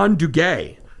Ron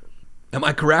Duguay. Am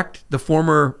I correct? The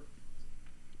former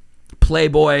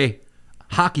Playboy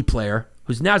hockey player,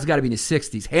 who's now's got to be in his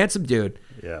 60s. Handsome dude.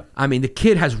 Yeah. I mean, the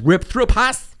kid has ripped through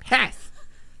past.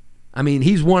 I mean,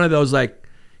 he's one of those, like,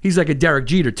 he's like a Derek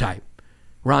Jeter type.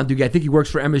 Ron Duguay. I think he works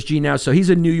for MSG now, so he's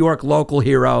a New York local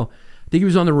hero. I think he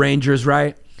was on the Rangers,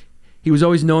 right? He was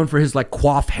always known for his, like,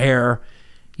 coiffed hair.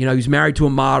 You know, he was married to a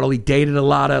model. He dated a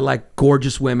lot of, like,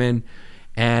 gorgeous women.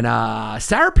 And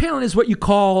Sarah Palin is what you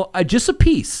call just a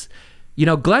piece. You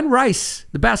know, Glenn Rice,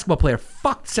 the basketball player,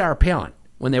 fucked Sarah Palin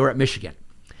when they were at Michigan.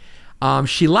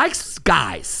 She likes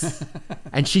guys,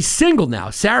 and she's single now.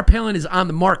 Sarah Palin is on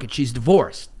the market. She's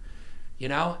divorced. You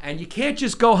know, and you can't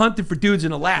just go hunting for dudes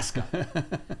in Alaska.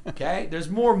 Okay? There's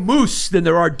more moose than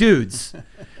there are dudes.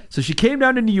 So she came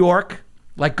down to New York,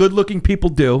 like good-looking people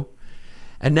do,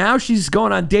 and now she's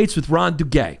going on dates with Ron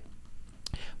Duguay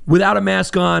without a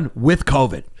mask on, with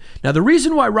COVID. Now, the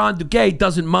reason why Ron Duguay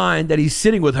doesn't mind that he's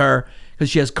sitting with her because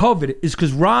she has COVID is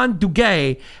because Ron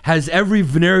Duguay has every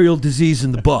venereal disease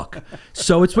in the book.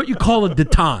 So it's what you call a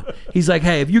detente. He's like,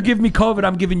 hey, if you give me COVID,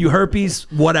 I'm giving you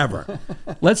herpes, whatever.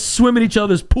 Let's swim in each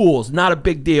other's pools. Not a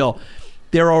big deal.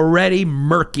 They're already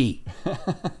murky.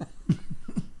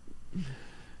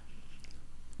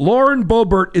 Lauren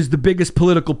Boebert is the biggest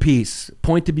political piece.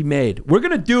 Point to be made. We're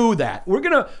gonna do that. We're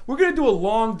gonna do a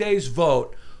long day's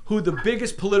vote who the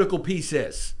biggest political piece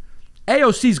is.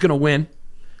 AOC's gonna win,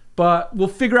 But we'll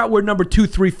figure out where number 2,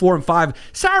 3, 4, and 5.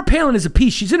 Sarah Palin is a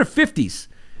piece. She's in her 50s.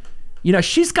 You know,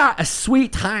 she's got a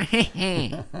sweet time.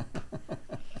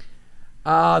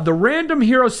 The Random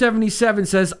Hero 77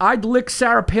 says, I'd lick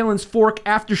Sarah Palin's fork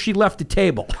after she left the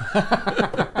table.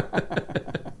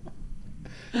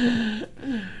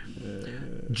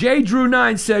 J Drew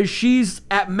 9 says she's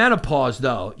at menopause,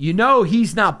 though. You know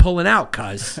he's not pulling out,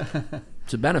 cuz.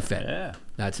 It's a benefit. Yeah.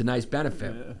 That's a nice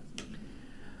benefit. Yeah.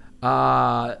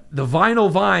 The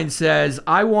Vinyl Vine says,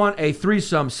 I want a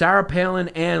threesome, Sarah Palin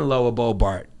and Loa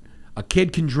Bobart. A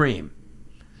kid can dream.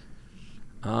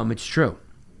 It's true.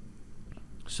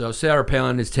 So Sarah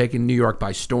Palin is taking New York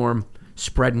by storm,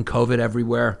 spreading COVID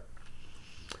everywhere.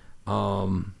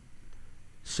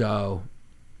 So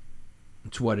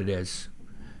it's what it is.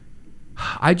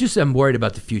 I just am worried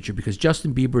about the future because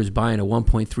Justin Bieber is buying a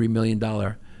 $1.3 million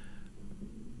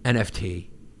NFT.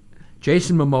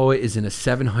 Jason Momoa is in a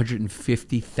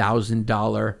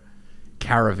 $750,000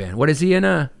 caravan. What is he in?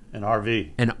 An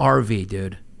RV. An RV,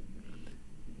 dude.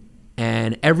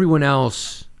 And everyone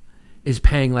else is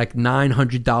paying like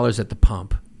 $900 at the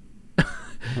pump.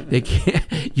 They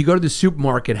can't. You go to the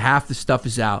supermarket, half the stuff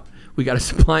is out. We got a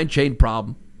supply chain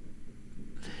problem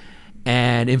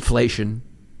and inflation,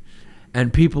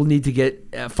 and people need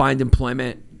to find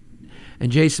employment.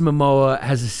 And Jason Momoa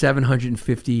has a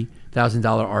 $750,000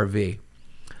 RV.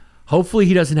 Hopefully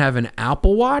he doesn't have an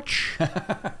Apple Watch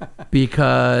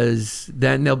because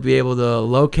then they'll be able to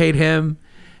locate him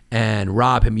and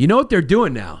rob him. You know what they're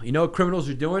doing now? You know what criminals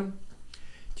are doing?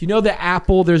 Do you know the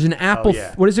Apple? There's an Apple. Oh,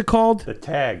 yeah. What is it called? The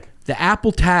tag. The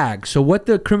Apple tag. So what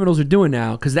the criminals are doing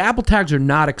now, because the Apple tags are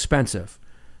not expensive.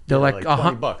 They're like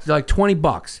 $20. They're like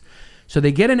 $20. So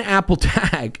they get an Apple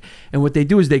tag, and what they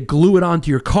do is they glue it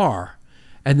onto your car,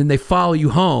 and then they follow you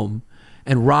home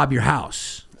and rob your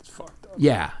house. That's fucked up.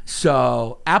 Yeah.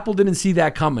 So Apple didn't see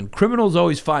that coming. Criminals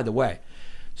always find a way.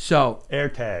 So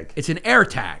AirTag. It's an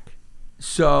AirTag.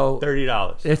 So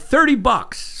 $30. They're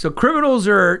 $30. So criminals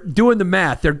are doing the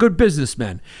math. They're good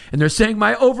businessmen, and they're saying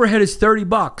my overhead is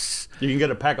 $30. You can get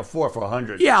a pack of 4 for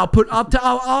 $100. Yeah, I'll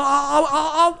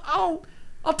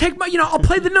take my, I'll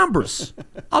play the numbers.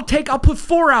 I'll put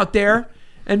 4 out there,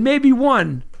 and maybe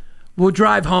 1 will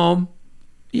drive home,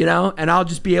 and I'll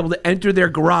just be able to enter their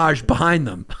garage behind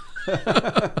them.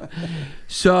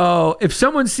 So if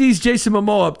someone sees Jason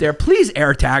Momoa up there, please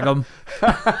AirTag him.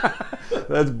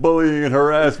 That's bullying and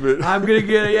harassment. I'm gonna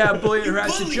get bullying and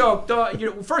harassment. Joke.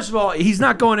 First of all, he's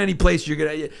not going any place.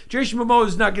 Jason Momoa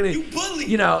is not gonna.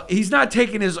 He's not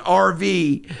taking his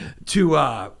RV to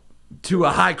a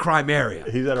high crime area.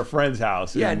 He's at a friend's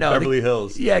house in Beverly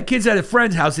Hills. Yeah, kid's at a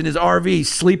friend's house in his RV,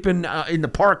 sleeping in the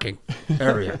parking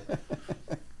area.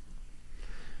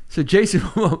 So Jason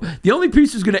Momoa, the only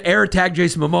piece who's going to AirTag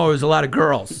Jason Momoa is a lot of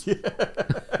girls. Yeah.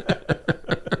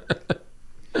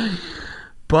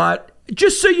 But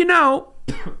just so you know,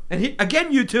 and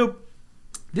again, YouTube,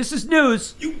 this is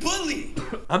news. You bully.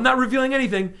 I'm not revealing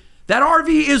anything. That RV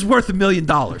is worth $1 million,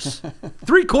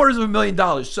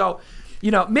 $750,000. So,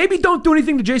 maybe don't do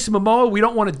anything to Jason Momoa. We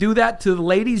don't want to do that to the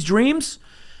ladies' dreams.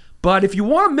 But if you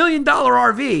want $1 million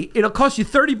RV, it'll cost you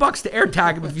 $30 to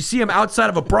AirTag him if you see him outside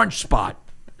of a brunch spot.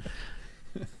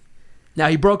 Now,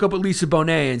 he broke up with Lisa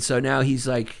Bonet, and so now he's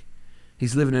living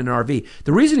in an RV.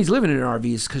 The reason he's living in an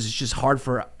RV is because it's just hard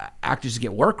for actors to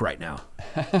get work right now.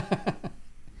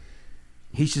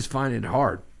 He's just finding it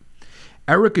hard.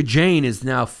 Erica Jane is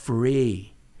now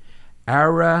free.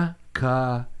 Erica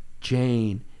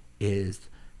Jane is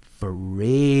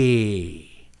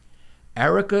free.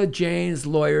 Erica Jane's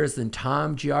lawyers and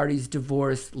Tom Giardi's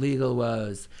divorce legal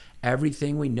woes.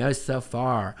 Everything we know so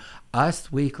far. Us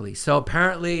Weekly. So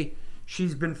apparently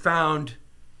she's been found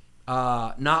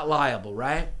not liable,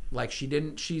 right? Like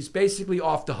she's basically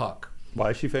off the hook.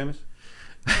 Why is she famous?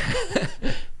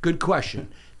 Good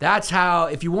question. That's how,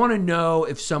 if you want to know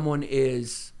if someone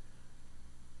is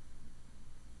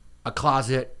a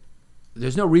closet,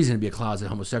 there's no reason to be a closet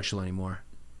homosexual anymore.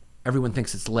 Everyone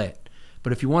thinks it's lit.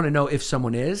 But if you want to know if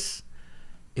someone is,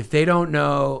 if they don't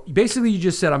know, basically you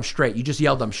just said I'm straight. You just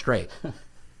yelled I'm straight.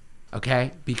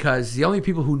 Okay? Because the only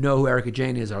people who know who Erica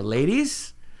Jane is are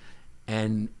ladies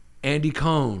and Andy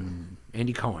Cohen.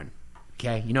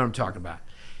 Okay? You know what I'm talking about.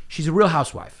 She's a real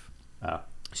housewife. Oh.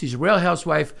 She's a real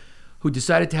housewife who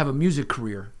decided to have a music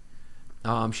career.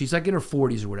 She's like in her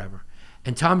 40s or whatever.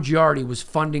 And Tom Giardi was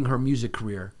funding her music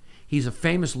career. He's a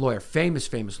famous lawyer,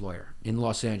 famous lawyer in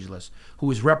Los Angeles who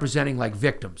was representing like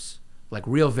victims, like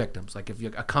real victims. Like if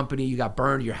you're a company, you got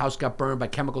burned, your house got burned by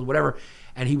chemicals, whatever,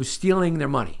 and he was stealing their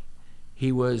money.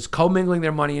 He was commingling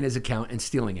their money in his account and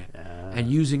stealing it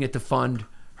and using it to fund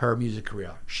her music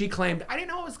career. She claimed, I didn't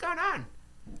know what was going on.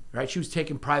 Right? She was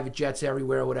taking private jets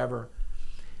everywhere or whatever.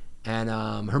 And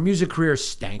her music career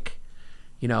stank.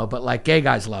 You know, but like gay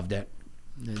guys loved it.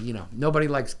 You know, nobody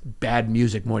likes bad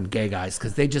music more than gay guys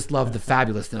because they just love the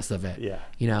fabulousness of it. Yeah.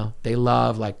 You know, they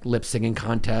love like lip singing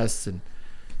contests and,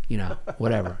 you know,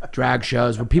 whatever. Drag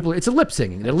shows where people, it's a lip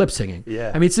singing. They're lip singing.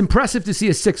 Yeah. I mean, it's impressive to see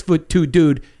a 6'2"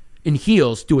 dude in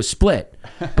heels do a split.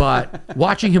 But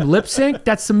watching him lip sync,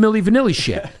 that's some Milli Vanilli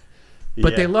shit.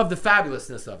 But they love the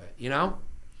fabulousness of it, you know?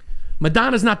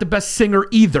 Madonna's not the best singer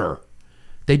either.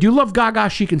 They do love Gaga.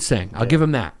 She can sing. I'll give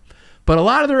them that. But a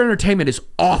lot of their entertainment is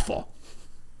awful.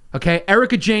 Okay,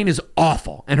 Erika Jane is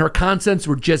awful, and her concerts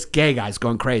were just gay guys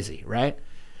going crazy, right?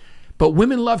 But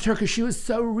women loved her because she was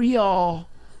so real.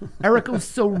 Erika was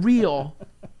so real.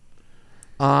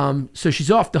 So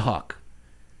she's off the hook.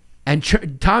 And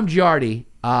Tom Giardi,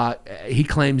 he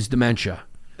claims dementia,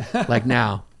 like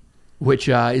now, which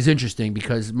is interesting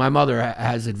because my mother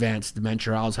has advanced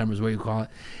dementia, Alzheimer's, what you call it.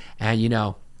 And, you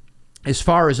know, as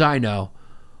far as I know,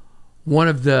 one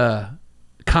of the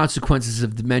consequences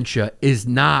of dementia is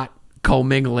not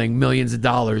commingling millions of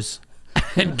dollars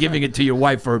and giving it to your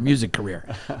wife for a music career.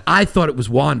 I thought it was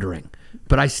wandering,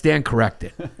 but I stand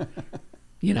corrected.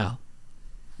 You know,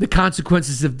 the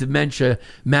consequences of dementia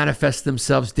manifest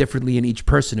themselves differently in each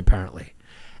person, apparently.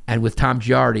 And with Tom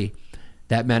Giardi,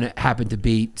 that man happened to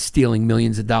be stealing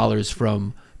millions of dollars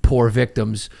from poor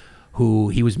victims who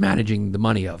he was managing the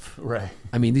money of. Right.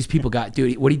 I mean, these people got,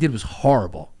 dude, what he did was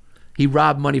horrible. He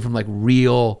robbed money from like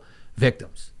real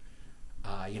victims,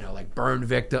 you know, like burn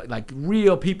victim, like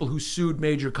real people who sued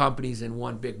major companies and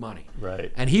won big money.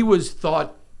 Right. And he was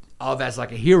thought of as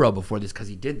like a hero before this because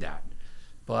he did that.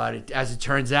 But as it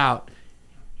turns out,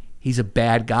 he's a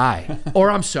bad guy.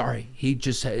 Or I'm sorry, he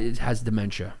just has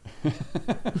dementia.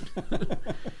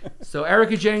 So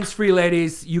Erika Jane's free,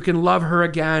 ladies. You can love her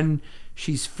again.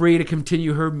 She's free to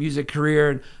continue her music career,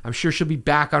 and I'm sure she'll be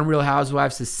back on Real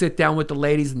Housewives to sit down with the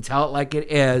ladies and tell it like it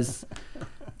is.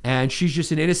 And she's just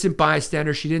an innocent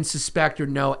bystander. She didn't suspect or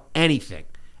know anything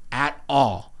at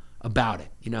all about it,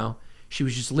 you know? She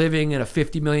was just living in a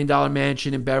 $50 million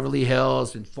mansion in Beverly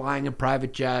Hills and flying in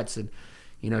private jets. And,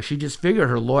 you know, she just figured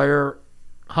her lawyer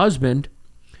husband,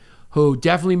 who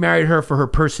definitely married her for her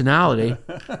personality.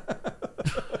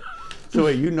 So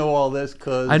wait, you know all this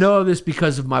because... I know this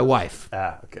because of my wife.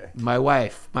 Ah, okay. My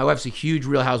wife's a huge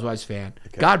Real Housewives fan.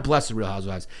 Okay. God bless the Real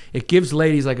Housewives. It gives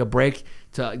ladies like a break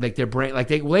to like their brain. Like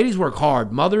ladies work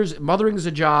hard. Mothering is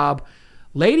a job.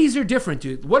 Ladies are different,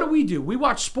 dude. What do? We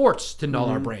watch sports to null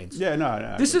our brains. Yeah,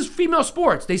 no. This is female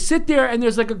sports. They sit there and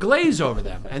there's like a glaze over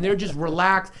them, and they're just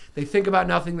relaxed. They think about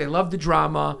nothing. They love the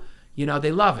drama. You know,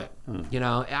 they love it. You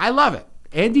know, I love it.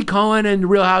 Andy Cohen and the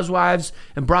Real Housewives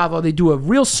and Bravo, they do a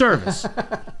real service.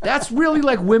 That's really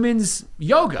like women's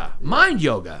yoga, mind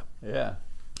yoga. Yeah.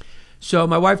 So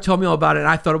my wife told me all about it, and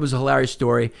I thought it was a hilarious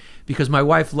story because my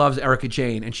wife loves Erika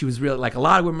Jane, and she was really like, a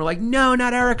lot of women were like, no,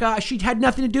 not Erika. She had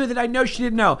nothing to do with it. I know she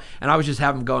didn't know. And I was just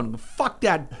having them going, fuck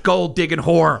that gold digging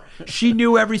whore. She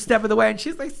knew every step of the way, and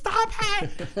she's like, stop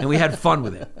it. And we had fun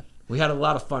with it. We had a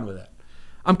lot of fun with it.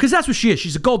 Because that's what she is.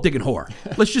 She's a gold digging whore.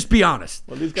 Let's just be honest.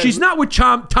 Well, she's not with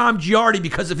Tom Giardi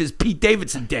because of his Pete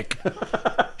Davidson dick.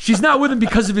 She's not with him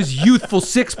because of his youthful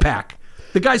six pack.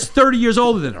 The guy's 30 years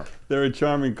older than her. They're a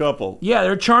charming couple. Yeah,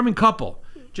 they're a charming couple.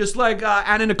 Just like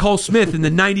Anna Nicole Smith and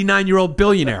the 99-year-old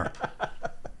billionaire.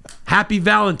 Happy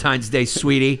Valentine's Day,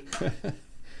 sweetie.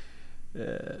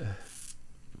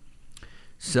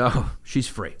 So she's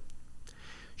free.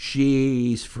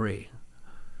 She's free.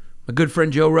 My good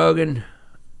friend Joe Rogan,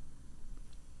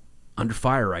 under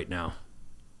fire right now.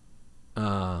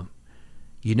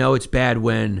 You know it's bad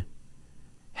when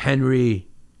Henry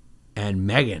and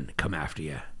Meghan come after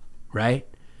you, right?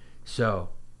 So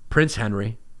Prince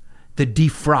Henry, the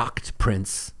defrocked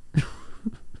prince,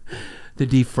 the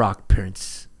defrocked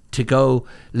prince, to go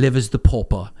live as the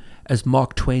pauper, as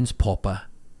Mark Twain's pauper,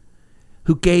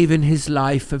 who gave up his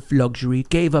life of luxury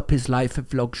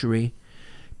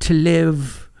to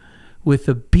live with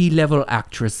a B-level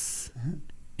actress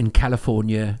in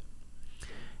California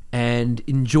and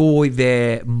enjoy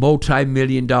their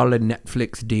multi-million-dollar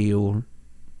Netflix deal.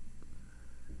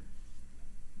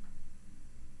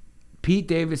 Pete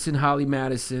Davidson, Holly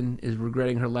Madison is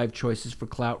regretting her life choices for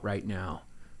clout right now.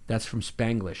 That's from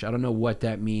Spanglish. I don't know what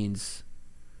that means.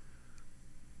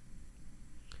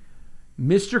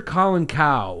 Mr. Colin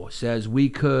Cow says we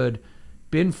could...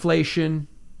 Binflation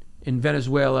in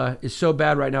Venezuela is so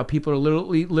bad right now. People are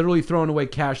literally throwing away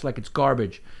cash like it's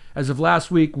garbage. As of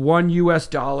last week,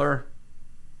 $1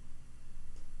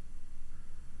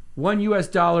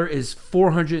 $1 is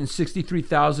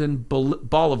 463,000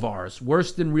 bolivars.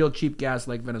 Worse than real cheap gas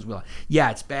like Venezuela.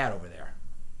 Yeah, it's bad over there.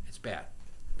 It's bad.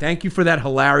 Thank you for that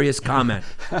hilarious comment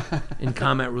in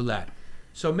comment roulette.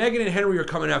 So Meghan and Henry are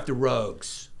coming after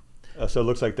rogues. So it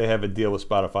looks like they have a deal with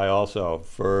Spotify also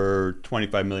for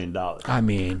 $25 million. I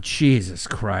mean, Jesus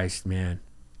Christ, man.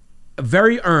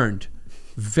 Very earned.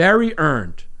 Very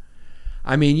earned.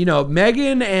 I mean, you know,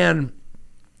 Meghan and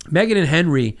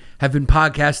Henry have been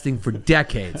podcasting for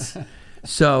decades.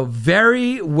 So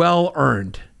very well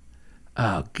earned.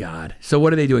 Oh, God. So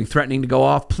what are they doing? Threatening to go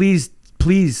off? Please,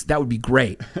 that would be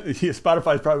great. Yeah,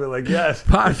 Spotify's probably like, yes.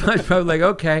 Spotify's probably like,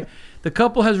 okay. The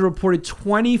couple has a reported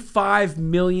 $25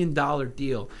 million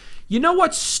deal. You know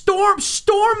what?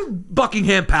 Storm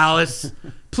Buckingham Palace.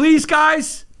 Please,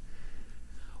 guys.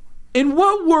 In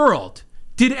what world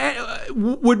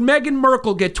would Meghan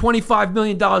Markle get $25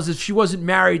 million if she wasn't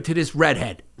married to this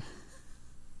redhead?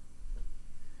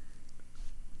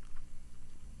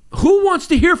 Who wants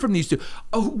to hear from these two?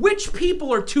 Which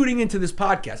people are tuning into this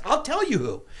podcast? I'll tell you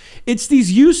who. It's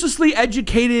these uselessly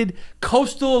educated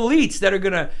coastal elites that are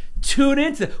going to tune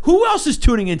into. Who else is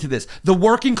tuning into this? The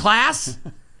working class?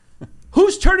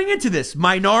 Who's turning into this?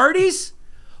 Minorities?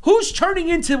 Who's turning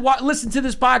into listen to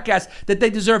this podcast that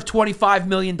they deserve $25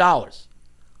 million?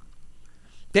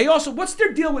 They also, what's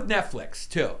their deal with Netflix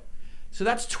too? So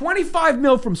that's 25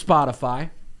 mil from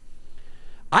Spotify.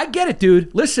 I get it,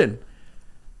 dude. Listen,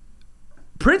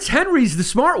 Prince Henry's the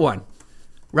smart one,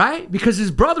 right? Because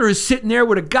his brother is sitting there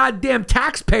with a goddamn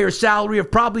taxpayer salary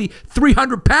of probably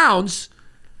 300 pounds,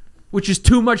 which is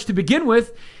too much to begin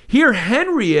with. Here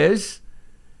Henry is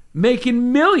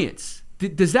making millions.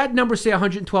 Does that number say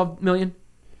 112 million?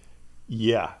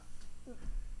 Yeah.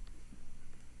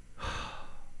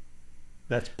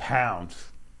 That's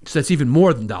pounds. So that's even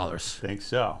more than dollars. I think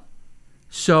so.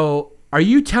 So are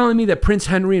you telling me that Prince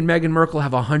Henry and Meghan Markle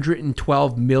have a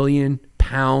 112 million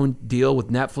pound deal with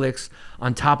Netflix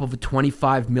on top of a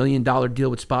 $25 million deal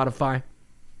with Spotify?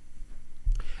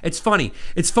 It's funny.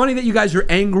 It's funny that you guys are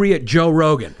angry at Joe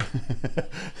Rogan.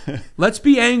 Let's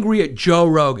be angry at Joe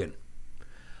Rogan.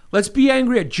 Let's be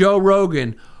angry at Joe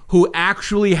Rogan, who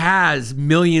actually has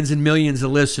millions and millions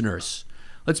of listeners.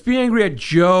 Let's be angry at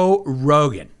Joe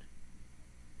Rogan,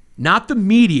 not the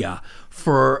media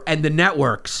and the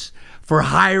networks for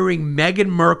hiring Meghan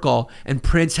Markle and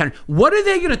Prince Henry. What are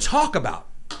they going to talk about?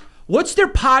 What's their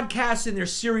podcast and their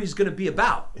series going to be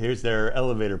about? Here's their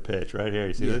elevator pitch right here.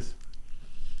 You see this?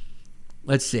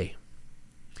 Let's see.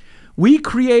 We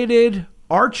created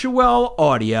Archewell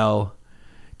Audio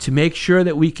to make sure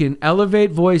that we can elevate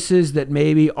voices that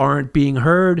maybe aren't being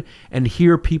heard and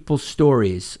hear people's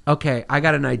stories. Okay, I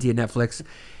got an idea, Netflix.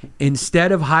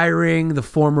 Instead of hiring the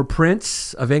former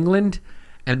Prince of England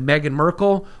and Meghan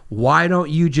Markle, why don't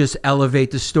you just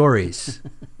elevate the stories?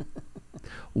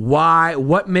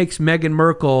 What makes Meghan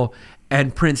Markle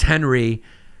and Prince Henry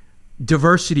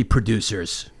diversity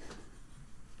producers?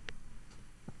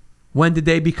 When did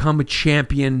they become a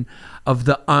champion of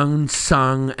the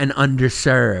unsung and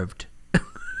underserved?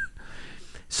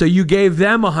 So you gave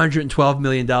them $112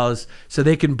 million so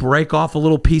they can break off a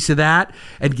little piece of that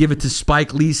and give it to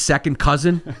Spike Lee's second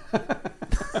cousin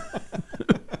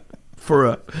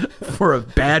for a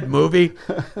bad movie?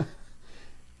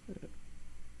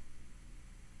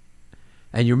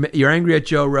 And you're angry at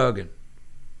Joe Rogan.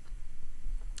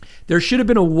 There should have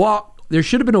been a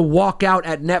walkout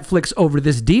at Netflix over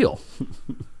this deal.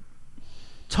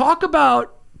 Talk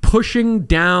about pushing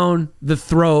down the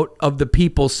throat of the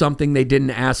people something they didn't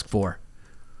ask for.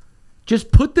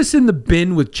 Just put this in the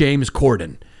bin with James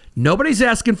Corden. Nobody's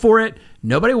asking for it.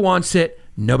 Nobody wants it.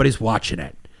 Nobody's watching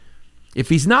it. If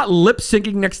he's not lip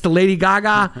syncing next to Lady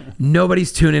Gaga,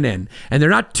 nobody's tuning in. And they're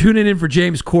not tuning in for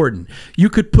James Corden. You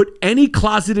could put any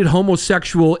closeted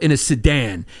homosexual in a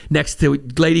sedan next to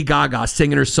Lady Gaga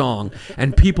singing her song,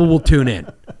 and people will tune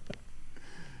in.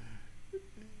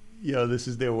 Yo, this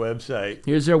is their website.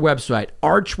 Here's their website.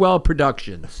 Archewell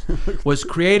Productions was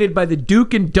created by the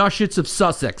Duke and Duchess of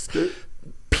Sussex.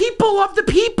 People of the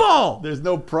people. There's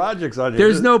no projects on here.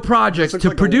 There's no projects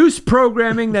to produce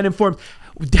programming that informs.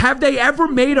 Have they ever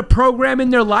made a program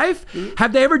in their life?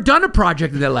 Have they ever done a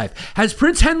project in their life? Has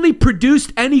Prince Henry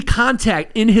produced any content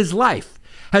in his life?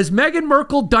 Has Meghan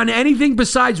Markle done anything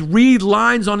besides read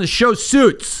lines on the show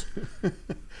Suits?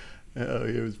 Oh,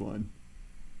 here's one.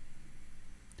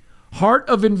 Heart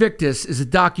of Invictus is a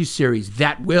docuseries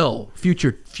that will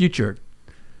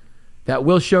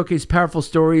showcase powerful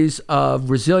stories of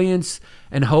resilience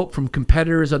and hope from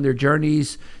competitors on their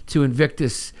journeys to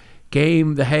Invictus.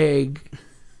 Game The Hague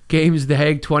Games The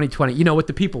Hague 2020. You know what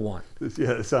the people want.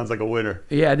 Yeah, it sounds like a winner.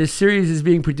 Yeah, this series is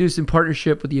being produced in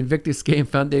partnership with the Invictus Game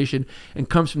Foundation and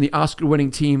comes from the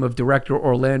Oscar-winning team of director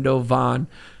Orlando Vaughn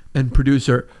and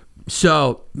producer.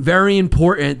 So, very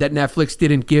important that Netflix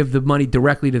didn't give the money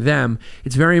directly to them.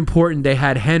 It's very important they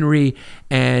had Henry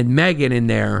and Meghan in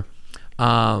there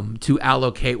to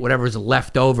allocate whatever's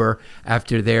left over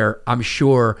after their, I'm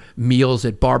sure, meals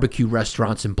at barbecue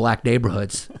restaurants in black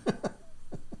neighborhoods.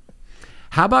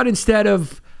 How about instead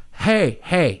of, hey,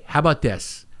 how about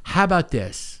this? How about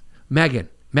this? Meghan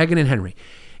and Henry.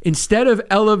 Instead of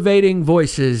elevating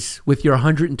voices with your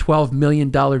 $112 million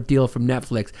deal from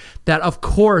Netflix, that of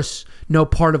course, no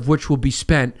part of which will be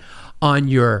spent on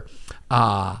your,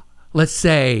 let's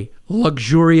say,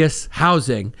 luxurious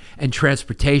housing and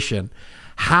transportation,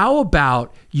 how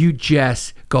about you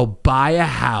just go buy a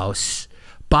house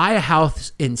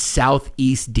in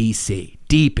Southeast DC,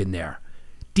 deep in there,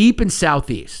 deep in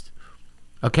Southeast.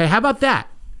 Okay, how about that?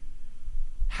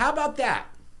 How about that?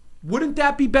 Wouldn't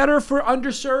that be better for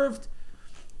underserved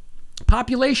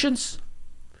populations?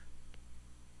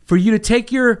 For you to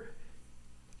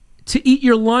eat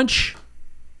your lunch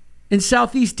in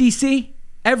Southeast DC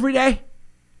every day?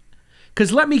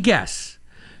 Because let me guess,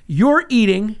 you're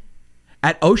eating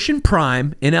at Ocean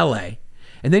Prime in LA,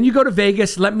 and then you go to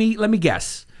Vegas. Let me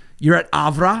guess, you're at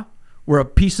Avra, where a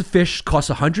piece of fish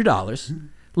costs $100.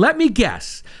 Let me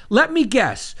guess,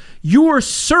 you are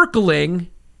circling.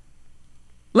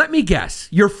 Let me guess,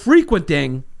 you're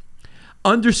frequenting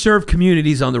underserved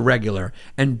communities on the regular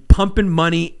and pumping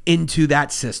money into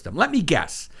that system. Let me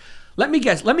guess.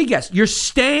 You're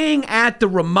staying at the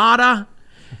Ramada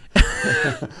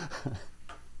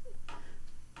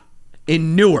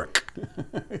in Newark.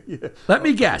 Yeah. Let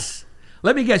me guess.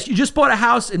 You just bought a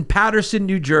house in Patterson,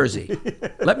 New Jersey.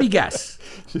 Let me guess.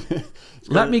 An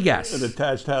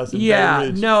attached house in Bay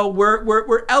Ridge. No,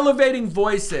 we're elevating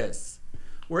voices.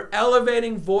 We're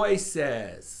elevating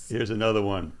voices. Here's another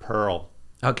one, Pearl.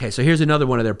 Okay, so here's another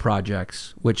one of their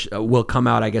projects, which will come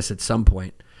out, I guess, at some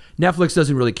point. Netflix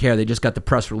doesn't really care. They just got the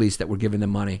press release that we're giving them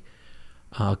money.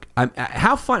 How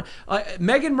fun.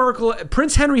 Meghan Markle,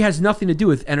 Prince Henry has nothing to do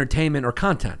with entertainment or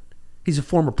content. He's a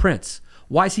former prince.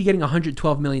 Why is he getting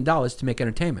 $112 million to make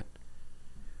entertainment?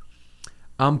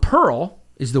 Pearl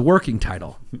is the working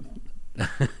title.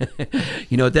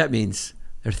 You know what that means?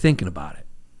 They're thinking about it.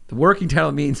 The working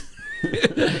title means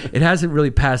it hasn't really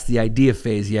passed the idea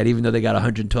phase yet, even though they got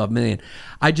 $112 million.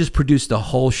 I just produced a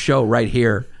whole show right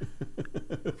here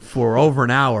for over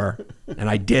an hour, and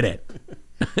I did it.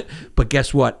 But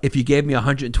guess what? If you gave me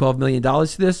 $112 million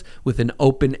to this with an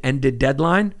open-ended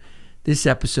deadline, this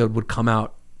episode would come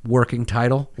out working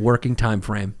title, working time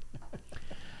frame.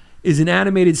 Is an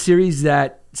animated series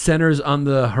that centers on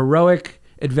the heroic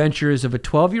adventures of a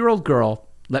 12-year-old girl,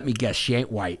 let me guess, she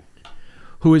ain't white,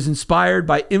 who is inspired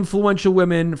by influential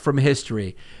women from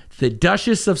history. The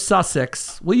Duchess of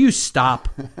Sussex. Will you stop?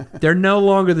 They're no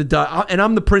longer and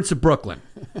I'm the Prince of Brooklyn.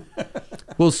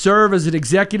 Will serve as an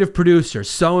executive producer.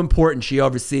 So important she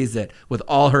oversees it with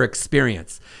all her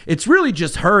experience. It's really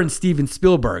just her and Steven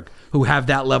Spielberg who have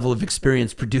that level of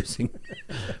experience producing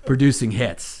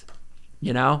hits.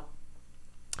 You know?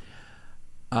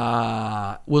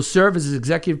 Will serve as an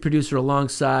executive producer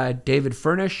alongside David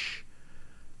Furnish,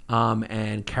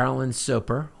 and Carolyn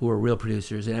Soper, who are real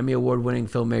producers, and Emmy Award-winning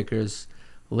filmmakers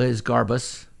Liz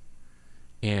Garbus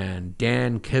and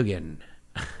Dan Coogan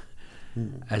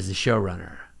as the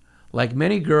showrunner. Like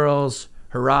many girls,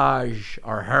 Haraj,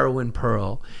 our heroine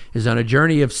Pearl, is on a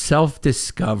journey of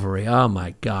self-discovery. Oh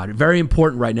my God. Very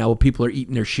important right now when people are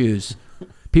eating their shoes.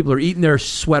 People are eating their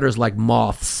sweaters like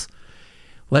moths.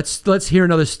 Let's hear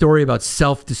another story about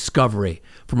self-discovery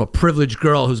from a privileged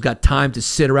girl who's got time to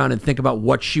sit around and think about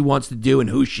what she wants to do and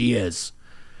who she is,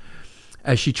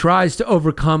 as she tries to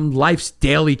overcome life's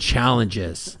daily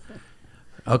challenges.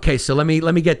 Okay, so let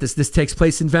me get this. This takes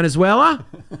place in Venezuela,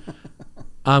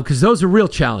 because those are real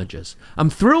challenges. I'm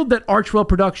thrilled that Archwell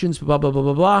Productions, blah, blah,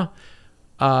 blah, blah,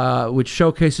 blah, which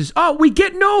showcases, we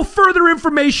get no further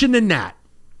information than that.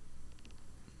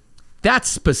 That's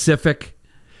specific.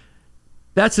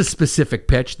 That's a specific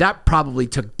pitch. That probably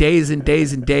took days and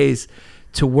days and days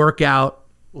to work out.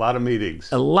 A lot of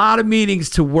meetings. A lot of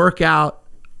meetings to work out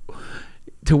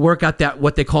that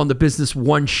what they call in the business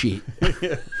one sheet.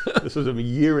 Yeah. This was a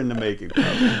year in the making.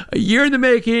 Probably. A year in the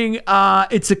making.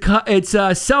 It's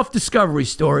a self-discovery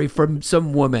story from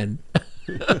some woman.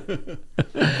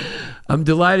 I'm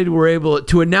delighted we're able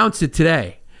to announce it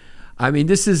today. I mean,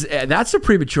 that's a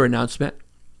premature announcement.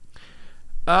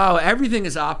 Oh, everything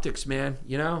is optics, man,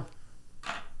 you know?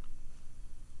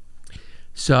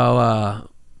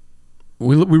 So,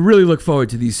 We really look forward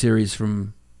to these series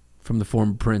from the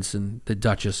former prince and the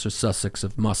Duchess or Sussex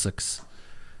of Mussex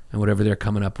and whatever they're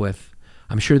coming up with.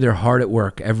 I'm sure they're hard at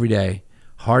work every day,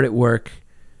 hard at work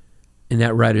in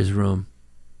that writer's room.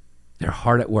 They're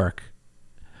hard at work,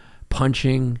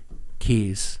 punching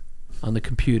keys on the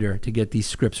computer to get these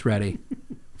scripts ready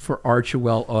for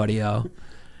Archewell Audio.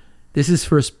 This is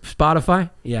for Spotify?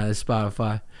 Yeah, this is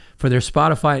Spotify. For their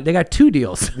Spotify, they got 2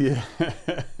 deals. Yeah.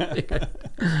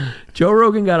 Joe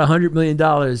Rogan got $100 million.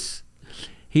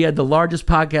 He had the largest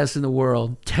podcast in the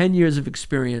world, 10 years of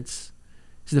experience.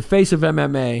 He's the face of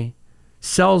MMA,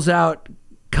 sells out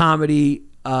comedy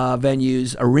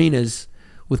venues, arenas,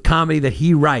 with comedy that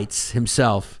he writes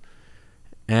himself.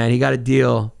 And he got a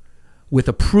deal with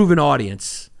a proven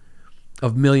audience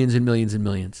of millions and millions and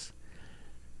millions.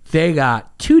 They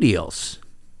got 2 deals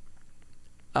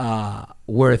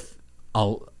worth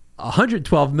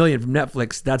 $112 million from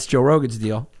Netflix. That's Joe Rogan's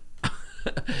deal.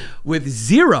 With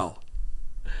zero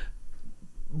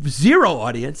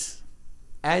audience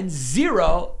and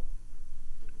 0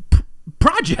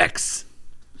 projects.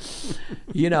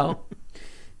 You know,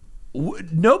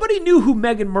 nobody knew who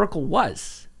Meghan Markle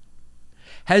was.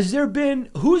 Has there been,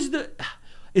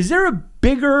 is there a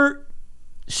bigger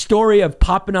story of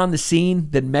popping on the scene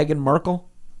than Meghan Markle?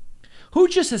 Who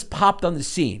just has popped on the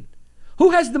scene?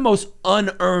 Who has the most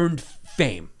unearned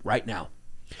fame right now?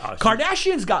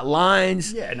 Kardashians got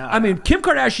lines. Yeah, no. I mean, Kim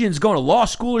Kardashian's going to law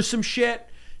school or some shit.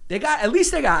 At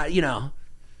least they got, you know.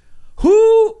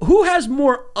 Who has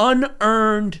more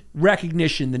unearned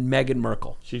recognition than Meghan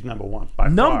Markle? She's number 1 by far.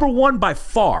 Number 1 by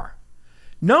far.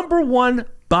 Number 1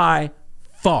 by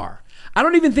far. I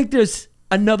don't even think there's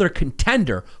another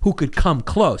contender who could come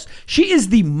close. She is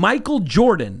the Michael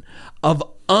Jordan of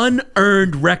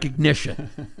unearned recognition.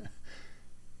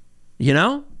 You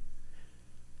know?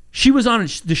 She was on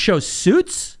the show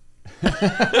Suits.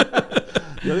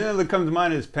 The only thing that comes to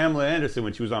mind is Pamela Anderson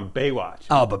when she was on Baywatch.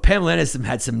 Oh, but Pamela Anderson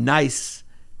had some nice,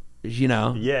 you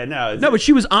know. Yeah, no. But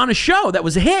she was on a show that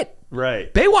was a hit.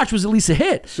 Right. Baywatch was at least a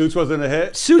hit. Suits wasn't a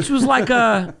hit? Suits was like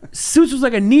a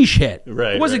niche hit.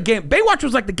 Right. It wasn't Baywatch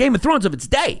was like the Game of Thrones of its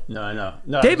day. No, I know.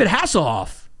 No, David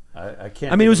Hasselhoff. I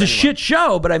can't. I mean, it was a shit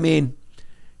show, but I mean,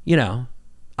 you know,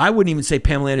 I wouldn't even say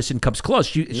Pamela Anderson comes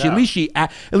close. At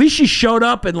least she showed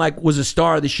up and like was a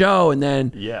star of the show, and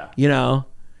then you know,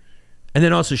 and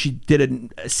then also she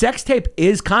did a sex tape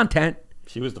is content.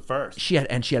 She was the first. She had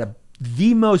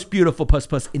the most beautiful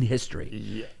puss in history.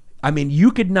 Yeah. I mean, you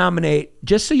could nominate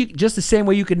just the same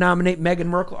way you could nominate Meghan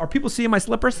Markle. Are people seeing my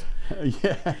slippers?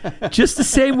 Yeah. Just the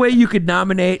same way you could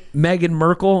nominate Meghan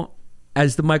Markle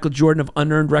as the Michael Jordan of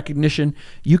unearned recognition,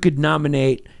 you could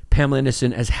nominate Pamela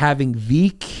Anderson as having the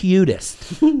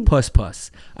cutest puss.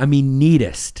 I mean,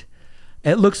 neatest.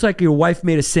 It looks like your wife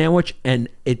made a sandwich and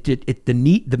the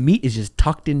meat is just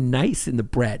tucked in nice in the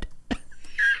bread.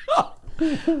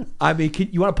 I mean,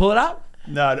 you want to pull it out?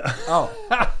 No. Oh.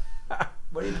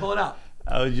 What are you pulling out?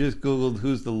 I just Googled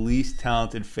who's the least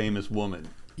talented famous woman.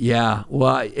 Yeah,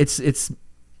 well, it's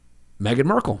Meghan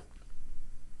Markle.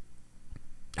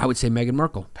 I would say Meghan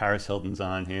Markle. Paris Hilton's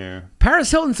on here.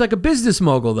 Paris Hilton's like a business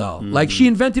mogul, though. Like, she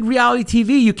invented reality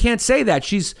TV. You can't say that.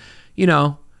 She's, you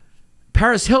know,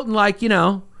 Paris Hilton's like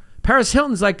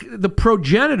the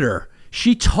progenitor.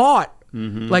 She taught,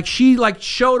 like, she like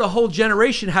showed a whole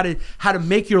generation how to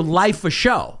make your life a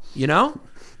show, you know?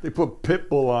 They put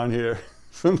Pitbull on here.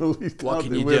 From the least What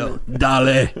can you women. do?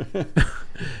 Dale.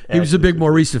 He was a big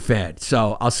Maurice fan,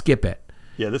 so I'll skip it.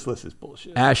 Yeah, this list is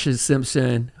bullshit. Ashley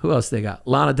Simpson. Who else they got?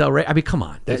 Lana Del Rey. I mean, come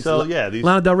on.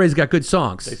 Lana Del Rey's got good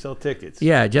songs. They sell tickets.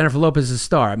 Yeah, Jennifer Lopez is a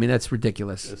star. I mean, that's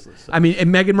ridiculous. I mean,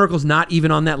 and Meghan Markle's not even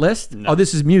on that list? No. Oh,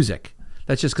 this is music.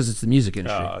 That's just because it's the music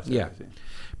industry. Oh, yeah.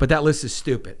 But that list is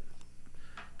stupid.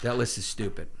 That list is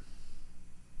stupid.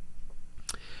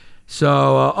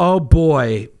 So, oh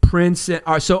boy.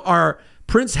 Are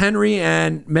Prince Henry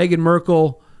and Meghan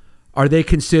Markle, are they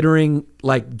considering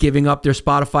like giving up their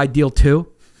Spotify deal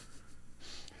too?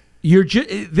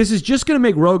 This is just going to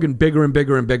make Rogan bigger and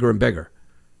bigger and bigger and bigger,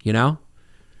 you know?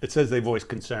 It says they voiced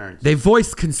concerns. They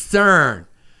voiced concern.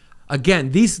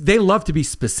 Again, they love to be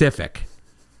specific.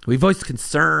 We voiced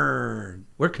concern.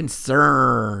 We're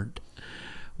concerned.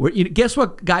 Guess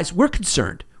what, guys? We're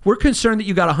concerned. We're concerned that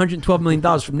you got $112 million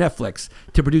from Netflix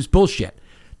to produce bullshit.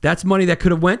 That's money that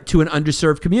could have went to an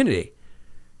underserved community,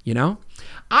 you know?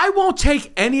 I won't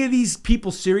take any of these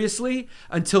people seriously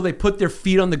until they put their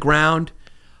feet on the ground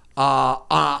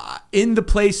in the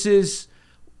places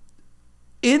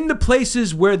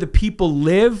where the people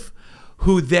live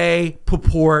who they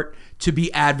purport to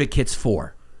be advocates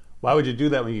for. Why would you do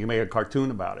that when you can make a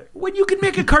cartoon about it? When you can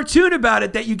make a cartoon about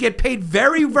it that you get paid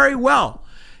very, very well.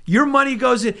 Your money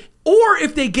goes in. Or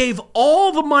if they gave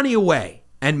all the money away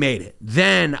and made it,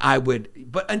 then I would.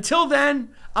 But until then,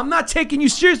 I'm not taking you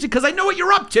seriously because I know what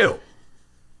you're up to.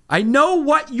 I know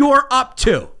what you're up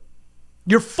to.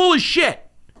 You're full of shit.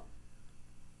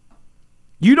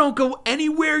 You don't go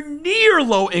anywhere near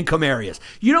low-income areas.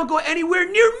 You don't go anywhere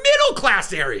near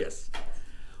middle-class areas.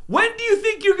 When do you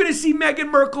think you're going to see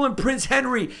Meghan Markle and Prince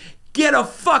Henry get a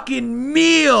fucking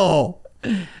meal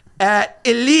at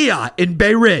Elia in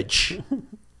Bay Ridge?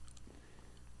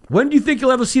 When do you think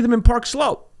you'll ever see them in Park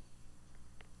Slope,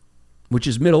 which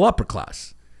is middle-upper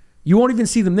class? You won't even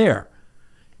see them there.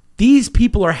 These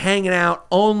people are hanging out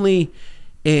only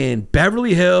in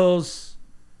Beverly Hills,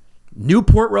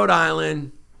 Newport, Rhode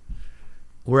Island,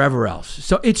 wherever else.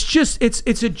 So it's just,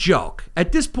 it's a joke.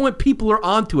 At this point, people are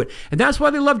onto it. And that's why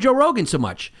they love Joe Rogan so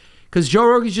much. Because Joe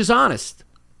Rogan's just honest.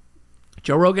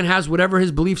 Joe Rogan has whatever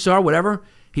his beliefs are, whatever.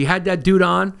 He had that dude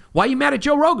on. Why are you mad at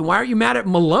Joe Rogan? Why aren't you mad at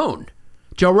Malone?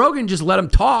 Joe Rogan just let him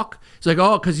talk. It's like,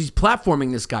 oh, because he's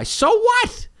platforming this guy. So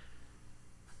what?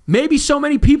 Maybe so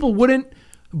many people wouldn't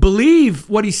believe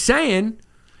what he's saying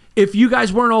if you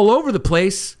guys weren't all over the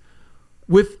place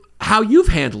with how you've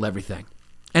handled everything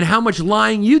and how much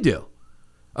lying you do.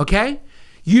 Okay?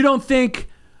 You don't think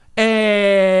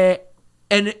an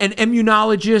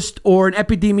immunologist or an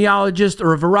epidemiologist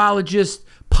or a virologist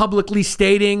publicly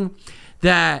stating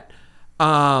that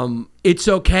it's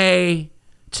okay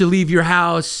to leave your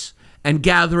house and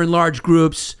gather in large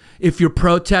groups if you're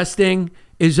protesting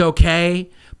is okay,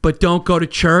 but don't go to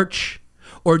church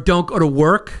or don't go to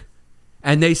work,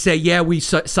 and they say, yeah, we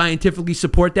scientifically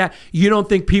support that. You don't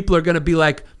think people are going to be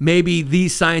like, maybe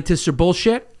these scientists are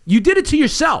bullshit? You did it to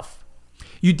yourself.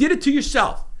 You did it to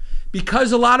yourself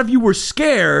because a lot of you were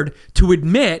scared to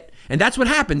admit, and that's what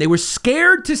happened. They were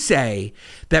scared to say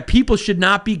that people should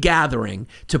not be gathering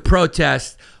to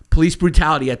protest police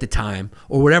brutality at the time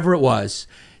or whatever it was.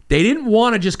 They didn't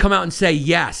want to just come out and say,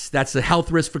 yes, that's a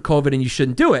health risk for COVID and you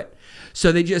shouldn't do it.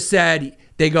 So they just said,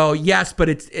 they go, yes,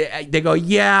 but they go,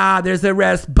 yeah, there's a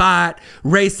risk, but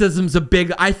racism's a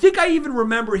big, I think I even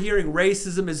remember hearing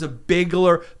racism is a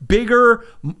bigger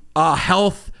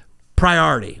health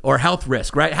priority or health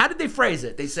risk, right? How did they phrase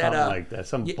it? They said, something like that,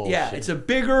 some bullshit. Yeah, it's a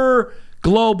bigger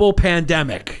global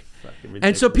pandemic.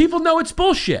 And so people know it's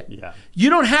bullshit. Yeah. You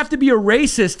don't have to be a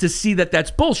racist to see that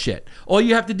that's bullshit. All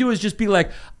you have to do is just be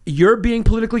like, you're being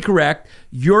politically correct,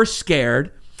 you're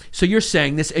scared, so you're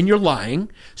saying this and you're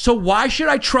lying. So why should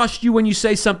I trust you when you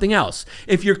say something else?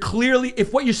 If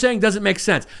what you're saying doesn't make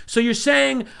sense. So you're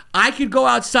saying I could go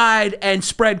outside and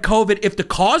spread COVID if the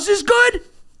cause is good?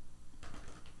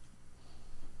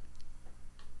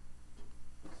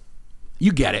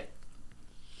 You get it.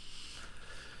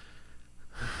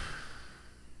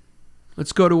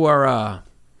 Let's go to our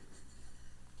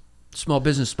small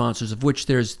business sponsors, of which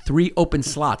there's 3 open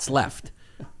slots left.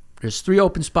 There's 3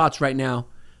 open spots right now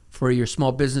for your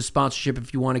small business sponsorship.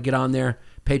 If you want to get on there,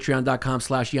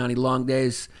 patreon.com/Yanni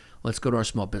LongDays. Let's go to our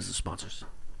small business sponsors.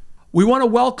 We want to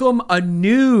welcome a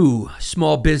new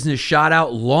small business shout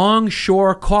out,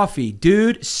 Longshore Coffee.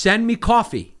 Dude, send me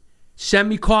coffee. Send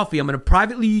me coffee. I'm going to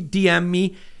privately DM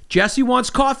me. Jesse wants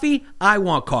coffee. I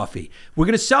want coffee. We're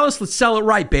going to sell this. Let's sell it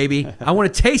right, baby. I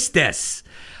want to taste this.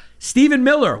 Stephen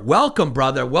Miller, welcome,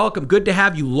 brother. Welcome. Good to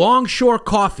have you. Longshore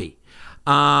Coffee.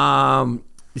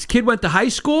 This kid went to high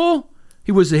school.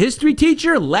 He was a history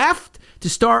teacher, left to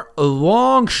start a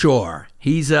Longshore.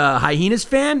 He's a Hyenas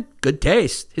fan. Good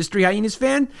taste. History Hyenas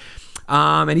fan.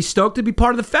 And he's stoked to be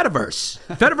part of the Fediverse.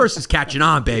 Fediverse is catching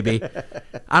on, baby.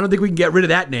 I don't think we can get rid of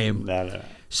that name. No.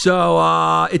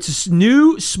 So it's a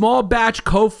new small batch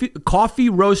coffee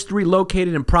roastery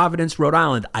located in Providence, Rhode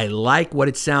Island. I like what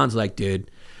it sounds like, dude.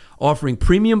 Offering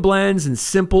premium blends and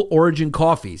simple origin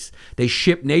coffees. They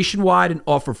ship nationwide and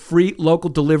offer free local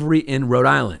delivery in Rhode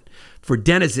Island. For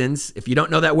denizens, if you don't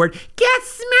know that word, get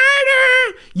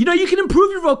smarter. You know, you can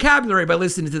improve your vocabulary by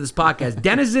listening to this podcast.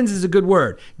 Denizens is a good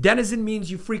word. Denizen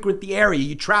means you frequent the area.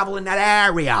 You travel in that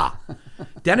area.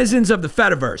 Denizens of the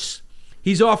Fediverse.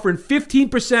 He's offering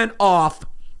 15% off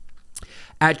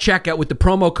at checkout with the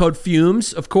promo code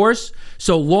FUMES, of course.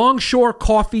 So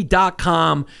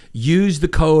longshorecoffee.com, use the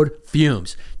code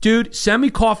FUMES. Dude, send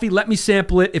me coffee, let me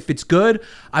sample it. If it's good,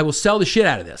 I will sell the shit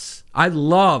out of this. I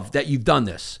love that you've done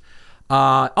this.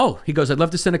 He goes, I'd love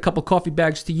to send a couple coffee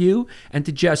bags to you and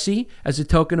to Jesse as a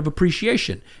token of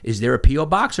appreciation. Is there a P.O.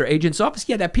 box or agent's office?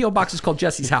 Yeah, that P.O. box is called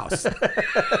Jesse's house.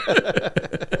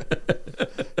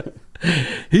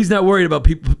 He's not worried about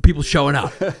people showing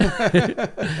up.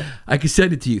 I can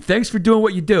send it to you. Thanks for doing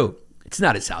what you do. It's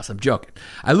not his house. I'm joking.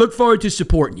 I look forward to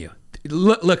supporting you.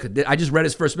 Look, I just read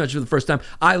his first message for the first time.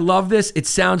 I love this. It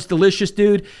sounds delicious,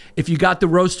 dude. If you got the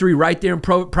roastery right there in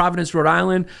Providence, Rhode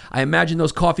Island, I imagine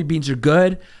those coffee beans are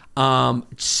good.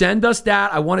 Send us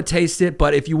that. I want to taste it.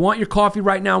 But if you want your coffee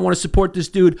right now, I want to support this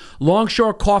dude,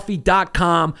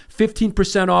 longshorecoffee.com,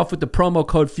 15% off with the promo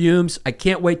code FUMES. I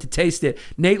can't wait to taste it.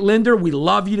 Nate Linder, we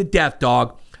love you to death,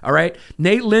 dog. All right?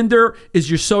 Nate Linder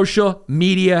is your social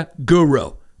media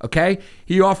guru. Okay?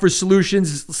 He offers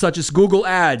solutions such as Google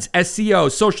ads,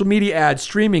 SEO, social media ads,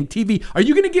 streaming, TV. Are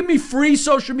you going to give me free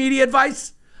social media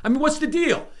advice? I mean, what's the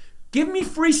deal? Give me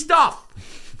free stuff.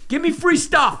 Give me free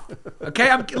stuff.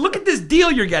 Okay? Look at this deal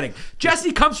you're getting.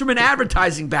 Jesse comes from an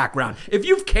advertising background. If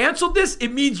you've canceled this, it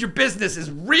means your business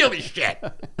is really shit.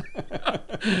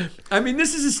 I mean,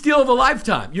 this is a steal of a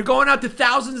lifetime. You're going out to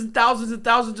thousands and thousands and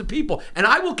thousands of people, and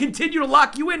I will continue to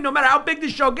lock you in no matter how big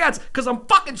this show gets because I'm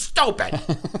fucking stupid.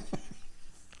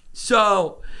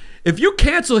 So, if you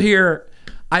cancel here,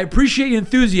 I appreciate your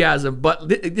enthusiasm,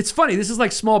 but it's funny. This is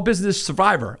like Small Business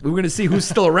Survivor. We're going to see who's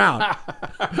still around.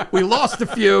 We lost a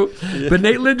few, but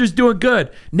Nate Linder's doing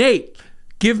good. Nate,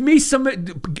 give me some,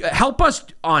 help us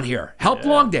on here. Help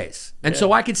LongDays, and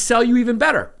so I can sell you even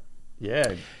better.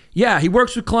 Yeah. Yeah, he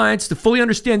works with clients to fully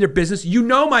understand their business. You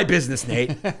know my business,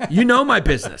 Nate. You know my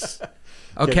business.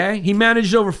 Okay? He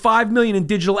manages over $5 million in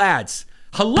digital ads.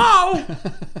 Hello?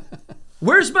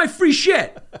 Where's my free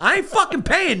shit? I ain't fucking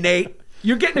paying, Nate.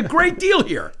 You're getting a great deal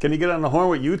here. Can you get on the horn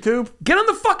with YouTube? Get on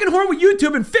the fucking horn with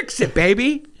YouTube and fix it,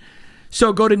 baby.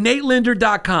 So go to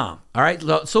natelinder.com. All right?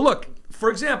 So look, for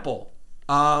example,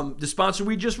 the sponsor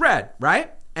we just read,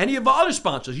 right? Any of our other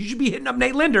sponsors, you should be hitting up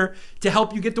Nate Linder to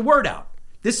help you get the word out.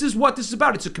 This is what this is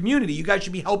about. It's a community. You guys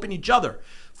should be helping each other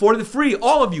for the free.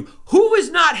 All of you. Who is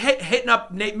not hitting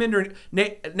up Nate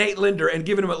Linder and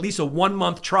giving him at least a 1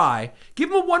 month try?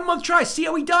 Give him a 1 month try. See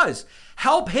how he does.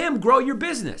 Help him grow your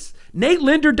business.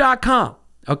 natelinder.com.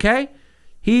 Okay?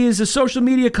 He is a social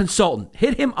media consultant.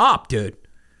 Hit him up, dude.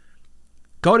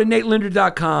 Go to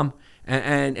natelinder.com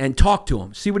and talk to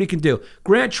him. See what he can do.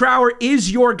 Grant Trower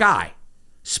is your guy.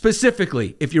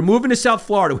 Specifically, if you're moving to South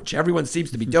Florida, which everyone seems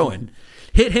to be doing,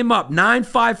 hit him up,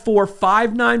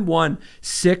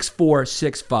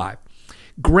 954-591-6465.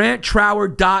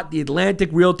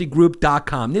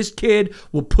 GrantTrower.theatlanticrealtygroup.com. This kid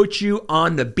will put you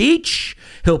on the beach.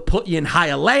 He'll put you in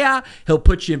Hialeah. He'll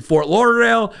put you in Fort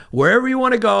Lauderdale. Wherever you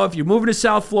want to go. If you're moving to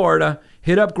South Florida,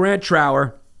 hit up Grant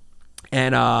Trower.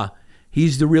 And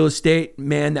he's the real estate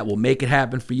man that will make it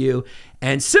happen for you.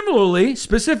 And similarly,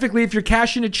 specifically, if you're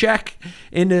cashing a check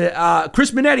in Chris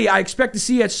Minetti, I expect to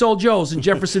see you at Soul Joe's in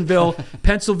Jeffersonville,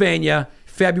 Pennsylvania,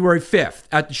 February 5th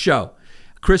at the show.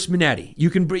 Chris Minetti,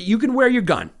 you can wear your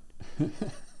gun.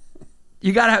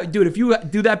 You gotta have, dude. If you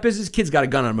do that business, kids got a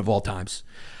gun on them of all times.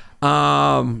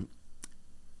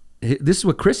 This is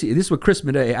what Chris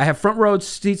Minetti. I have front row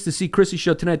seats to see Chrissy's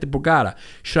show tonight at the Borgata.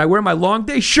 Should I wear my long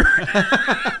day shirt?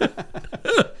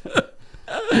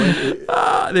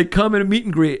 They come in a meet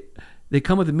and greet. They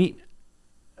come with a meet.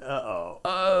 Uh-oh.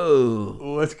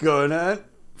 Oh. What's going on?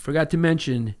 Forgot to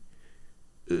mention.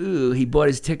 Ooh, he bought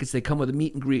his tickets. They come with a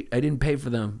meet and greet. I didn't pay for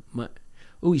them.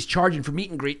 Ooh, he's charging for meet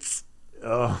and greets.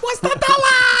 Oh. What's the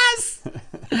dollars?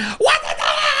 What's the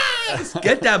dollars?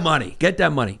 Get that money. Get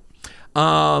that money.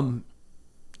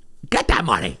 Get that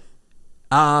money.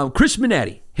 Chris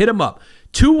Minetti. Hit him up.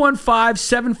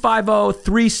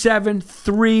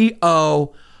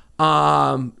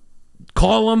 215-750-3730.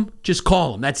 Call him. Just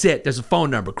call him. That's it. There's a phone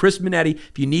number. Chris Minetti,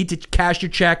 if you need to cash your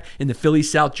check in the Philly,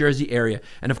 South Jersey area.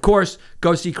 And, of course,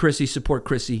 go see Chrissy. Support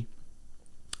Chrissy.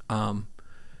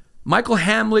 Michael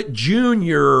Hamlet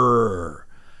Jr.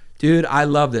 Dude, I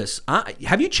love this.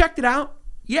 Have you checked it out?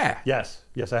 Yeah. Yes,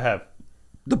 I have.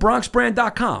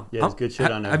 TheBronxBrand.com. Yeah, there's good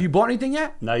shit on there. Have you bought anything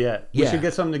yet? Not yet. We should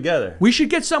get something together. We should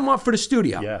get something up for the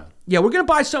studio. Yeah. Yeah, we're going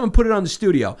to buy something and put it on the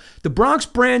studio.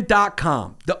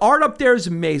 TheBronxBrand.com. The art up there is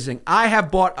amazing. I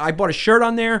bought a shirt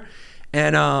on there,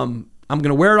 and I'm going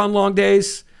to wear it on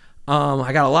LongDays.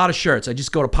 I got a lot of shirts. I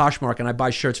just go to Poshmark and I buy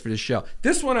shirts for this show.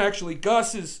 This one, actually,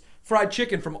 Gus's Fried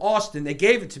Chicken from Austin. They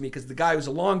gave it to me because the guy was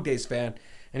a LongDays fan,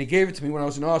 and he gave it to me when I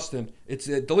was in Austin. It's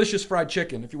a delicious fried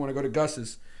chicken if you want to go to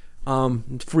Gus's.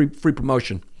 Free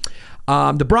promotion.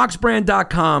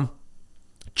 TheBronxBrand.com.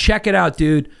 Check it out,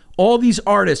 dude. All these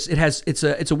artists, it's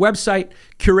a website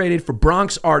curated for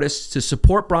Bronx artists to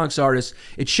support Bronx artists.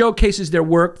 It showcases their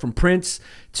work from prints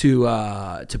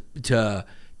to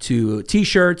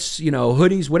t-shirts,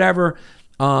 hoodies, whatever.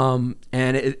 And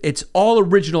it's all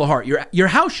original art. Your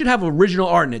house should have original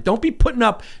art in it. Don't be putting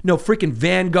up no freaking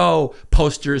Van Gogh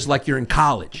posters like you're in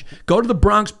college. Go to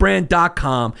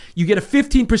thebronxbrand.com. You get a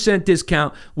 15%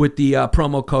 discount with the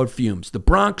promo code FUMES.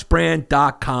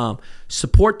 Thebronxbrand.com.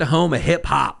 Support the home of hip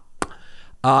hop.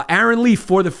 Aaron Leaf,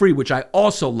 For the Free, which I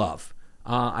also love.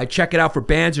 I check it out for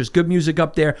bands. There's good music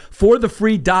up there.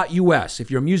 forthefree.us. If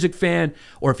you're a music fan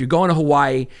or if you're going to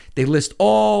Hawaii, they list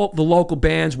all the local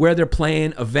bands, where they're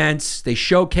playing, events. They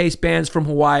showcase bands from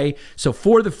Hawaii. So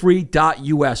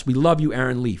forthefree.us. We love you,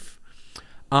 Aaron Leaf.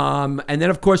 And then,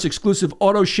 of course,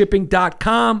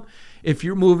 exclusiveautoshipping.com. If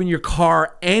you're moving your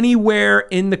car anywhere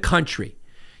in the country,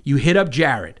 you hit up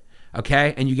Jared,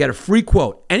 okay? And you get a free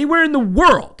quote. Anywhere in the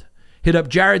world. Hit up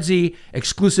Jared Z,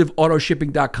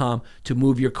 exclusiveautoshipping.com to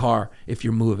move your car if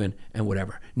you're moving and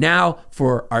whatever. Now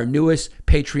for our newest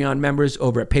Patreon members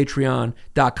over at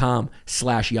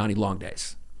patreon.com/Yanni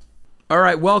LongDays. All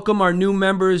right, welcome our new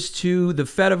members to the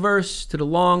Fediverse, to the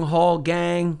Long Haul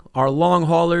Gang, our long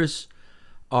haulers,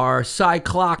 our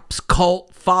Cyclops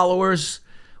cult followers.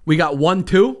 We got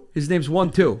 1-2. His name's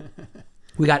 1-2.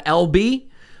 We got LB,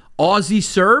 Aussie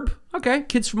Serb. Okay,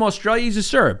 kid's from Australia. He's a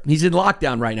Serb. He's in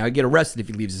lockdown right now. He'd get arrested if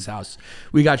he leaves his house.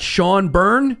 We got Sean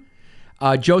Byrne,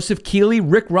 Joseph Keeley,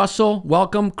 Rick Russell,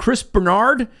 welcome. Chris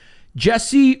Bernard,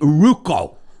 Jesse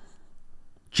Rucco.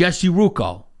 Jesse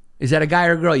Rucco. Is that a guy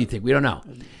or a girl, you think? We don't know.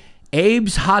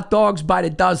 Abe's Hot Dogs by the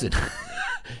Dozen.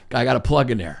 I got a plug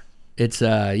in there. It's,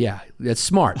 yeah, that's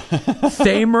smart.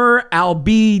 Thamer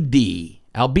Albidi.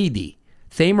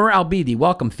 Thamer Albidi.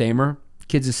 Welcome, Thamer.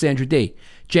 Kids of Sandra D.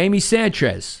 Jamie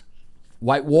Sanchez.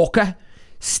 White Walker,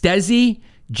 Stezzy,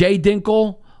 Jay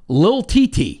Dinkle, Lil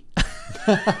TT,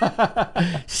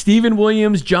 Stephen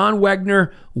Williams, John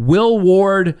Wegner, Will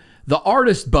Ward, The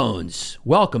Artist Bones.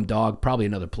 Welcome, dog. Probably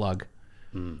another plug.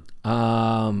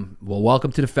 Well,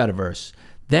 welcome to the Fediverse.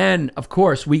 Then, of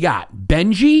course, we got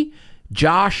Benji,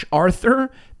 Josh Arthur,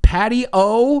 Patty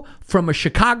O from a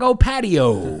Chicago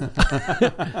patio.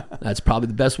 That's probably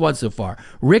the best one so far.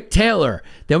 Rick Taylor.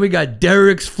 Then we got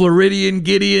Derek's Floridian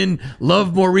Gideon, Love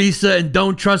Maurisa, and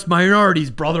Don't Trust Minorities,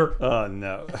 brother. Oh,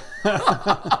 no.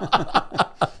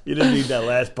 You didn't need that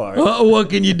last part. What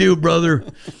can you do, brother?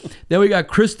 Then we got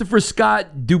Christopher Scott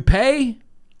Dupay,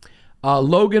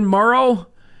 Logan Morrow,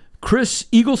 Chris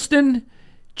Eagleston,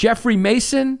 Jeffrey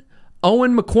Mason,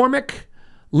 Owen McCormick,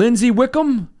 Lindsay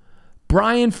Wickham,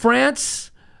 Brian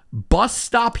France, Bus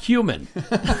Stop Human,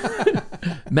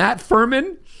 Matt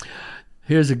Furman.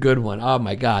 Here's a good one. Oh,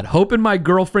 my God. Hoping my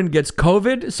girlfriend gets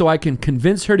COVID so I can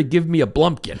convince her to give me a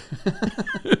Blumpkin.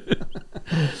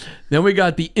 Then we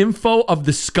got the info of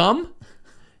the scum.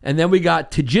 And then we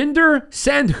got Tajinder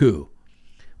Sandhu.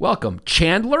 Welcome.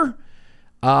 Chandler.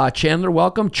 Chandler,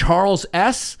 welcome. Charles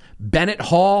S., Bennett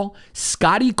Hall,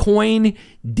 Scotty Coyne,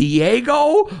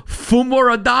 Diego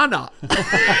Fumaradana.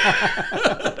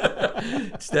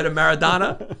 Instead of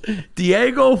Maradona,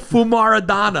 Diego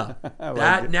Fumaradana.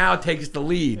 That now takes the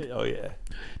lead. Oh, yeah.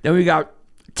 Then we got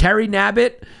Terry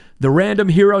Nabbit, the Random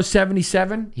Hero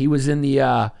 77. He was in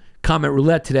the comment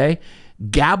roulette today.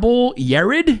 Gabble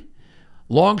Yerid,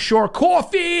 Longshore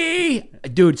Coffee.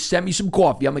 Dude, send me some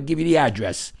coffee. I'm going to give you the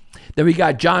address. Then we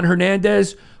got John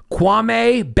Hernandez,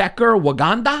 Kwame Becker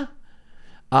Waganda.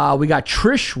 We got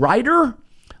Trish Ryder,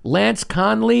 Lance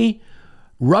Conley,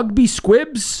 Rugby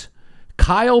Squibs,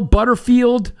 Kyle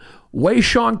Butterfield,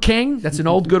 Wayshawn King. That's an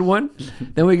old good one.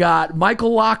 Then we got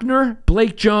Michael Lochner,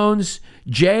 Blake Jones,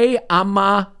 Jay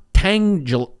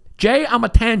Amatangelo.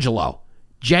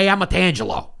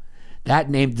 That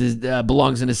name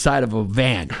belongs in the side of a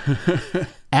van.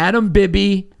 Adam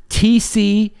Bibby,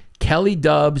 TC, Kelly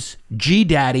Dubs, G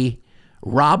Daddy,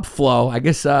 Rob Flo, I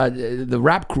guess the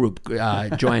rap group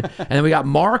joined. And then we got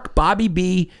Mark, Bobby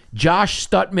B, Josh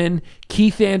Stutman,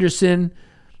 Keith Anderson,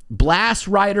 Blast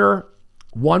Rider,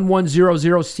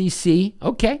 1100cc.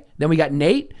 Okay. Then we got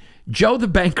Nate, Joe the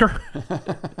Banker.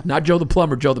 Not Joe the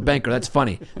Plumber, Joe the Banker. That's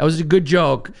funny. That was a good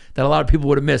joke that a lot of people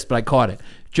would have missed, but I caught it.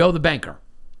 Joe the Banker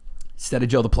instead of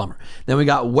Joe the Plumber. Then we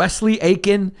got Wesley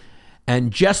Aiken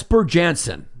and Jesper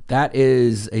Jansen. That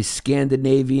is a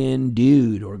Scandinavian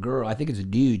dude or girl. I think it's a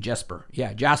dude, Jesper.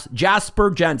 Yeah,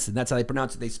 Jasper Jensen. That's how they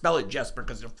pronounce it. They spell it Jesper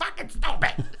because they're fucking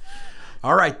stupid.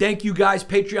 All right, thank you guys.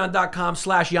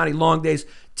 Patreon.com/Yanni LongDays.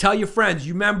 Tell your friends.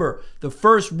 You remember, the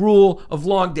first rule of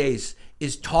LongDays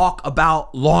is talk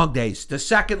about LongDays. The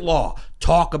second law,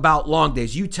 talk about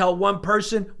LongDays. You tell one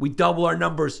person, we double our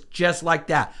numbers just like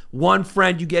that. One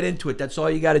friend, you get into it. That's all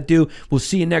you got to do. We'll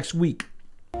see you next week.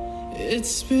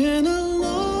 It's been a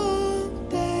long